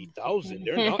for 40,000.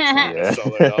 They're not trying to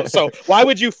sell it out. So why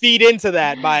would you feed into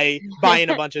that by buying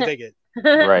a bunch of tickets?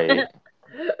 Right.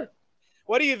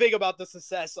 What do you think about the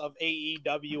success of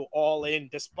AEW All In,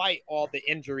 despite all the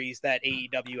injuries that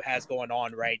AEW has going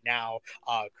on right now,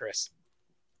 Chris?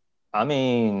 I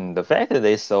mean, the fact that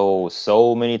they sold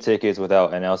so many tickets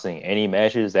without announcing any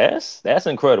matches, that's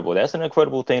incredible. That's an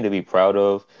incredible thing to be proud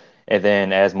of. And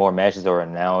then as more matches are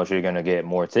announced, you're going to get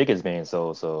more tickets being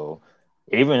sold. So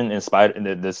even despite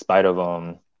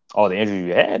of all the injuries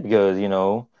you had because,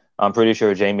 I'm pretty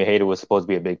sure Jamie Hayter was supposed to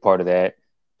be a big part of that.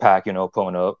 Pac,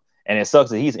 pulling up. And it sucks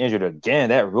that he's injured again.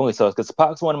 That really sucks because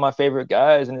Pac's one of my favorite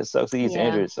guys, and it sucks that he's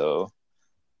injured. So,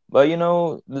 but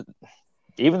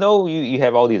even though you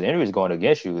have all these injuries going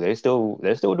against you, they're still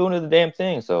doing the damn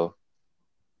thing. So,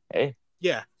 hey,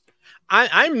 yeah.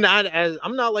 I'm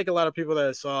not like a lot of people that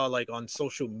I saw like on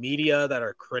social media that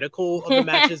are critical of the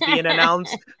matches being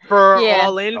announced for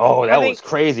All In. Oh, that was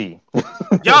crazy.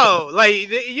 Yo, like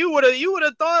you would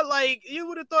have thought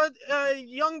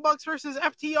Young Bucks versus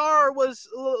FTR was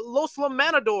Los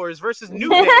Lamanadors versus New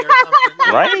Day or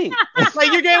something. Right?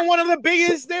 Like you're getting one of the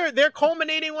biggest. They're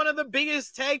culminating one of the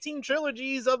biggest tag team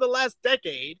trilogies of the last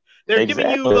decade. They're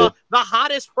giving you the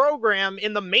hottest program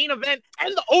in the main event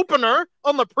and the opener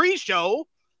on the pre-show.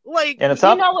 Like, and on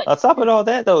top of all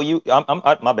that, though,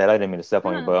 my bad, I didn't mean to step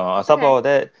on you, but on top of all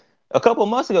that, a couple of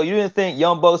months ago, you didn't think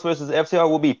Young Bucks versus FTR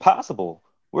would be possible.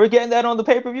 We're getting that on the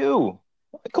pay-per-view.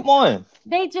 Come on.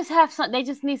 They just have they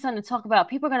just need something to talk about.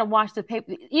 People are going to watch the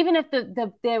paper, even if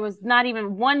there was not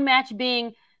even one match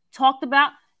being talked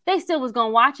about. They still was going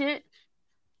to watch it.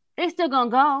 They still going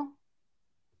to go.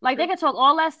 Like they can talk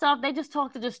all that stuff. They just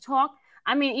talk to just talk.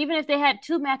 I mean, even if they had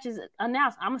 2 matches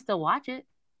announced, I'm gonna still watch it.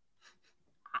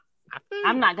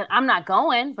 I'm not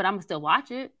going, but I'm gonna still watch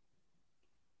it.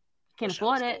 Can't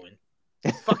afford it.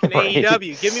 Fucking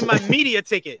AEW, give me my media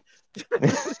ticket.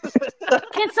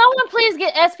 Can someone please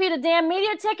get SP the damn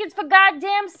media tickets for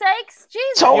goddamn sakes?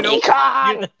 Jesus. Tony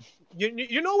Khan.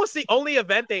 You know what's the only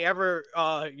event they ever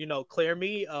clear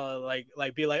me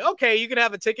like be like, okay, you can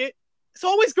have a ticket. It's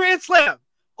always Grand Slam.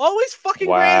 Always fucking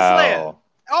Grand Slam.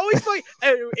 Always like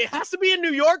it has to be in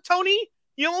New York, Tony.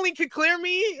 You only can clear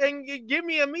me and give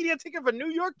me a media ticket for New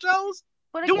York shows.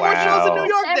 But do more shows in New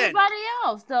York. Everybody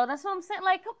else, though. That's what I'm saying.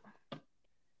 Like,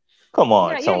 come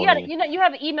on, Tony. You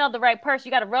haven't emailed the right person.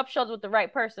 You got to rub shoulders with the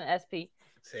right person, SP.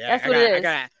 So, yeah, That's what it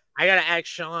is. I gotta ask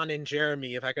Sean and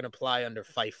Jeremy if I can apply under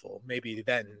Fightful. Maybe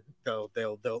then they'll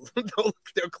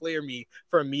clear me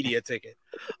for a media ticket.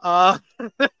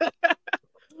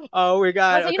 Oh, we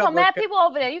got. So, mad people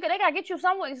over there. They gotta get you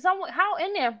somewhere. How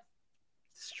in there?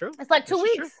 It's true. It's like 2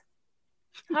 weeks.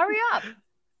 Hurry up.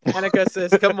 Annika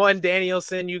says, "Come on,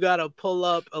 Danielson. You gotta pull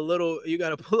up a little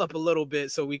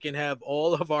bit so we can have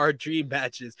all of our dream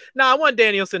matches." I want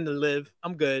Danielson to live.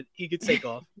 I'm good. He could take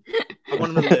off. I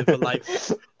want him to live for life.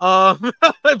 He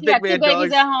got 2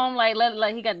 babies at home.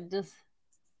 Like he got just.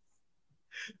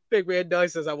 Big Red Dog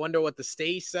says, "I wonder what the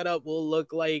stage setup will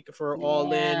look like for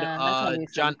All In."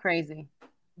 That's John crazy.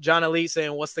 John Elite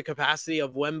saying, "What's the capacity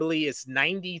of Wembley?" It's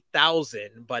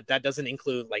 90,000, but that doesn't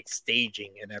include like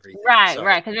staging and everything. Right.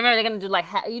 Because remember they're gonna do like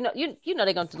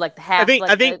they're gonna do like the half.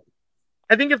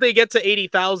 I think if they get to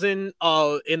 80,000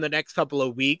 in the next couple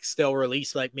of weeks, they'll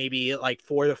release like maybe like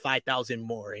 4,000 to 5,000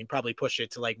 more and probably push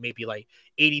it to like maybe like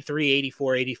 83,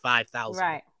 84, 85,000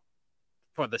 right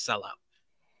for the sellout.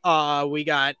 We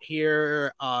got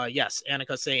here, yes,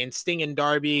 Annika saying Sting and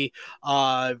Darby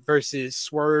versus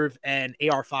Swerve and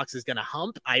AR Fox is gonna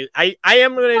hump. I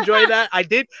am gonna enjoy that. I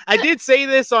did say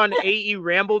this on AE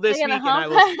Ramble this week, and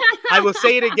I will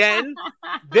say it again.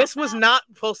 This was not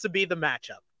supposed to be the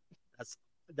matchup.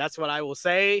 That's what I will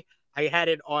say. I had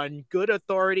it on good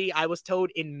authority. I was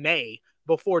told in May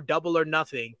before Double or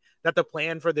Nothing that the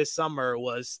plan for this summer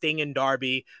was Sting and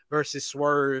Darby versus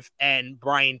Swerve and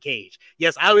Brian Cage.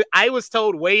 Yes, I was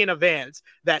told way in advance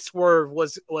that Swerve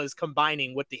was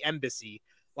combining with the Embassy,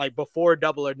 like before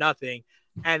Double or Nothing.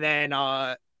 And then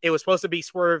it was supposed to be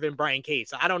Swerve and Brian Cage.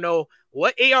 So I don't know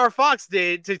what AR Fox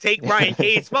did to take Brian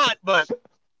Cage's spot, but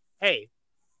hey,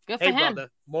 good for him.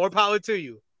 Brother, more power to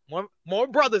you. More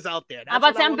brothers out there. How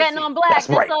about I'm betting on black?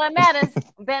 That's all that matters.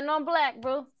 I'm betting on black,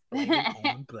 bro.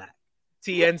 On black.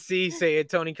 TNC saying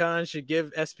Tony Khan should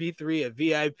give SP3 a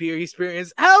VIP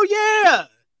experience. Hell yeah!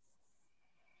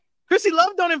 Chrissy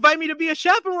Love don't invite me to be a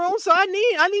chaperone, so I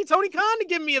need Tony Khan to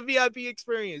give me a VIP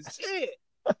experience. Shit.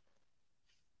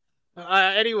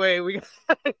 Anyway, we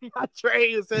got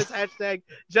Trey who says hashtag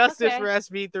justice for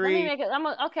SP3.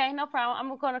 Okay, no problem.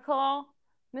 I'm gonna call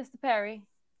Mr. Perry.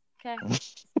 Okay.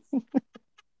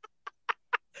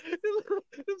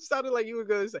 It sounded like you were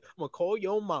going to say, "I'm going to call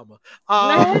your mama."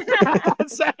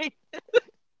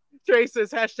 Trey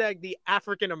says, hashtag the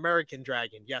African American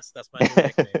Dragon. Yes, that's my new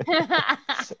nickname.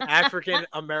 African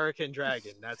American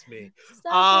Dragon. That's me.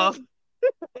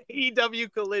 EW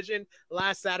Collision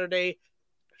last Saturday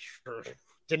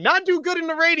did not do good in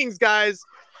the ratings, guys.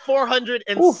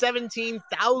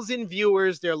 417,000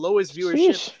 viewers, their lowest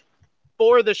viewership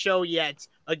for the show yet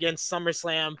against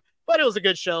SummerSlam. but it was a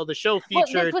good show. The show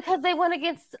featured because they went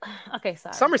against. Okay,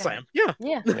 sorry. SummerSlam. Yeah.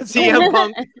 Yeah. CM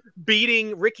Punk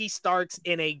beating Ricky Starks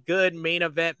in a good main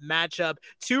event matchup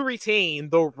to retain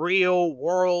the Real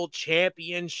World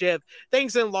Championship.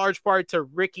 Thanks in large part to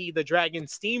Ricky the Dragon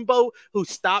Steamboat, who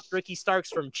stopped Ricky Starks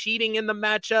from cheating in the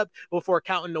matchup before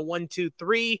counting to 1, 2,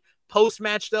 3.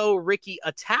 Post-match, though, Ricky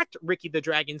attacked Ricky the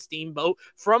Dragon Steamboat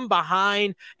from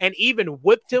behind and even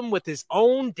whipped him with his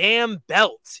own damn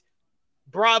belt.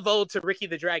 Bravo to Ricky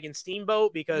the Dragon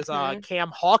Steamboat, because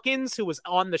Cam Hawkins, who was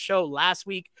on the show last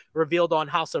week, revealed on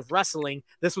House of Wrestling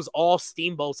this was all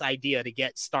Steamboat's idea to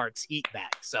get Stark's heat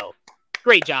back. So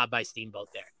great job by Steamboat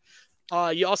there.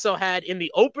 You also had in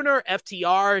the opener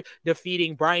FTR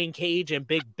defeating Brian Cage and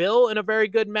Big Bill in a very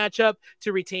good matchup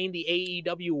to retain the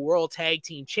AEW World Tag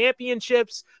Team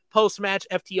Championships. Post-match,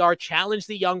 FTR challenged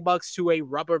the Young Bucks to a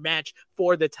rubber match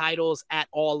for the titles at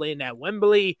All In at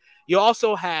Wembley. You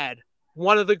also had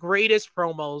one of the greatest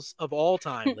promos of all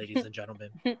time, ladies and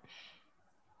gentlemen.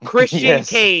 Christian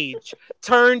Cage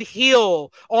turned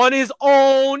heel on his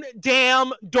own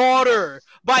damn daughter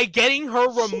by getting her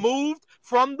removed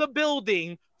from the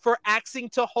building for asking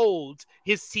to hold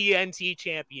his TNT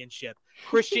championship.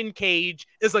 Christian Cage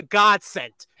is a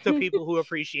godsend to people who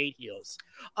appreciate heels.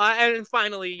 And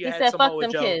finally, you had Samoa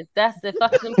Joe. Kids. That's the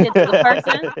fuck them kids to the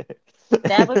person.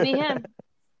 That would be him.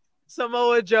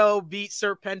 Samoa Joe beat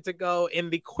Serpentico in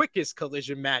the quickest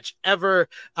collision match ever.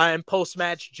 And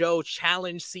post-match, Joe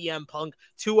challenged CM Punk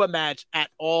to a match at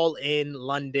All In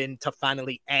London to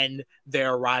finally end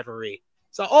their rivalry.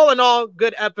 So all in all,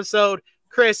 good episode.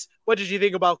 Chris, what did you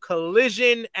think about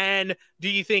Collision? And do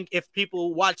you think if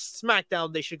people watch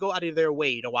SmackDown, they should go out of their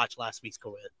way to watch last week's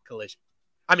Collision?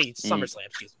 I mean, SummerSlam,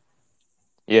 excuse me.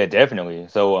 Yeah, definitely.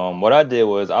 So what I did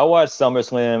was I watched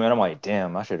SummerSlam and I'm like,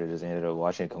 damn, I should have just ended up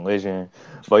watching Collision.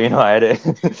 But you know, I had it.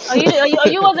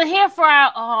 you wasn't here for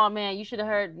our oh man, you should have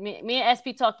heard me and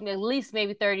SP talking at least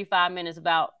maybe 35 minutes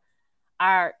about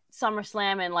our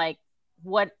SummerSlam and like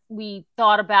what we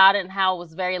thought about it and how it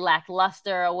was very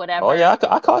lackluster or whatever. Oh yeah,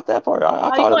 I caught that part.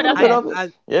 I caught a little bit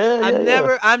of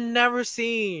it. I've never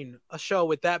seen a show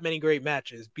with that many great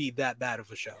matches be that bad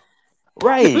of a show.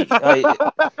 Right. Like,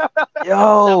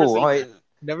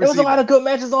 there was a lot of good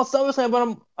matches on SummerSlam,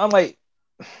 but I'm like,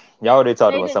 y'all already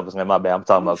talked about SummerSlam. My bad. I'm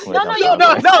talking about Collision.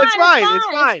 No,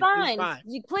 it's fine.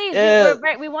 You please,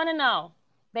 we want to know.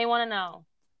 They want to know.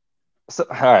 So,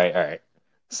 all right.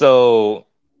 So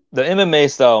the MMA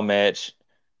style match.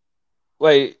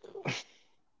 Wait,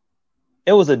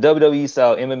 it was a WWE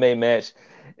style MMA match,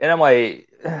 and I'm like,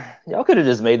 y'all could have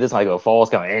just made this like a Falls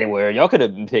Count Anywhere. Y'all could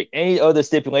have picked any other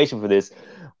stipulation for this.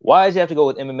 Why did you have to go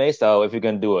with MMA style if you're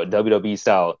gonna do a WWE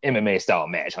style MMA style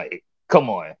match? Like, come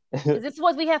on. Is this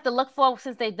what we have to look for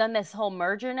since they've done this whole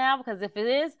merger now? Because if it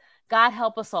is, God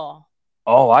help us all.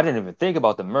 Oh, I didn't even think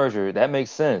about the merger. That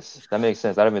makes sense. I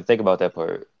didn't even think about that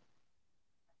part.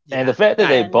 Yeah, and the fact that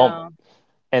they bumped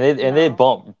they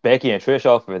bumped Becky and Trish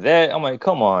off for that, I'm like,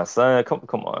 come on, son,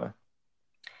 come on.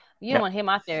 You don't want to hear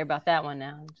my theory about that one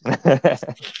now.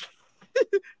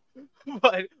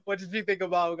 What did you think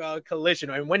about Collision?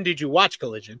 I mean, when did you watch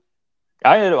Collision?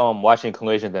 I ended up watching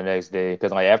Collision the next day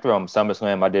because like after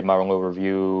SummerSlam, I did my own little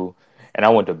review and I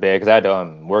went to bed because I had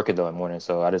to work in the morning,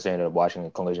 so I just ended up watching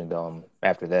Collision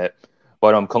after that.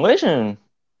 But Collision,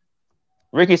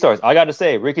 Ricky Starks. I got to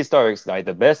say, Ricky Starks. Like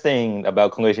the best thing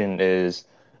about Collision is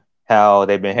how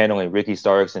they've been handling Ricky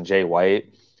Starks and Jay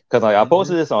Wyatt. Because like I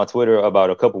posted this on Twitter about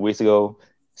a couple weeks ago.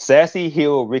 Sassy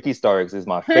heel Ricky Starks is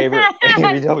my favorite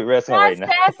AEW wrestler right now.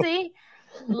 Sassy.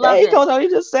 Love he comes out,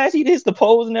 he's just sassy, he hits the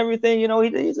pose and everything. You know,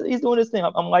 he's doing his thing.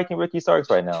 I'm liking Ricky Starks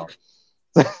right now.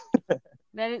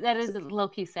 That is low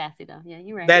key sassy though. Yeah,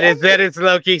 you're right. That is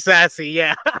low key sassy.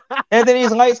 Yeah. And then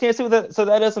he's light skinned too. So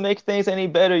that doesn't make things any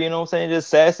better. You know what I'm saying? Just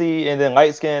sassy and then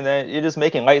light skinned. Then you're just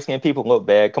making light skinned people look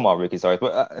bad. Come on, Ricky Starks.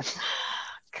 But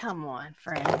come on,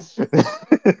 friend.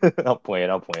 I'm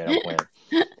playing.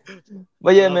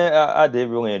 But yeah, man, I did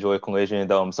really enjoy Collision.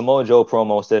 The Samoa Joe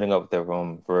promo setting up there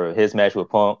for his match with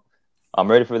Punk.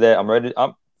 I'm ready for that. I'm ready.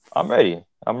 I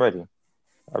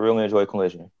really enjoy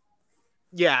Collision.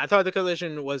 Yeah, I thought the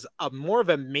Collision was more of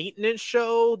a maintenance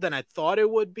show than I thought it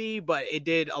would be, but it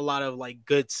did a lot of like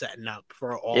good setting up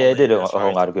for all. Yeah, it did a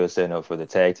whole lot of good setting up for the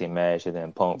tag team match and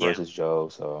then Punk versus Joe.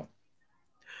 So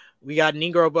we got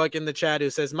Negro Buck in the chat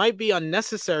who says might be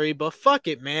unnecessary, but fuck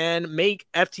it, man. Make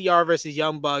FTR versus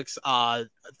Young Bucks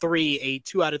 3 a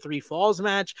 2 out of 3 falls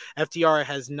match. FTR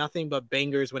has nothing but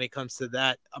bangers when it comes to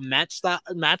that match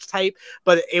type,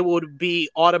 but it would be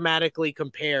automatically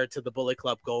compared to the Bullet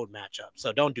Club Gold matchup.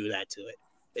 So don't do that to it.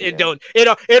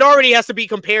 It already has to be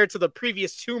compared to the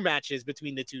previous 2 matches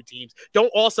between the 2 teams.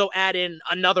 Don't also add in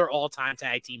another all-time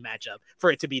tag team matchup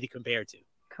for it to be compared to.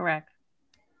 Correct.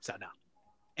 So no.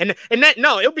 And that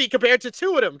it'll be compared to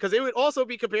 2 of them because it would also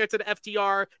be compared to the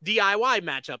FTR DIY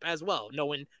matchup as well.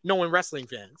 Knowing wrestling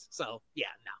fans. So yeah,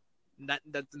 no.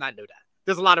 That's not know that.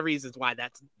 There's a lot of reasons why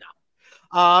that's no.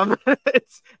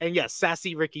 And yes,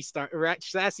 Sassy Ricky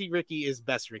is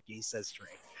best Ricky, says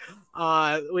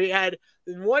Trey. We had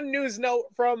one news note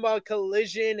from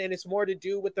Collision, and it's more to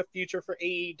do with the future for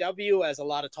AEW, as a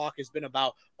lot of talk has been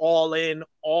about All In,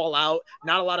 All Out.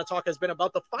 Not a lot of talk has been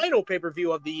about the final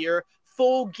pay-per-view of the year,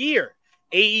 Full Gear.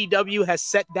 AEW has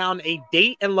set down a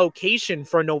date and location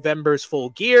for November's Full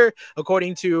Gear.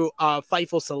 According to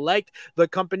Fightful Select, the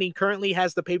company currently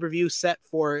has the pay-per-view set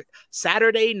for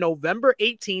Saturday, November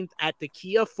 18th at the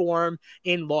Kia Forum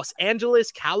in Los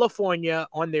Angeles, California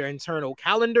on their internal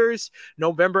calendars.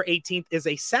 November 18th is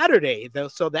a Saturday, though,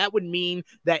 so that would mean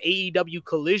that AEW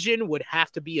Collision would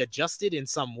have to be adjusted in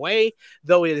some way,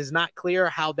 though it is not clear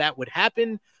how that would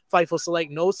happen. Fightful Select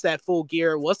notes that Full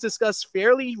Gear was discussed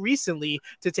fairly recently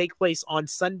to take place on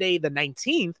Sunday the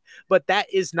 19th, but that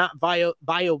is not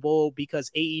viable because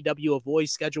AEW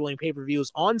avoids scheduling pay-per-views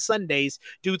on Sundays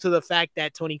due to the fact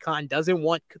that Tony Khan doesn't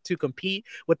want to compete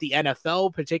with the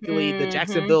NFL, particularly the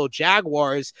Jacksonville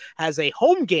Jaguars has a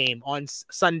home game on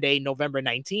Sunday, November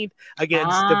 19th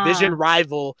against division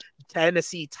rival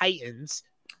Tennessee Titans.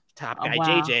 Top guy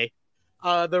JJ.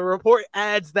 The report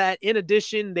adds that in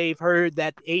addition, they've heard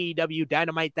that AEW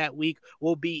Dynamite that week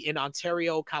will be in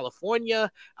Ontario,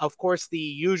 California. Of course, the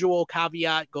usual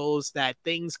caveat goes that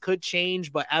things could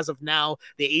change, but as of now,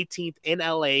 the 18th in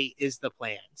LA is the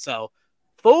plan. So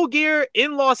Full Gear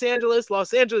in Los Angeles.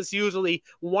 Los Angeles usually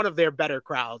one of their better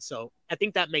crowds. So I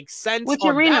think that makes sense. Which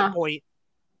on arena? That point.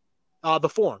 The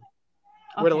Forum,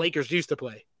 where the Lakers used to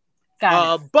play.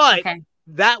 Got it. But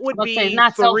that would be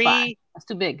not 3. So that's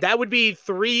too big. That would be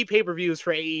 3 pay-per-views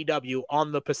for AEW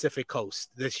on the Pacific Coast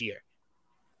this year.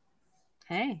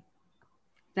 Hey,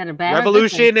 is that a bad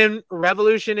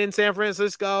Revolution in San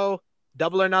Francisco,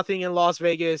 Double or Nothing in Las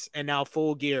Vegas, and now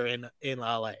Full Gear in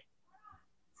LA.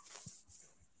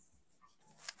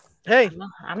 Hey,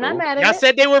 I'm not mad at it. I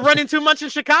said they were running too much in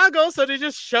Chicago, so they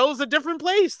just chose a different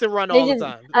place to run all the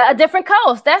time. A different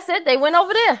coast. That's it. They went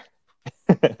over there.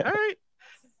 All right.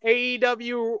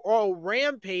 AEW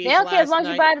Rampage. They don't care as long as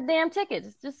you buy the damn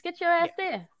tickets. Just get your ass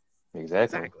there.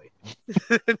 Exactly.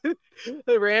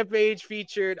 The Rampage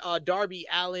featured Darby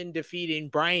Allin defeating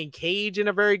Brian Cage in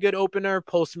a very good opener.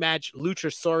 Post-match,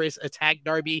 Luchasaurus attacked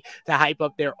Darby to hype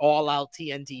up their all-out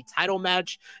TNT title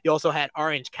match. You also had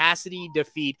Orange Cassidy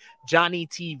defeat Johnny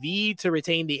TV to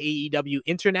retain the AEW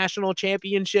International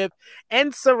Championship.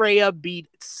 And Saraya beat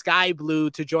Sky Blue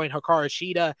to join Hikaru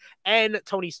Shida and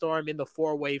Toni Storm in the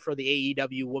 4-way for the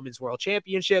AEW Women's World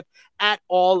Championship at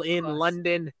All In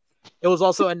London. It was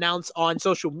also announced on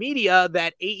social media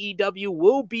that AEW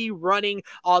will be running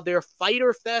their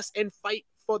Fyter Fest and Fight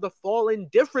for the Fallen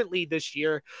differently this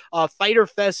year. Fyter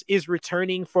Fest is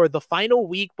returning for the final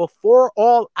week before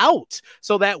All Out.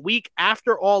 So that week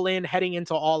after All In, heading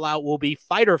into All Out, will be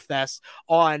Fyter Fest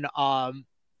on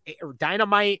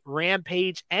Dynamite,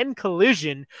 Rampage, and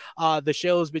Collision, the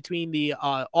shows between the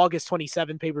August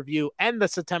 27th pay-per-view and the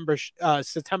September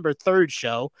 3rd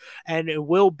show, and it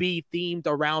will be themed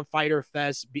around Fyter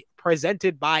Fest,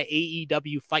 presented by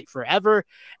AEW Fight Forever.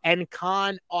 And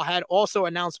Khan had also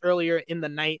announced earlier in the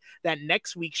night that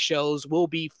next week's shows will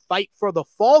be Fight for the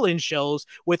Fallen shows,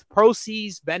 with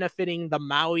proceeds benefiting the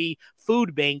Maui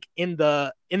Food Bank in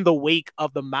the wake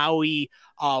of the Maui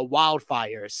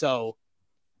wildfire. So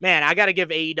man, I got to give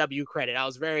AEW credit. I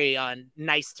was very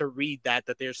nice to read that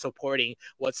they're supporting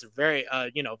what's very,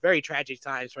 very tragic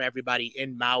times for everybody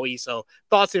in Maui. So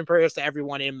thoughts and prayers to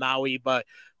everyone in Maui. But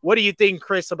what do you think,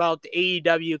 Chris, about the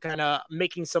AEW kind of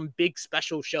making some big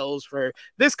special shows for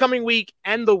this coming week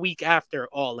and the week after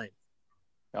All In?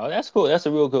 Oh, that's cool. That's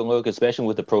a real good look, especially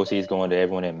with the proceeds going to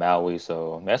everyone in Maui.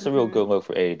 So that's a real good look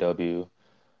for AEW.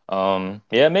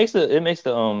 It makes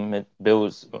it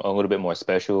builds a little bit more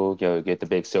special. You know, get the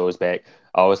big shows back.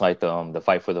 I always like the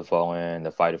Fight for the Fallen,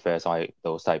 the Fyter Fest, I like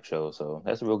those type shows. So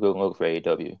that's a real good look for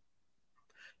AEW.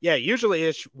 Yeah, usually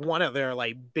it's one of their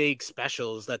like big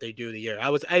specials that they do the year.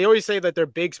 I always say that their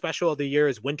big special of the year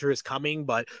is Winter is Coming,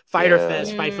 but Fyter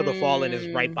Fest, Fight for the Fallen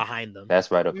is right behind them.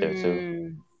 That's right up there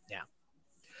too.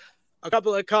 A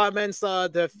couple of comments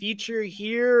to feature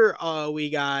here. We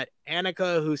got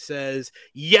Annika who says,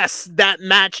 yes, that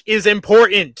match is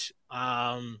important.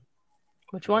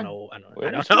 Which one? I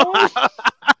don't know.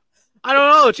 I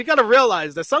don't know. You got to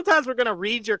realize that sometimes we're going to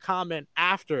read your comment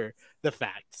after the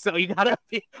fact. So you got to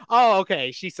be, oh,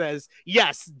 okay. She says,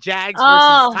 yes, Jags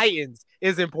versus Titans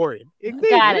is important.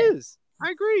 Indeed, it is.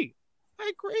 I agree.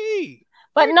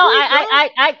 But no,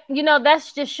 I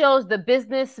that just shows the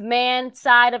businessman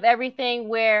side of everything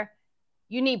where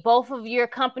you need both of your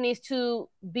companies to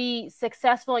be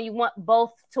successful and you want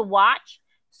both to watch.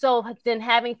 So then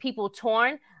having people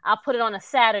torn, I'll put it on a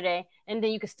Saturday and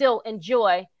then you can still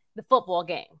enjoy the football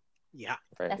game. Yeah.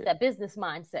 That's that business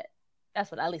mindset.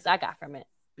 That's what at least I got from it.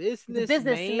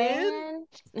 Businessman.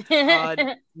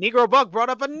 Negro Buck brought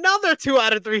up another 2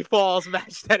 out of 3 falls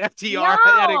match that FTR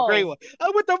had a great one.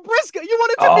 With the Briscoe. You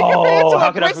wanted to be compared to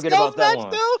a Briscoe's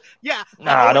match, though? Yeah.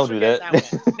 I don't do that.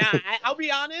 I'll be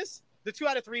honest. The 2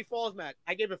 out of 3 falls match,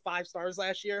 I gave it 5 stars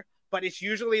last year, but it's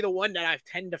usually the one that I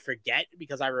tend to forget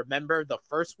because I remember the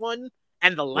first one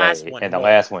and the last one. And the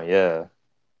last one, yeah.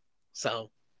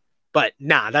 So, but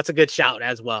that's a good shout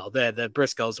as well. The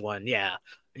Briscoes one, yeah.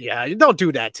 Don't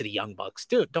do that to the Young Bucks,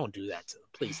 dude. Don't do that to them,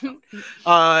 please don't.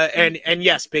 And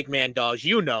yes, big man dogs,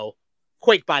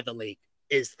 Quake by the Lake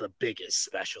is the biggest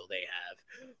special they have.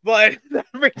 But that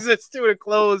brings us to a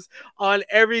close on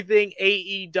everything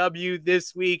AEW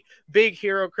this week. Big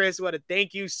Hero Chris, I want to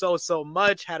thank you so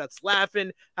much. Had us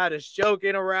laughing, had us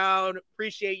joking around.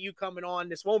 Appreciate you coming on.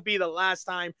 This won't be the last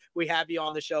time we have you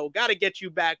on the show. Got to get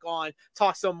you back on.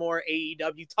 Talk some more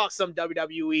AEW. Talk some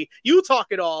WWE. You talk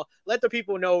it all. Let the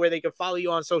people know where they can follow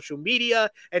you on social media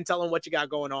and tell them what you got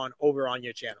going on over on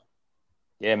your channel.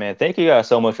 Yeah, man. Thank you guys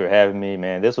so much for having me,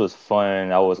 man. This was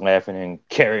fun. I was laughing and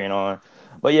carrying on.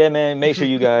 But yeah, man, make sure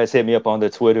you guys hit me up on the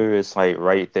Twitter. It's like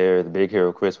right there, the Big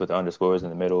Hero Chris with the underscores in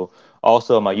the middle.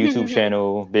 Also, my YouTube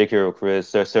channel, Big Hero Chris.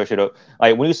 Search it up.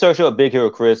 Like when you search up Big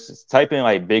Hero Chris, type in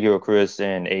like Big Hero Chris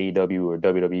and AEW or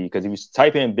WWE. Because if you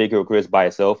type in Big Hero Chris by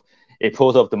itself, it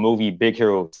pulls up the movie Big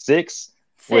Hero 6.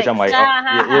 Which I'm like,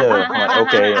 I'm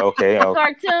like, okay.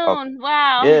 Cartoon,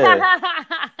 wow. Yeah.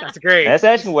 That's great. That's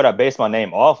actually what I based my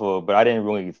name off of, but I didn't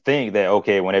really think that,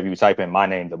 whenever you type in my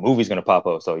name, the movie's going to pop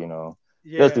up. So,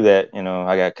 let's do that.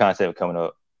 I got content coming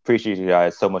up. Appreciate you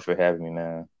guys so much for having me,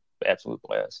 man. Absolute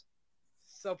blast.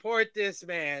 Support this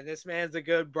man. This man's a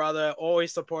good brother,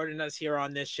 always supporting us here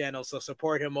on this channel. So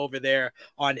support him over there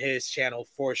on his channel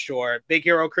for sure. Big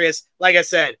Hero Chris, like I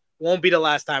said, won't be the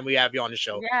last time we have you on the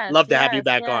show. Love to have you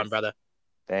back on, brother.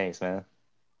 Thanks, man.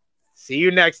 See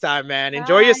you next time, man.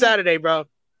 Enjoy your Saturday, bro.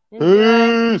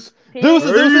 Peace.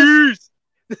 Deuces.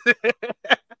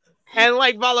 And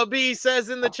like Vala B says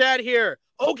in the chat here,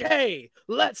 okay,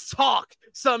 let's talk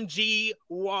some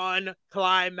G1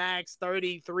 Climax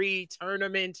 33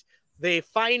 tournament. The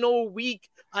final week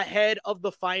ahead of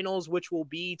the finals, which will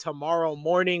be tomorrow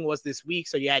morning, was this week.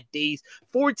 So you had days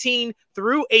 14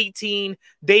 through 18.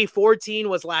 Day 14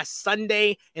 was last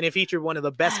Sunday, and it featured one of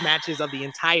the best matches of the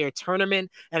entire tournament,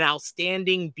 an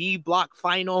outstanding B block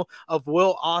final of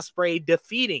Will Ospreay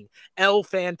defeating El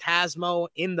Phantasmo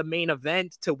in the main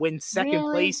event to win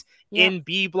second place in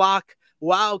B block,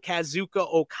 while Kazuka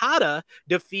Okada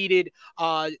defeated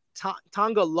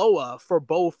Tonga Loa for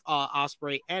both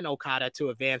Ospreay and Okada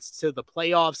to advance to the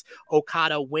playoffs.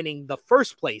 Okada winning the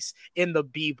first place in the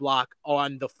B block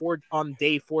on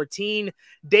day 14.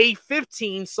 Day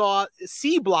 15 saw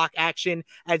C block action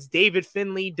as David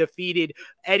Finlay defeated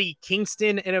Eddie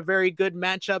Kingston in a very good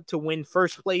matchup to win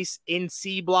first place in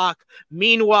C block.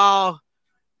 Meanwhile,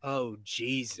 oh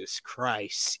Jesus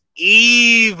Christ,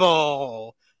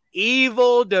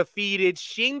 Evil defeated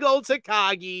Shingo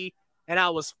Takagi, and I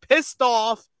was pissed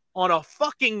off on a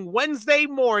fucking Wednesday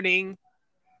morning.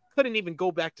 Couldn't even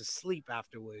go back to sleep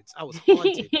afterwards. I was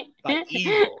haunted by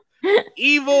Evil.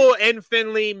 Evil and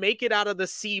Finlay make it out of the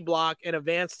C block and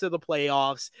advance to the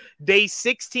playoffs. Day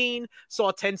 16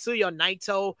 saw Tetsuya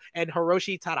Naito and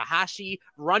Hiroshi Tanahashi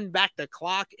run back the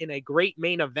clock in a great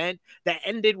main event that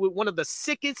ended with one of the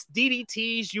sickest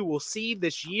DDTs you will see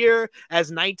this year,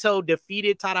 as Naito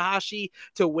defeated Tanahashi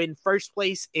to win first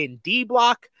place in D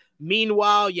block.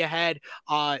 Meanwhile, you had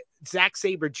Zack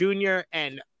Sabre Jr.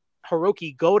 and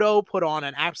Hiroki Goto put on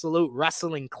an absolute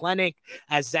wrestling clinic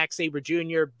as Zack Sabre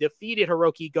Jr. defeated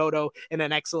Hiroki Goto in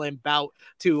an excellent bout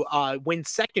to win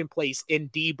second place in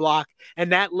D block.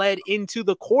 And that led into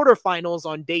the quarterfinals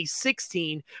on day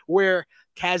 16, where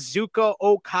Kazuka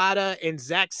Okada and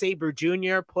Zack Sabre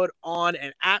Jr. put on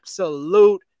an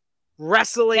absolute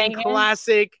wrestling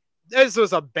classic. This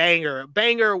was a banger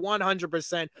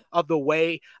 100% of the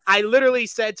way. I literally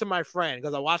said to my friend,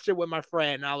 because I watched it with my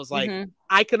friend, and I was like,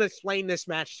 I can explain this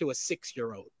match to a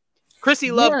 6-year-old.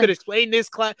 Chrissy Love could explain this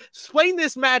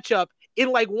matchup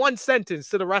in like one sentence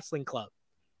to the wrestling club.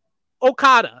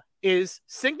 Okada, is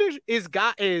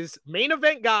main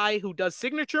event guy who does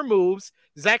signature moves.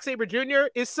 Zack Sabre Jr.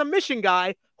 is submission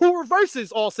guy who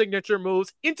reverses all signature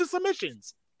moves into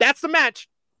submissions. That's the match.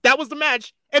 That was the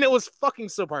match, and it was fucking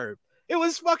superb. It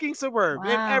was fucking superb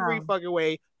in every fucking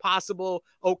way possible.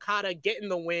 Okada getting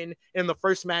the win in the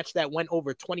first match that went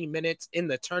over 20 minutes in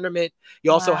the tournament.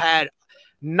 You also had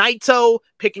Naito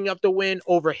picking up the win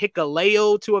over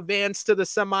Hikuleo to advance to the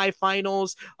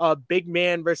semifinals. Big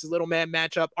man versus little man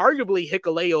matchup. Arguably,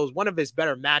 Hikuleo is one of his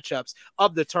better matchups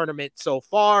of the tournament so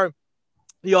far.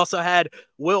 You also had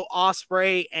Will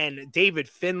Ospreay and David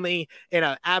Finlay in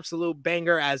an absolute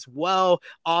banger as well.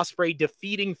 Ospreay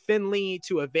defeating Finlay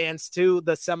to advance to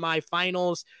the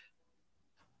semifinals.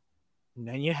 And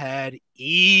then you had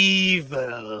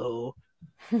Evo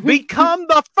become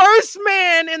the first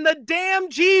man in the damn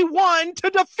G1 to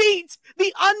defeat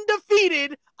the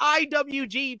undefeated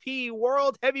IWGP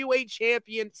World Heavyweight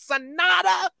Champion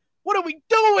Sonata. What are we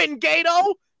doing,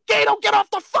 Gato? Gato, get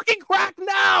off the fucking crack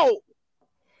now!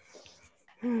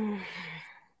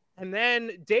 And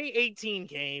then day 18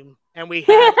 came, and we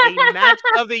had a match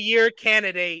of the year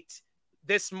candidate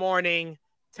this morning.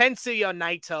 Tetsuya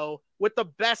Naito with the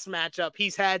best matchup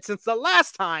he's had since the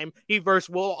last time he versed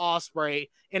Will Ospreay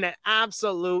in an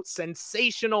absolute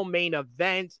sensational main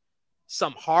event.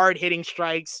 Some hard-hitting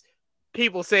strikes.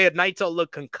 People said Naito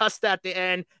looked concussed at the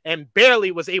end and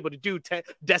barely was able to do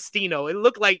Destino. It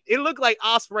looked like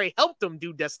Ospreay helped him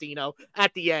do Destino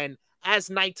at the end, as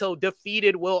Naito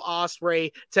defeated Will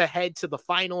Ospreay to head to the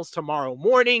finals tomorrow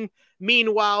morning.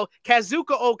 Meanwhile,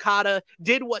 Kazuchika Okada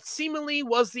did what seemingly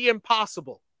was the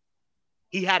impossible.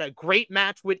 He had a great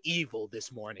match with Evil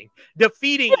this morning,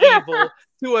 defeating Evil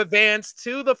to advance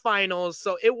to the finals.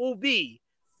 So it will be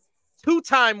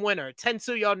two-time winner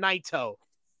Tetsuya Naito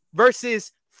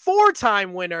versus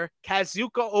four-time winner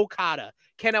Kazuchika Okada.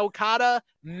 Can Okada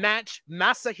match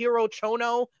Masahiro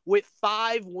Chono with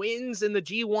 5 wins in the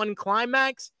G1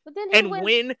 climax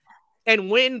and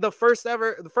win the first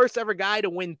ever guy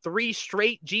to win 3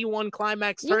 straight G1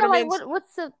 climax tournaments?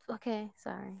 Okay,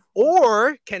 sorry.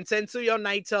 Or can Tetsuya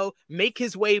Naito make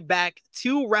his way back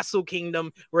to Wrestle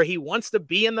Kingdom, where he wants to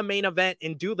be in the main event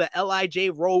and do the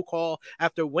LIJ roll call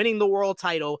after winning the world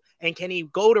title? And can he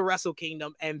go to Wrestle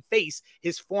Kingdom and face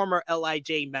his former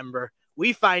LIJ member?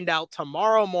 We find out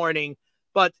tomorrow morning.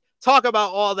 But talk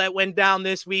about all that went down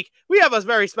this week. We have a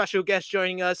very special guest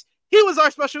joining us. He was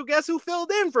our special guest who filled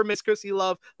in for Miss Chrissy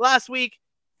Love last week.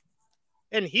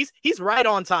 And he's right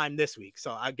on time this week,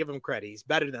 so I give him credit. He's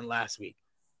better than last week.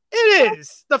 It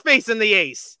is the face and the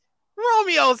ace.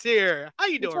 Romeo's here. How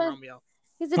you doing, Romeo?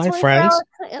 He's a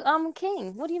 24-hour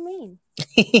king. What do you mean?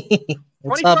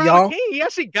 What's up, y'all? King. He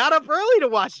actually got up early to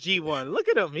watch G1. Look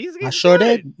at him. I sure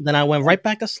did. Then I went right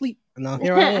back to sleep. And now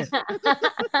here I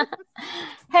am.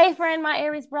 Hey, friend, my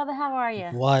Aries brother. How are you?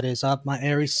 What is up, my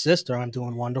Aries sister? I'm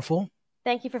doing wonderful.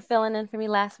 Thank you for filling in for me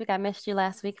last week. I missed you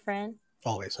last week, friend.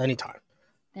 Always, anytime.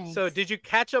 Thanks. So did you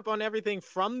catch up on everything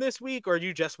from this week, or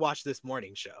you just watched this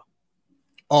morning show?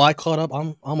 Oh, I caught up.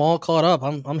 I'm all caught up.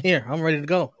 I'm here. I'm ready to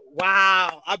go.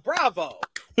 Wow. Bravo.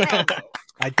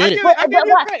 I did it.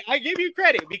 I give you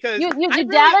credit because you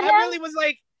I really was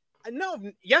like, no,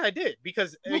 yeah, I did,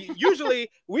 because usually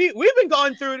we've been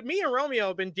going through. Me and Romeo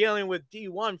have been dealing with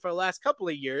D1 for the last couple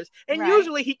of years, and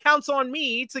usually he counts on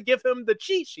me to give him the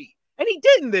cheat sheet, and he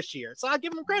didn't this year, so I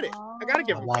give him credit. I gotta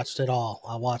give him. I watched it all.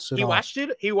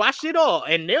 He watched it all,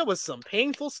 and there was some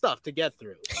painful stuff to get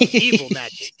through. Evil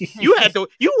matches.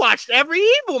 You watched every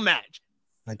Evil match.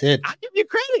 I did. I give you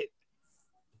credit.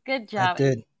 Good job. I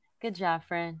did. Good job,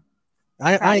 friend.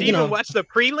 I watch the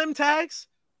prelim tags.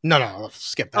 No,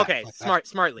 skip that. Okay,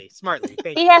 smartly.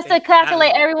 He has to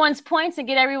calculate everyone's points and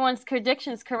get everyone's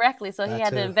predictions correctly, so he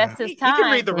had to invest his time. He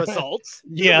can read the results.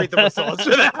 Read the results for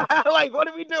that. Like, what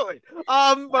are we doing?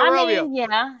 Romeo,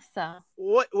 So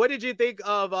what did you think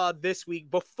of this week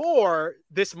before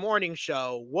this morning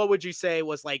show? What would you say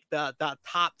was like the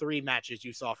top 3 matches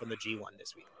you saw from the G1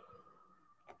 this week?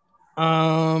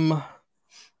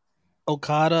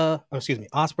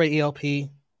 Ospreay ELP.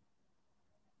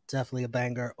 Definitely a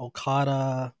banger.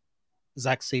 Okada,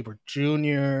 Zack Sabre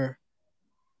Jr.,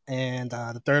 and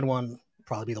the third one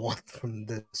probably be the one from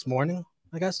this morning,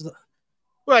 I guess.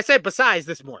 Well, I said besides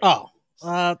this morning. Oh,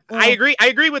 I agree. I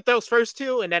agree with those first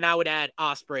 2, and then I would add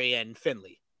Ospreay and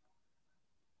Finlay.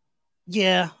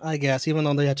 Yeah, I guess. Even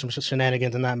though they had some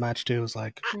shenanigans in that match too, it was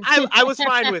like I was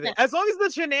fine with it as long as the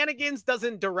shenanigans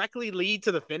doesn't directly lead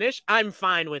to the finish. I'm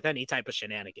fine with any type of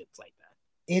shenanigans like that.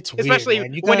 It's weird, especially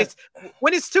man.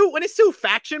 when it's two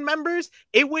faction members.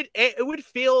 It would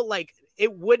feel like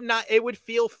it would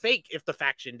feel fake if the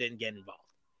faction didn't get involved.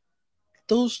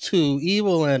 those two,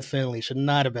 Evil and Finley, should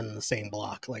not have been in the same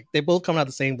block. Like they both coming out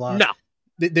the same block. No,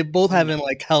 they both haven't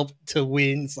like helped to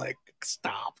win. It's like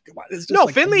stop. Come on. It's just, no.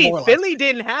 like, Finley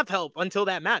didn't have help until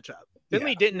that matchup.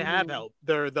 Finley Yeah. didn't have help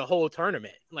the whole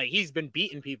tournament. Like he's been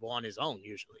beating people on his own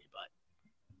usually, but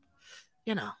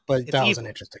you know. But that was Evil. an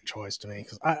interesting choice to me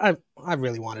because I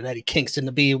really wanted Eddie Kingston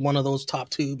to be one of those top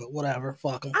two, but whatever.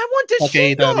 Fuck him. I wanted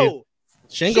Okay, Shingo.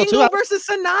 Shingo too. versus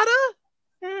Sonata.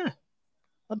 Yeah.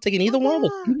 I'm taking either one of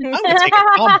those. Come I'm gonna take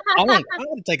a Tama. I'm gonna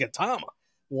take a Tama.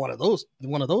 One of those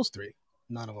three.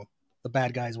 None of them. The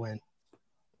bad guys win.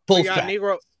 Both We got bad.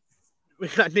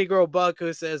 Negro Buck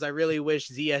who says, I really wish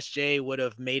ZSJ would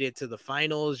have made it to the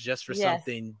finals just for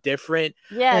something different.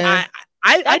 Yeah.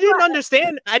 I didn't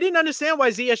understand. I didn't understand why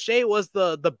ZSJ was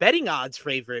the betting odds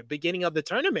favorite beginning of the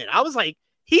tournament. I was like,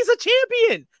 he's a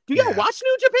champion. Do you watch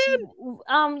New Japan?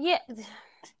 Yeah.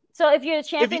 So if you're a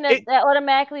champion, that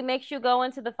automatically makes you go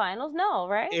into the finals? No,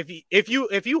 right? If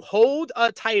you hold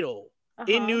a title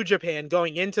in New Japan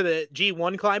going into the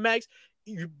G1 climax,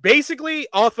 you basically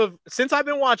since I've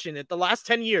been watching it the last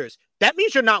 10 years, that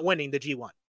means you're not winning the G1.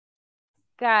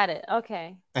 Got it.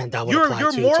 Okay. And that would you're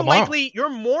apply to more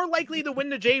tomorrow. likely to win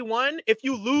the J1 if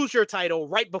you lose your title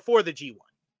right before the G1.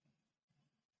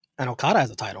 And Okada has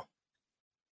a title.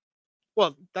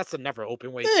 Well, that's a never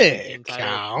open way. It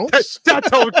counts. That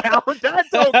don't count. That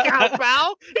don't count,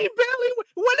 pal. He barely.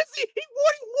 What is he? He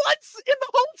won it once in the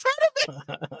whole tournament.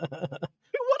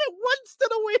 He won it once to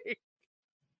the win.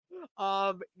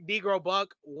 Negro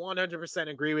Buck, 100%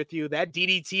 agree with you. That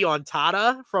DDT on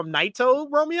Tada from Naito,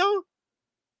 Romeo.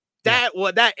 That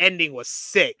ending was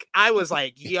sick. I was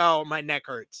like, yo, my neck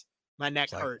hurts. My neck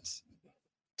hurts.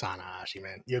 Tanahashi,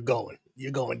 man, you're going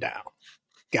down.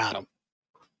 Got him.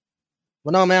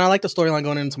 But no, man, I like the storyline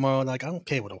going in tomorrow. Like, I'm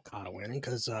okay with Okada winning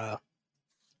because you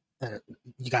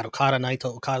got Okada,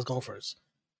 Naito. Okada's going for his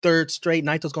third straight.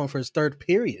 Naito's going for his third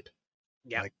period.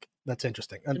 Yeah, like that's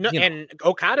interesting. And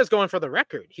Okada's going for the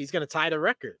record. He's going to tie the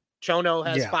record. Chono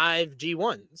has 5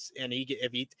 G1s, and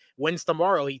if he wins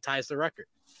tomorrow, he ties the record.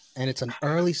 And it's an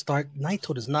early start.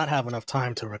 Naito does not have enough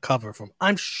time to recover from.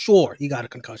 I'm sure he got a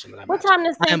concussion in that match. What time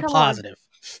does I am positive.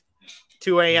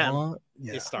 2 a.m.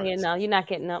 Yeah. Yeah, no, you're not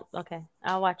getting up. Okay,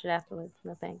 I'll watch it afterwards.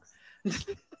 No thanks.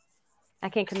 I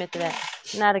can't commit to that.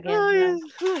 Not again.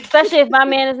 No. Especially if my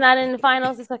man is not in the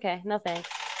finals. It's okay. No thanks.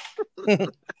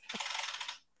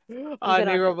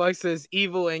 Negro Buck says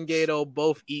Evil and Gato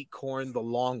both eat corn the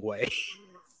long way.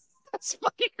 That's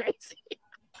fucking crazy.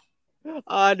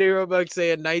 Negro Buck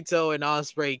saying Naito and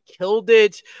Ospreay killed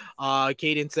it.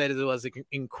 Caden said it was an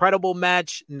incredible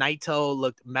match. Naito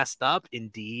looked messed up.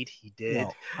 Indeed, he did.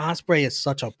 No, Ospreay is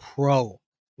such a pro.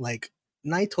 Like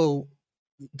Naito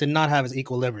did not have his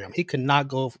equilibrium. He could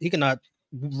not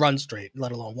run straight,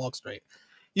 let alone walk straight.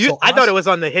 I thought it was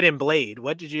on the hidden blade.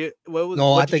 What did you? What was?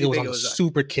 No, what I think it was on it the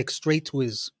super kick straight to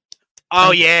his.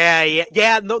 Oh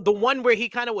yeah. No, the one where he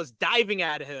kind of was diving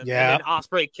at him, and then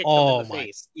Ospreay kicked him in the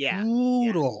face. Yeah,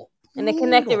 brutal. And they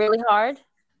connected really hard.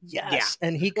 Yes,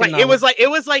 and he like it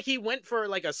was like he went for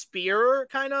like a spear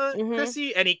kind of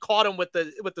Chrissy, and he caught him with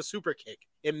the super kick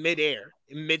in midair,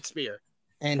 in mid spear.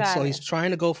 And he's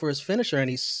trying to go for his finisher, and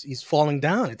he's falling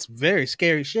down. It's very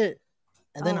scary shit.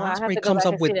 And then Ospreay comes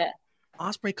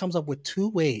up with 2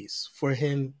 ways for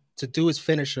him to do his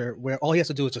finisher, where all he has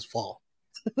to do is just fall,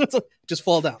 just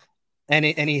fall down, and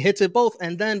he hits it both.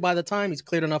 And then by the time he's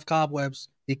cleared enough cobwebs,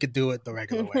 he could do it the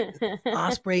regular way.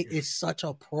 Ospreay is such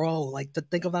a pro. Like to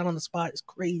think of that on the spot is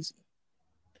crazy.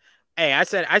 Hey, I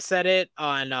said it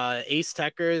on Ace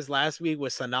Techers last week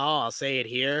with Sanal. I'll say it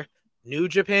here. New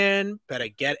Japan better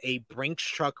get a Brinks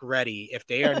truck ready if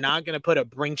they are not going to put a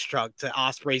Brinks truck to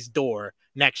Ospreay's door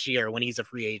next year when he's a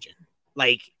free agent.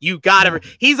 Like, you gotta.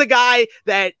 He's a guy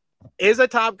that is a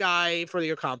top guy for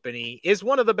your company, is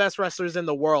one of the best wrestlers in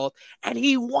the world, and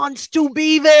he wants to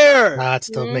be there. That's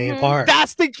the main part.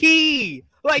 That's the key.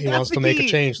 Like, he that's wants the to key. make a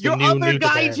change. Your other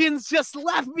Gaijins just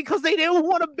left because they didn't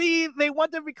want to be. They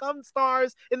want to become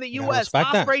stars in the U.S.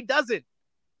 Ospreay doesn't.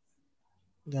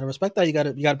 You gotta respect that. You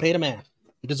gotta pay the man.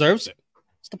 He deserves it.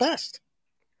 It's the best.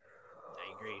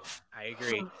 I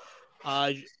agree.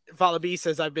 Follow B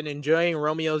says, I've been enjoying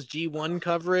Romeo's G1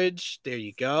 coverage. There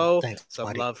you go. Thanks, Some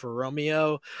buddy. love for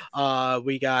Romeo.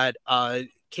 We got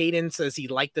Caden says he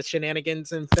liked the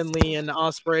shenanigans in Finley and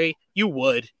Ospreay. You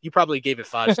would. You probably gave it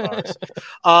 5 stars.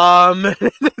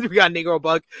 We got Negro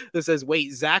Buck that says,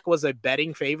 wait, Zach was a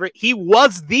betting favorite. He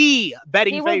was the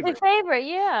betting favorite. He was the favorite,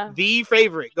 yeah. The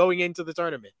favorite going into the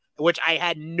tournament, which I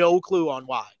had no clue on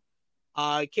why.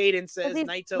 Caden says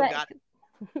Naito got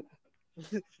it.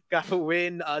 got a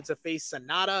win to face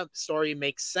Sonata. Story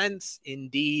makes sense.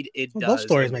 Indeed, it does. Both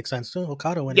stories make sense too.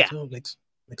 Okada winning too makes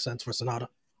sense for Sonata.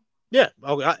 Yeah,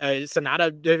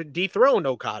 Sonata dethroned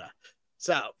Okada.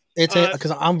 So it's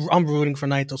because I'm rooting for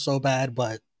Naito so bad,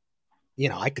 but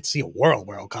I could see a world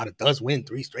where Okada does win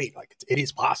 3 straight. Like it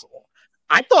is possible.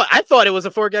 I thought it was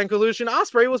a foregone conclusion.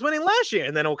 Ospreay was winning last year,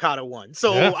 and then Okada won.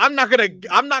 So yeah. I'm not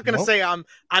gonna say I'm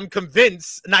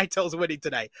convinced Naito's winning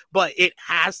today. But it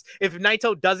has. If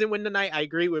Naito doesn't win tonight, I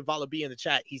agree with Vala B in the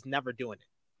chat. He's never doing it.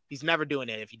 He's never doing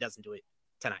it if he doesn't do it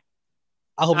tonight.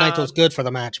 I hope Naito's good for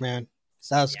the match, man.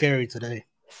 That was scary today.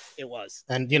 It was.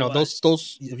 And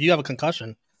those if you have a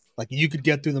concussion, like you could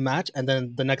get through the match, and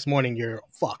then the next morning you're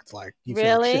fucked. Like you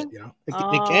feel like shit.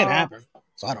 It can't happen.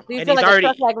 So I don't know. Do you feel like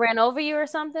a truck ran over you or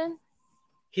something?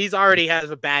 He's already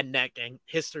has a bad neck and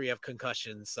history of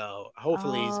concussions, so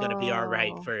hopefully he's going to be all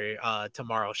right for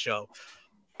tomorrow's show.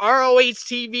 ROH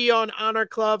TV on Honor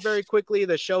Club. Very quickly,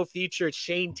 the show featured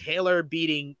Shane Taylor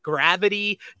beating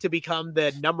Gravity to become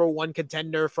the #1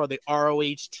 contender for the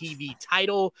ROH TV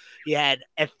title. You had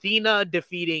Athena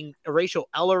defeating Rachel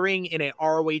Ellering in an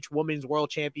ROH Women's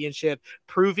World Championship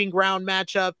Proving Ground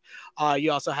matchup.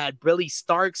 You also had Billy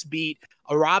Starks beat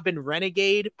a Robin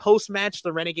Renegade. Post-match,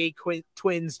 the Renegade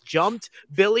twins jumped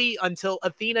Billy until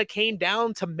Athena came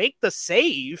down to make the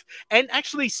save and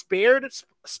actually spared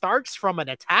Starks from an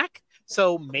attack.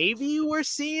 So maybe we're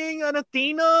seeing an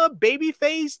Athena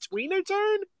babyface tweener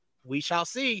turn. We shall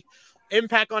see.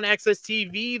 Impact on Access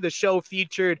TV, the show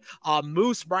featured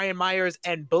Moose, Brian Myers,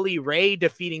 and Bully Ray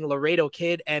defeating Laredo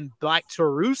Kid and Black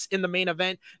Taurus in the main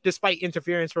event, despite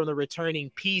interference from the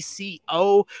returning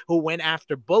PCO, who went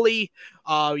after Bully.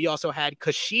 You also had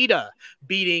Kushida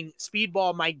beating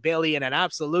Speedball Mike Bailey in an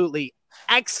absolutely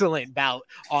excellent bout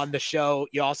on the show.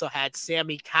 You also had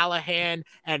Sami Callihan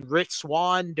and Rich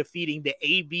Swann defeating the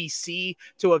ABC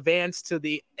to advance to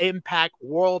the Impact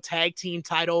World Tag Team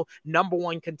title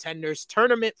 #1 contenders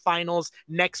tournament finals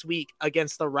next week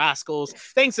against the Rascals,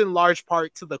 thanks in large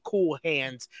part to the Cool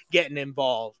Hands getting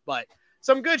involved. But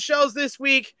some good shows this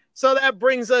week. So that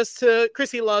brings us to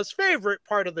Chrissy Love's favorite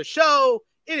part of the show.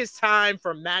 It is time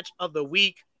for Match of the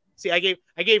Week. See, I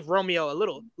gave Romeo a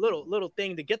little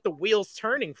thing to get the wheels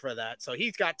turning for that, so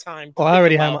he's got time. I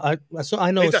already have. So I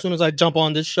know as soon as I jump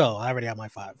on this show, I already have my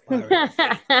 5.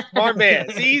 Smart man.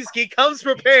 See, he comes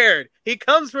prepared.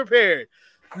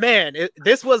 Man,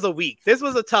 this was a week. This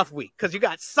was a tough week because you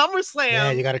got SummerSlam.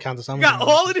 Yeah, you got to count the SummerSlam. You got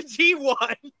all of the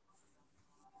G1.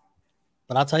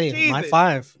 But I'll tell you, Jesus.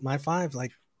 my five,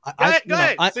 like. Go ahead. Go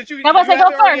first.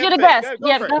 You're the best.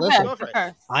 Go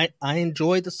first. I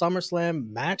enjoyed the SummerSlam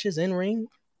matches in ring,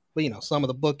 but some of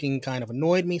the booking kind of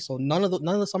annoyed me. So none of the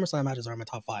SummerSlam matches are in my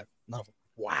top 5. None of them.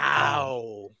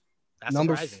 Wow, that's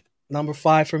surprising. Number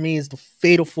 5 for me is the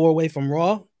Fatal 4-Way from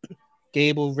Raw: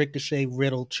 Gable, Ricochet,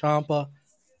 Riddle, Ciampa.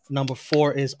 Number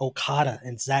 4 is Okada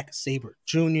and Zack Sabre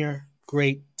Jr.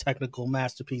 Great technical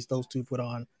masterpiece those two put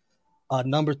on.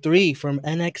 Number 3 from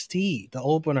NXT, the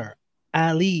opener.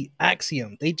 Ali,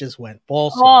 Axiom, they just went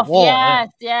balls to the wall.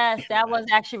 Yes, that was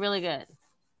actually really good.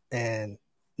 And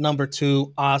number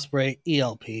 2, Ospreay,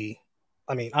 ELP.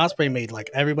 I mean, Ospreay made like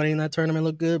everybody in that tournament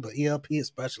look good, but ELP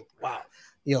especially. Wow,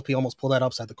 ELP almost pulled that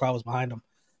upset. The crowd was behind him.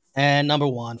 And number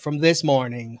 1 from this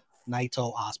morning,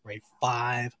 Naito Ospreay,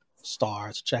 5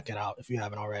 stars. Check it out if you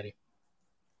haven't already.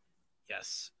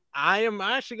 Yes. I am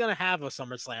actually going to have a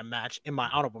SummerSlam match in my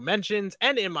honorable mentions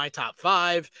and in my top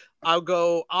 5. I'll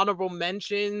go honorable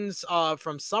mentions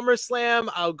from SummerSlam.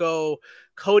 I'll go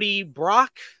Cody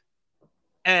Brock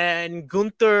and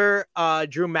Gunther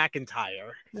Drew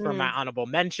McIntyre for my honorable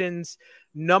mentions.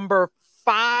 Number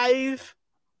 5,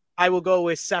 I will go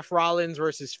with Seth Rollins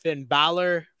versus Finn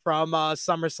Balor from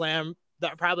SummerSlam.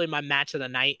 That's probably my match of the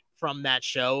night from that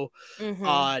show.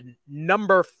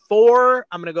 Number 4,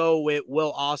 I'm gonna go with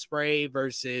Will Ospreay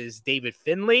versus David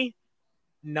Finlay.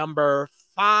 Number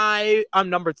 3,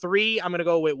 I'm gonna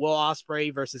go with Will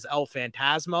Ospreay versus El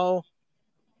Phantasmo.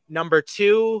 Number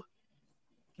 2,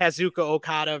 Kazuchika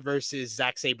Okada versus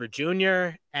Zack Sabre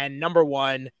Jr. And number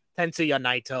 1, Tetsuya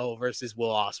Naito versus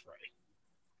Will Ospreay.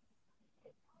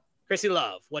 Chrissy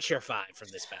Love, what's your 5 from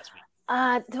this past week?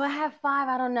 Do I have 5?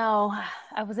 I don't know.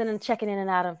 I was checking in and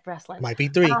out of wrestling. Might be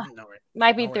 3.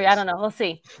 Might be 3. I don't know. We'll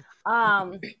see.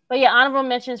 But yeah, honorable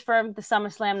mentions for the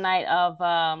SummerSlam night of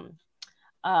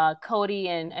Cody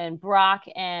and Brock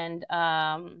and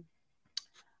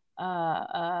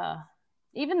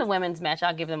even the women's match.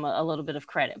 I'll give them a little bit of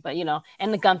credit, but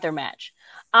and the Gunther match.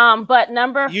 But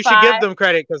number 5, you should give them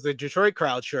credit because the Detroit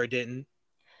crowd sure didn't.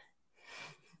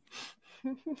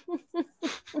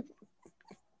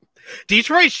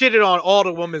 Detroit shitted on all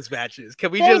the women's matches.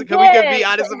 Can we They be did.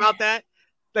 honest about that?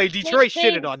 Like Detroit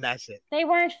shitted on that shit. They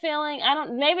weren't feeling. I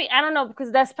don't know,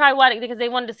 because that's probably why, because they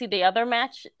wanted to see the other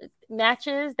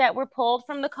matches that were pulled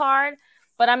from the card.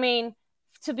 But I mean,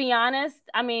 to be honest,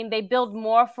 I mean they billed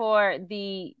more for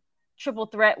the triple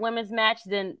threat women's match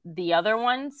than the other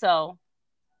one. So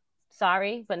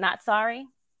sorry, but not sorry.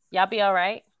 Y'all be all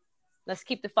right. Let's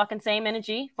keep the fucking same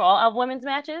energy for all of women's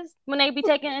matches when they be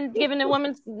taking and giving the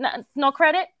women's no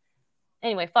credit.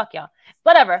 Anyway, fuck y'all.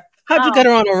 Whatever. How'd you get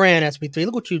her on a rant, SB3?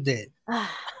 Look what you did.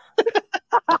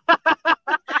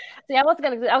 See, I was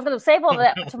gonna save all of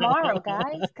that for tomorrow,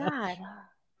 guys. God.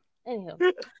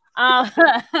 Anywho.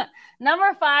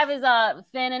 Number 5 is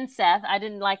Finn and Seth. I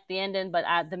didn't like the ending, but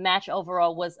the match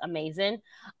overall was amazing.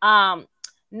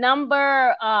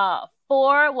 Number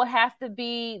 4 will have to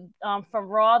be from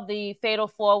Raw, the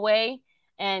Fatal 4-Way,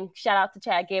 and shout out to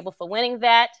Chad Gable for winning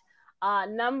that.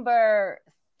 Number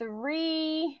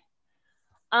 3,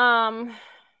 I'm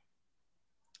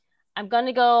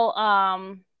gonna go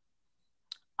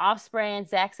Ospreay and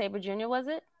Zack Sabre Jr. Was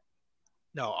it?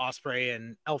 No, Ospreay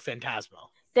and El Phantasmo.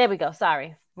 There we go.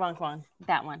 Sorry, wrong one.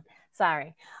 That one.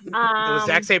 Sorry. It was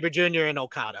Zack Sabre Jr. and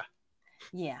Okada.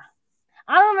 Yeah,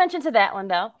 honorable mention to that one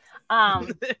though.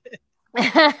 What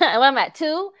am I at?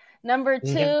 2. Number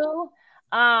 2.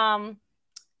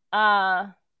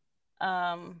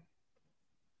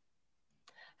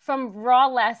 From Raw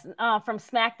from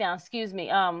SmackDown, excuse me.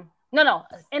 No,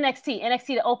 NXT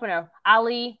the opener,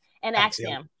 Ali and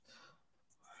Axiom.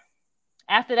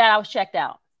 After that, I was checked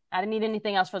out. I didn't need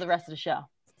anything else for the rest of the show.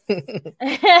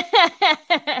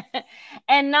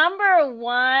 And number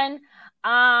 1,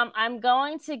 I'm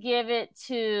going to give it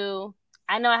to,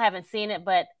 I know I haven't seen it,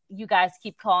 but you guys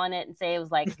keep calling it and say it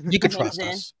was like you can trust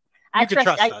us. I trust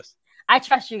us. I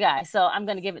trust you guys, so I'm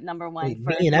going to give it number 1. Wait,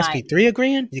 me and SP3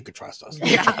 agreeing? You could trust us.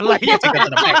 Yeah, like, take it to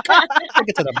the bank. Take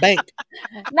it to the bank.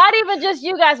 Not even just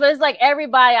you guys, but it's like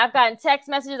everybody. I've gotten text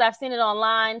messages. I've seen it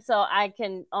online, so I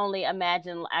can only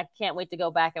imagine. I can't wait to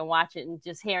go back and watch it and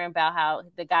just hearing about how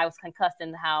the guy was concussed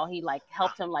and how he like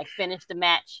helped him like finish the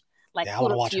match. Like, yeah, I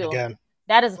want to watch it again.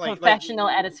 That is professional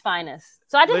at its finest.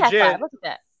 So I did have 5. Look at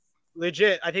that.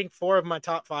 Legit, I think 4 of my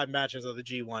top 5 matches of the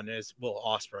G1 is Will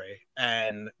Ospreay,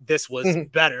 and this was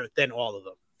better than all of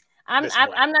them. I'm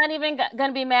not even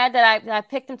gonna be mad that I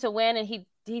picked him to win, and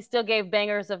he still gave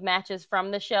bangers of matches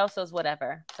from the show, so it's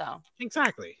whatever. So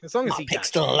exactly, as long as my pick's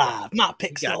still alive. My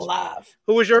pick's still alive.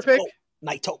 Who was your pick?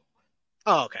 Naito.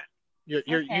 Oh, okay. You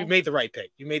made the right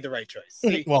pick. You made the right choice.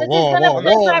 See? Whoa!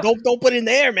 Don't put it in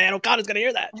there, man. Okada's gonna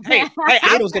hear that. Hey,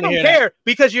 I don't care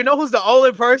because you know who's the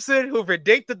only person who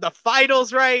predicted the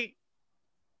finals right?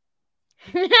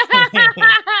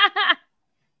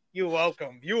 You're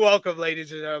welcome,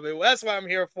 ladies and gentlemen. Well, that's what I'm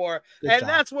here for, and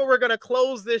that's what we're gonna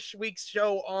close this week's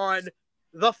show on.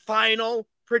 The final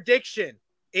prediction.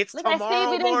 It's tomorrow morning.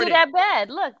 We didn't do that bad.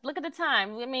 Look at the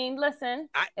time. I mean, listen.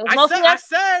 I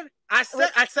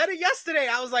said it yesterday.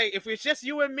 I was like, if it's just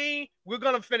you and me, we're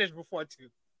gonna finish before 2.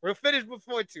 We'll finish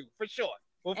before 2 for sure.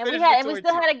 We still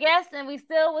had a guest, and we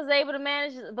still was able to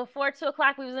manage before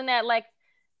 2:00. We was in that like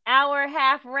hour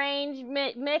half range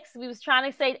mix. We was trying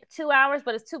to say 2 hours,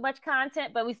 but it's too much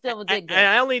content. But we still did good. And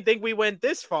I only think we went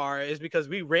this far is because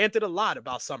we ranted a lot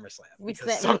about SummerSlam.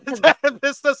 SummerSlam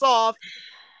pissed us off.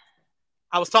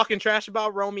 I was talking trash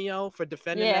about Romeo for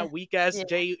defending that weak ass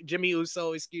Jimmy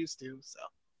Uso excuse too. So,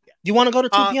 yeah. You want to go to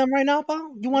 2 p.m. right now,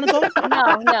 Paul? You want to go?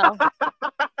 No.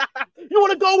 You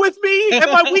want to go with me and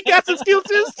my weak ass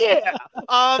excuses? Yeah.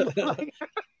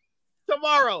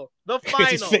 Tomorrow, the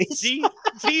final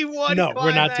G1. No,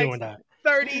 we're not doing that.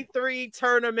 33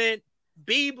 tournament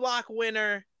B block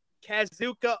winner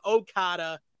Kazuchika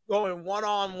Okada going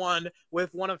 1-on-1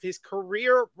 with one of his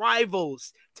career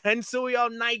rivals, Tetsuya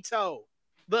Naito.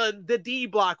 The D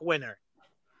block winner.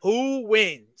 Who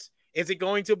wins? Is it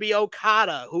going to be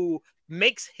Okada, who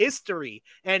makes history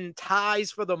and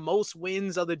ties for the most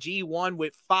wins of the G1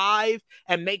 with 5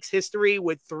 and makes history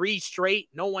with 3 straight?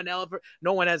 No one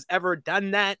has ever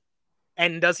done that.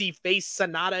 And does he face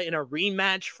Sonata in a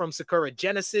rematch from Sakura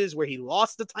Genesis where he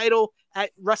lost the title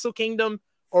at Wrestle Kingdom?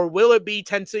 Or will it be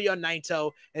Tetsuya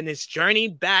Naito and his journey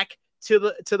back to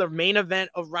the main event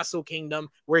of Wrestle Kingdom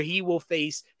where he will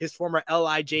face his former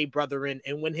LIJ brethren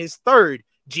and win his 3rd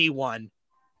G1?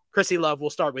 Chrissy Love,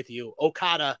 we'll start with you.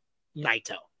 Okada,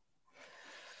 Naito.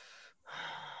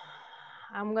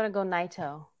 I'm going to go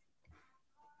Naito.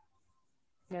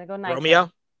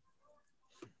 Romeo?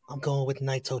 I'm going with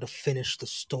Naito to finish the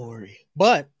story.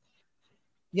 But,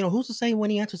 who's to say when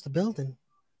he enters the building?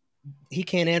 he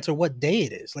can't answer what day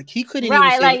it is. Like he couldn't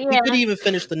Right, even like, he yeah. couldn't even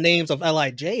finish the names of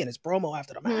LIJ in his promo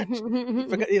after the match.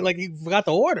 He forgot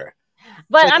the order.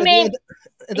 But It's I like, mean,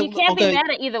 and you can't okay, be mad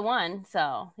at either one.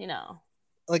 So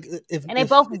like if and they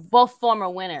both former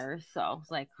winners. So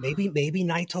it's like maybe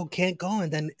Naito can't go,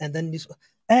 and then he's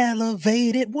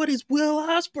elevated. What is Will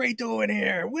Ospreay doing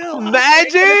here? Will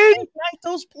Imagine Ospreay take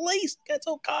Naito's place against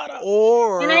Okada.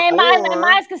 and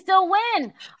Mize can still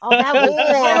win. Oh, that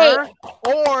was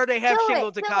great. Or they have Do Shingo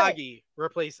it, do Takagi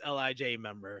replace LIJ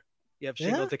member. You have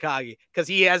Shingo Yeah. Takagi because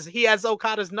he has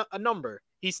Okada's a number.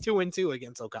 He's 2-2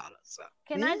 against Okada. So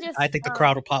I think the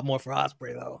crowd will pop more for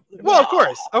Ospreay though. well, of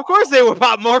course they will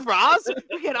pop more for Ospreay.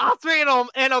 You get Ospreay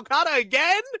and Okada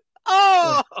again.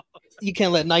 Oh, You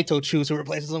can't let Naito choose who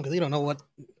replaces him because you don't know what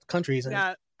country he's in.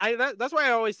 yeah. That's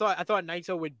why I thought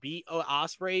Naito would beat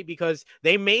Ospreay because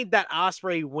they made that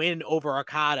Ospreay win over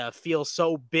Okada feel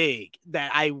so big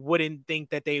that I wouldn't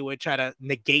think that they would try to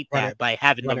negate that by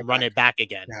having them run it back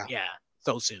again. Yeah,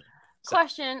 so soon. So.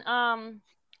 Question,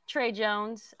 Trey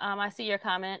Jones. I see your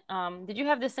comment. Did you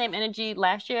have the same energy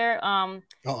last year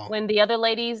when the other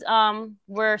ladies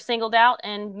were singled out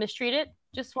and mistreated?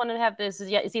 Just wanted to have this.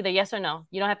 It's either yes or no.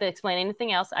 You don't have to explain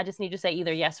anything else. I just need you to say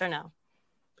either yes or no.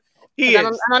 He is. I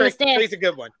don't understand. Trey's a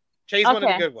good one. Trey's one of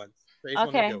the good ones.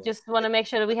 Just want to make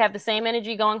sure that we have the same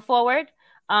energy going forward.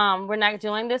 We're not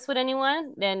doing this with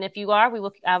anyone. Then if you are, we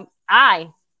will. I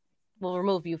will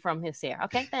remove you from his hair.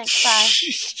 Okay, thanks.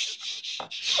 Bye.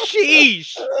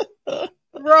 Sheesh.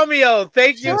 Romeo,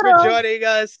 thank you for joining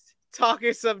us,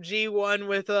 talking some G1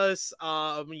 with us.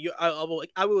 I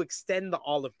will extend the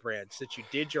olive branch that you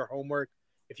did your homework.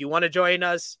 If you want to join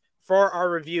us for our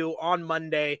review on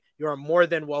Monday, you are more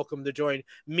than welcome to join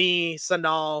me,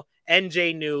 Sanal, and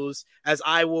J News, as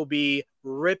I will be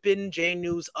ripping J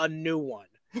News a new one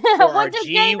for our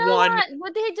G1.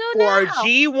 What did he do for now? our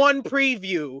G1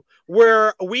 preview,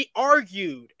 where we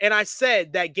argued, and I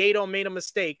said that Gato made a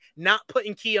mistake not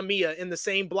putting Kiyomiya in the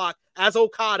same block as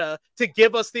Okada to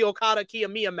give us the Okada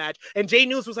Kiyomiya match. And J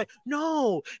News was like,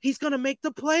 "No, he's gonna make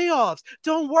the playoffs.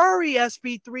 Don't worry,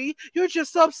 SB3. You're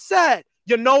just upset."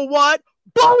 You know what?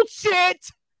 Bullshit!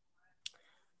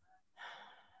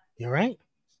 You're right.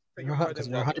 You're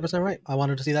 100% right. I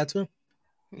wanted to see that too.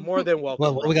 More than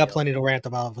welcome. Well, we got plenty to rant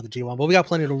about for the G1, but we got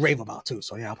plenty to rave about too.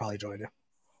 So yeah, I'll probably join you.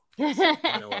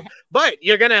 But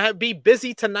you're gonna be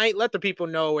busy tonight. Let the people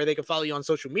know where they can follow you on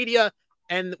social media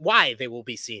and why they will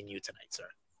be seeing you tonight, sir.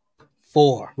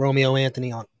 For Romeo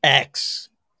Anthony on X,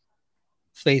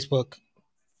 Facebook,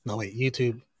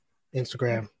 YouTube,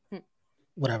 Instagram,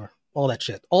 whatever. All that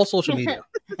shit. All social media.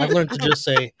 I've learned to just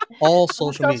say all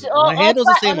social media. My handle's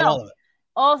the same on all of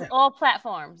it. All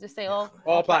platforms. Just say all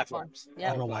platforms. Yeah. I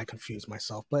don't know why I confused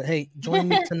myself. But hey, join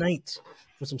me tonight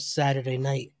for some Saturday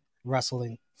night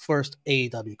wrestling. First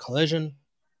AEW Collision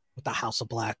with the House of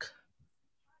Black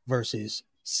versus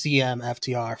CM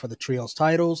FTR for the Trios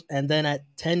titles. And then at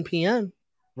 10 p.m.,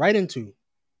 right into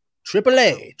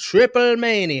AAA, Triple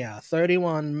Mania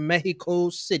 31 Mexico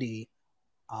City.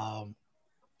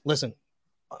 Listen,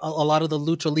 a lot of the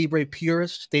Lucha Libre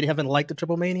purists, they haven't liked the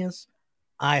Triple Manias.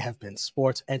 I have been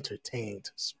sports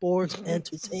entertained.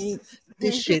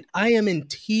 This shit, I am in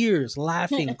tears,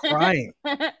 laughing, crying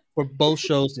for both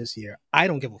shows this year. I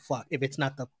don't give a fuck if it's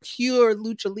not the pure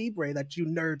Lucha Libre that you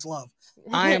nerds love.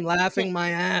 I am laughing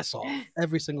my ass off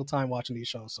every single time watching these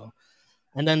shows. So,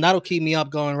 and then that'll keep me up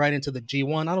going right into the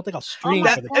G1. I don't think I'll stream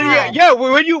for the G1. Yeah.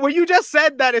 When you just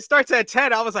said that it starts at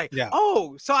 10, I was like,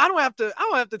 oh, so I don't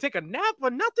have to take a nap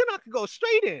or nothing. I can go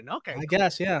straight in. Okay, I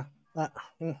guess, yeah.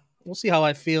 We'll see how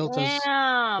I feel because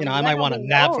I might want to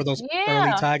nap for those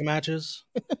early tag matches.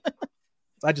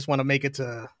 I just want to make it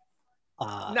to.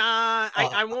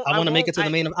 I won't. I want to make it to the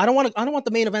main. I don't want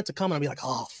the main event to come and be like,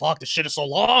 oh fuck, this shit is so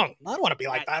long. I don't want to be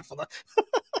like that for the.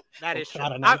 That is true.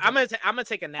 I'm gonna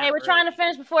take a nap. Hey, we're trying to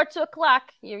finish before 2:00.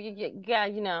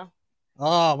 You know.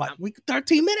 Oh, we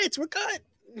 13 minutes. We're good.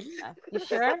 You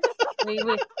sure?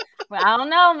 Well, I don't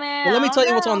know, man. Well, let me tell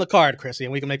you what's on the card, Chrissy,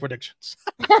 and we can make predictions.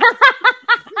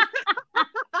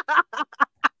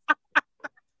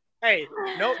 Hey,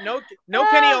 no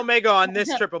Kenny Omega on this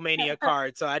Triple Mania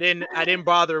card, so I didn't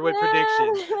bother with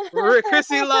predictions.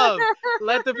 Chrissy Love,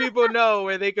 let the people know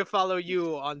where they can follow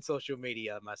you on social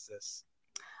media, my sis.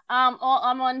 I'm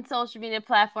on social media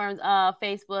platforms,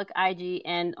 Facebook, IG,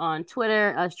 and on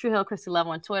Twitter. It's True Hill Chrissy Love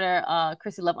on Twitter,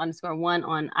 Chrissy Love _1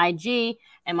 on IG,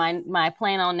 and my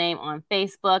plain old name on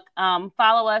Facebook.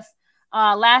 Follow us.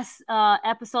 Last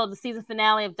episode, the season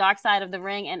finale of Dark Side of the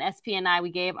Ring and SPNI, we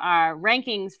gave our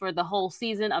rankings for the whole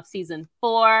season of season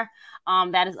 4.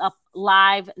 That is up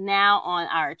live now on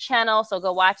our channel, so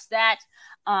go watch that.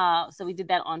 So we did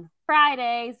that on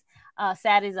Fridays.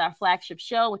 Saturday is our flagship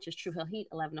show, which is True Hill Heat,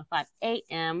 11:05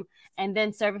 a.m. And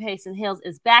then Serving Payson Hills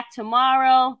is back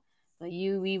tomorrow. So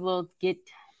we will get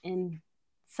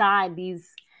inside these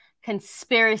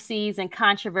conspiracies and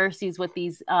controversies with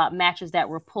these matches that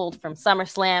were pulled from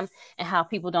SummerSlam and how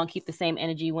people don't keep the same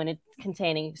energy when it's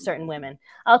containing certain women.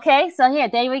 Okay, so here,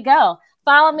 there we go.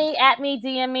 Follow me, at me,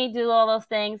 DM me, do all those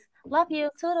things. Love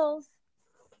you. Toodles.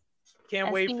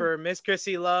 Can't wait for Miss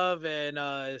Chrissy Love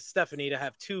and Stephanie to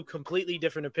have two completely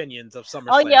different opinions of SummerSlam.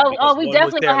 Oh yeah, we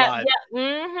definitely gonna have.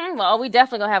 Yeah, Well, we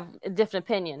definitely gonna have different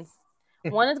opinions.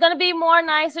 One is gonna be more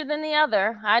nicer than the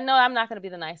other. I know I'm not gonna be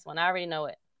the nice one. I already know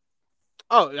it.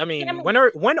 Oh, I mean,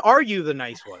 when are you the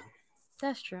nice one?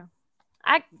 That's true.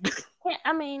 I can't.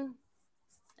 I mean,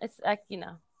 it's like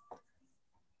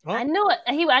Oh. I knew it.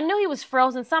 I knew he was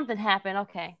frozen. Something happened.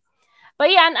 Okay. But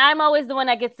yeah, I'm always the one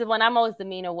that gets the one. I'm always the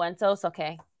meaner one, so it's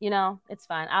okay. It's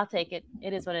fine. I'll take it.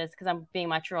 It is what it is because I'm being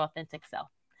my true, authentic self.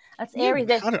 That's Aries.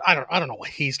 I don't know what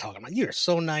he's talking about. You're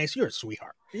so nice. You're a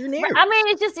sweetheart. You're an Aries. I mean,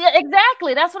 it's just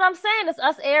exactly. That's what I'm saying. It's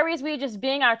us Aries. We're just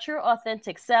being our true,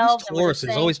 authentic selves. Taurus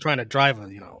is always trying to drive a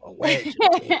wedge.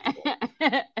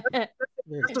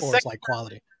 Taurus-like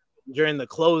quality. During the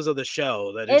close of the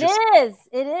show, it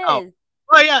is.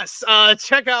 Oh yes,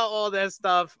 check out all that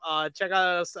stuff. Check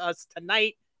out us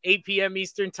tonight, 8 p.m.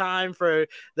 Eastern time for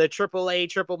the AAA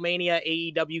Triple Mania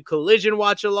AEW Collision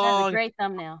watch along. That's a great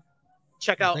thumbnail.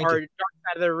 Check out our Dark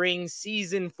Side of the Ring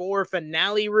Season 4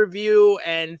 finale review,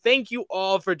 and thank you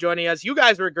all for joining us. You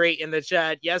guys were great in the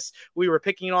chat. Yes, we were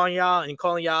picking on y'all and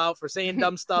calling y'all out for saying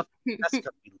dumb stuff. That's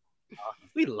gonna be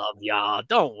we love y'all.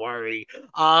 Don't worry.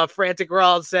 Frantic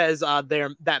World says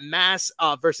that mass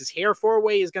versus hair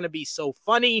 4-way is going to be so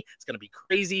funny. It's going to be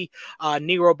crazy.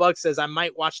 Negro Buck says I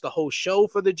might watch the whole show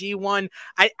for the G1.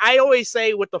 I always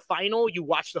say with the final, you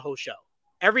watch the whole show.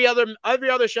 Every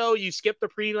other show, you skip the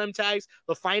prelim tags.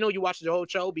 The final, you watch the whole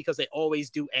show because they always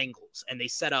do angles and they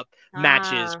set up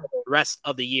matches for the rest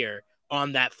of the year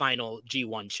on that final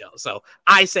G1 show. So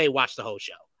I say watch the whole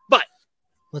show. But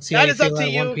let's see. That is up to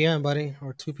you. 1 p.m., buddy,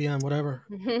 or 2 p.m., whatever.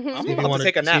 I'm about to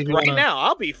take a nap right now.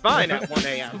 I'll be fine at 1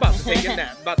 a.m. I'm about to take a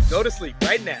nap. I'm about to go to sleep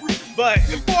right now. But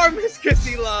for Miss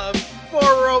Chrissy Love, for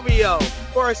Romeo,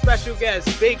 for our special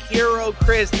guest, Big Hero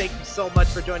Chris, thank you so much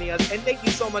for joining us. And thank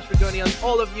you so much for joining us,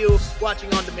 all of you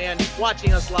watching on demand,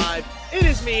 watching us live. It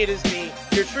is me,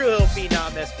 your True Hill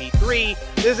Phenom SB3.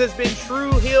 This has been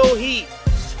True Hill Heat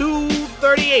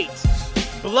 238.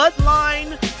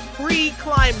 Bloodline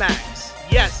pre-climax.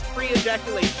 Yes,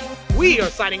 pre-ejaculation. We are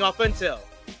signing off until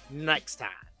next time.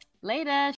 Later.